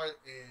 Let's start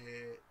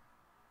at.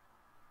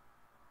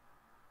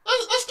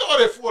 Let's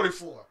start at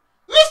 44.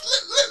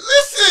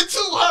 Listen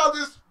to how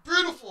this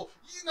beautiful.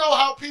 You know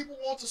how people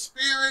want the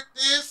Spirit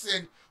this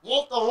and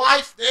want the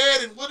life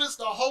that, and what is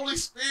the Holy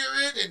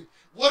Spirit and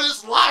what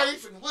is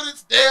life and what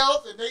is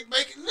death, and they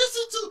make it.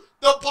 Listen to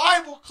the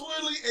Bible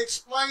clearly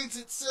explains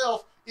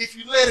itself if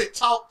you let it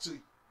talk to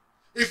you.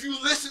 If you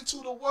listen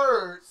to the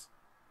words,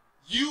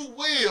 you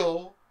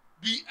will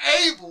be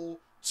able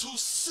to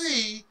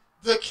see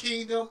the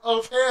kingdom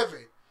of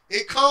heaven.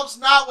 It comes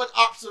not with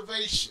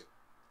observation.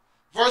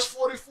 Verse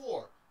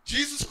 44,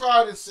 Jesus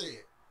cried and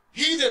said,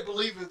 he that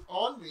believeth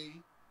on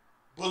me,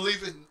 he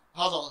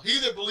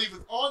that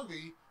believeth on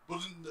me,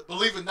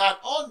 believeth not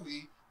on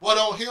me, but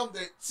on him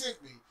that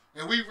sent me.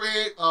 And we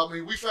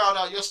we found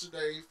out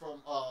yesterday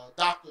from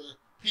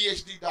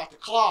PhD Dr.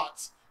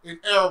 Klotz in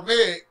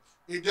Aramaic,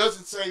 it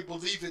doesn't say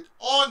believeth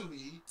on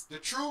me. The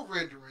true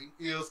rendering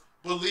is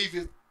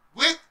believeth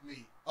with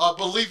me,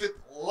 believeth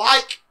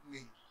like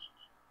me,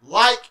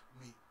 like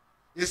me.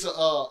 It's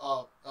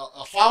a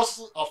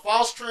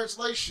false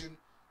translation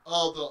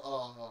of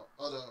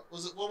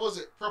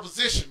the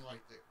preposition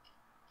right there.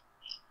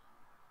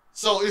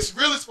 So it's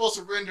really supposed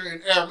to render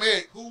in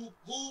Aramaic, who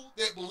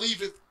that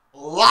believeth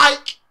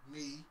like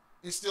me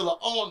instead of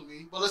on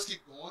me. But let's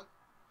keep going.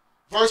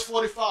 Verse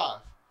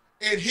 45.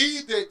 And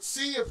he that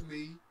seeth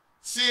me,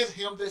 seeth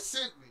him that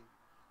sent me.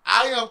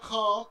 I am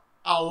come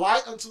a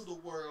light unto the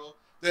world,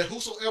 that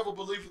whosoever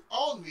believeth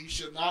on me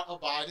shall not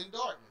abide in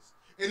darkness.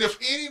 And if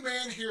any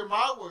man hear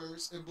my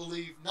words and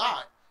believe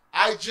not,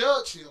 I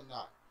judge him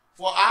not.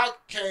 For I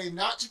came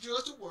not to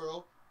judge the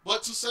world,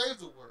 but to save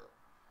the world.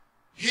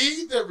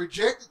 He that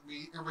rejected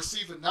me and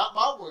receiveth not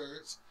my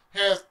words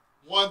hath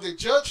one that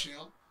judge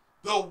him.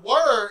 The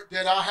word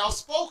that I have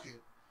spoken,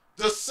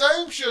 the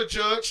same shall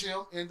judge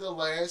him in the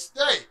last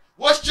day.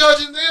 What's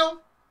judging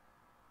them?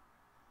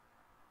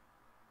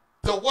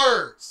 The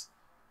words.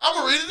 I'm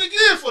going to read it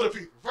again for the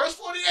people. Verse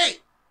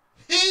 48.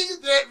 He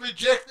that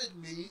rejected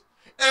me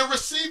and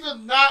receiveth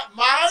not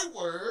my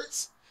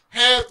words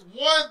hath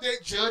one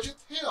that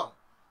judgeth him.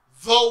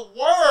 The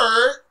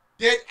word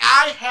that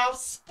I have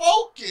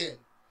spoken,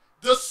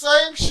 the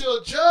same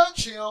shall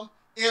judge him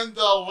in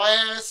the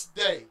last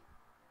day.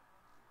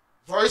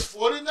 Verse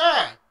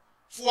 49.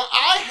 For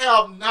I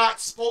have not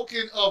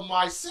spoken of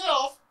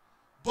myself,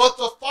 but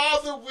the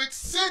Father which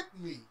sent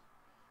me.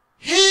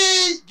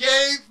 He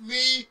gave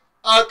me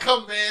a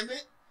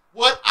commandment,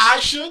 what I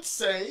should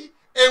say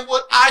and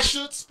what I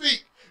should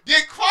speak.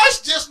 Did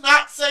Christ just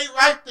not say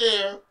right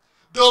there,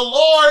 the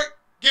Lord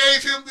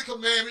gave him the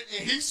commandment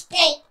and he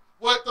spoke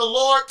what the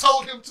Lord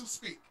told him to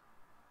speak?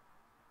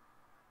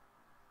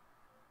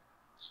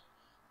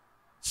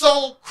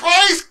 So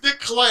Christ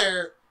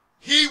declared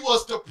he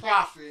was the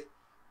prophet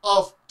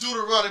of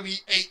Deuteronomy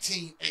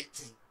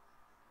 18:18.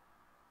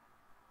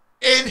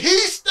 And he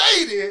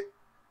stated,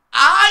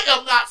 I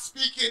am not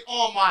speaking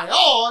on my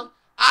own.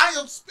 I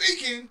am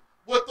speaking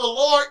what the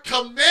Lord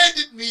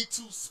commanded me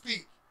to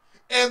speak.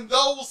 And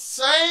those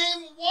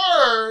same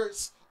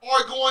words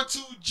are going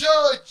to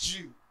judge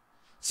you.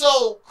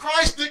 So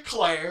Christ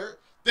declared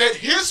that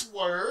his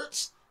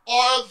words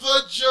are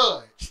the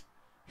judge.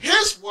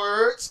 His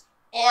words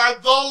are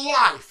the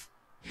life.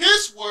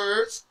 His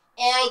words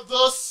are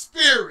the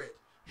spirit.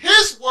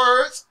 His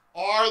words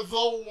are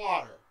the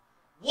water.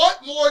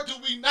 What more do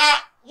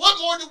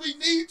we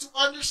need to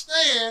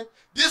understand?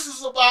 This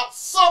is about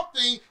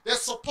something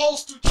that's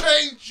supposed to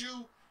change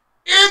you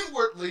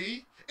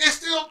inwardly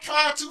instead of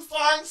trying to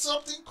find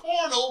something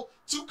carnal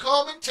to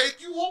come and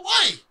take you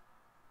away.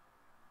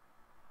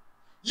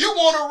 You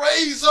want to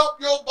raise up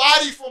your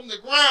body from the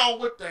ground,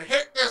 what the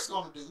heck that's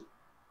going to do?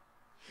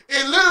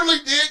 It literally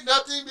did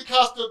nothing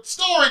because the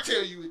story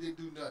tell you it didn't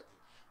do nothing.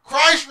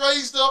 Christ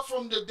raised up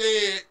from the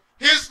dead,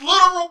 his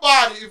literal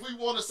body, if we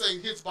want to say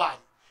his body.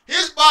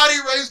 His body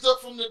raised up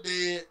from the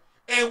dead,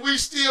 and we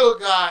still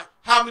got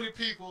how many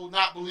people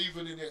not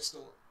believing in that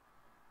story?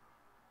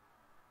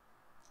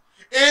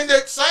 In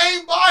that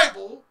same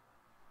Bible,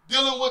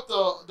 dealing with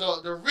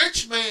the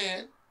rich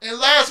man and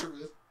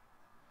Lazarus,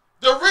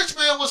 the rich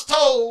man was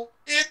told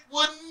it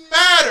would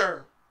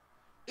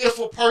if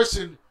a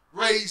person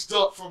raised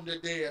up from the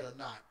dead or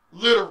not.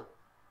 Literal.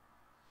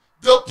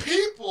 The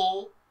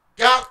people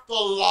got the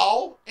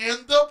law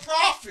and the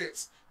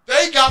prophets.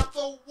 They got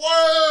the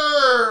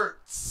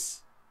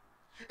words.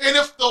 And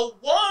if the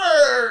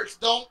words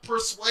don't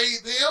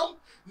persuade them,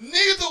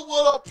 neither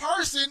will a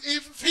person,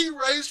 if he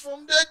raised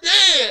from the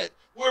dead,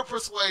 will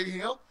persuade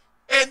him.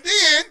 And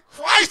then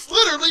Christ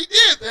literally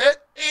did that,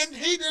 and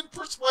he didn't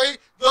persuade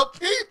the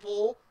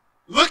people.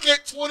 Look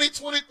at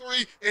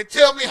 2023 and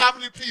tell me how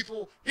many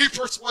people he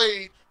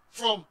persuaded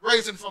from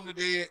raising from the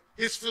dead,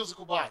 his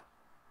physical body.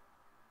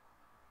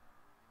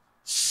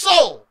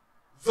 So,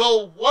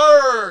 the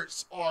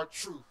words are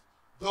truth.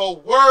 The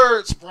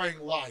words bring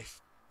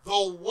life.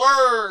 The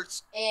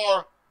words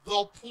are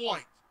the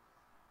point.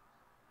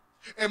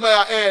 And may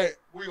I add,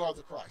 we are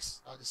the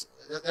Christ.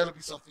 That'll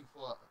be something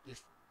for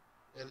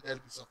different. That'll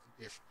be something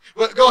different.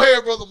 But go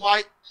ahead, Brother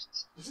Mike.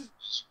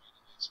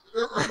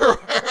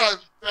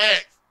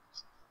 Thanks.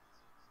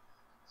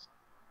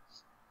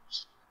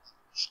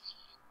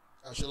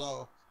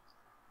 Shalom.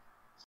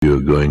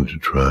 You're going to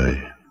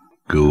try,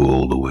 go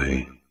all the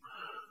way.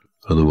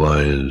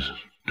 Otherwise,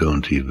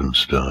 don't even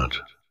start.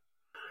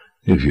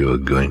 If you're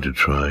going to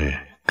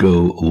try,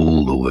 go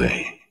all the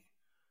way.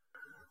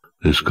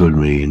 This could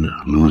mean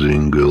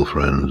losing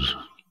girlfriends,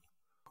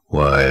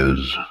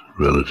 wives,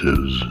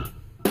 relatives,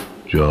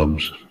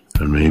 jobs,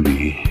 and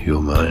maybe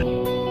your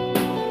mind.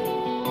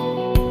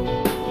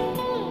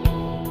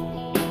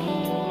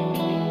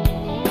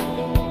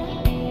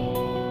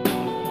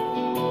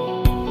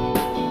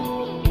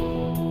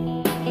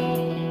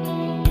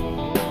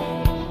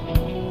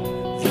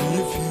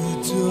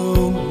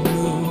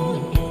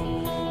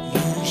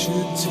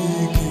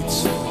 Take it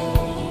slow.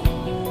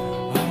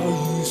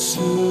 How you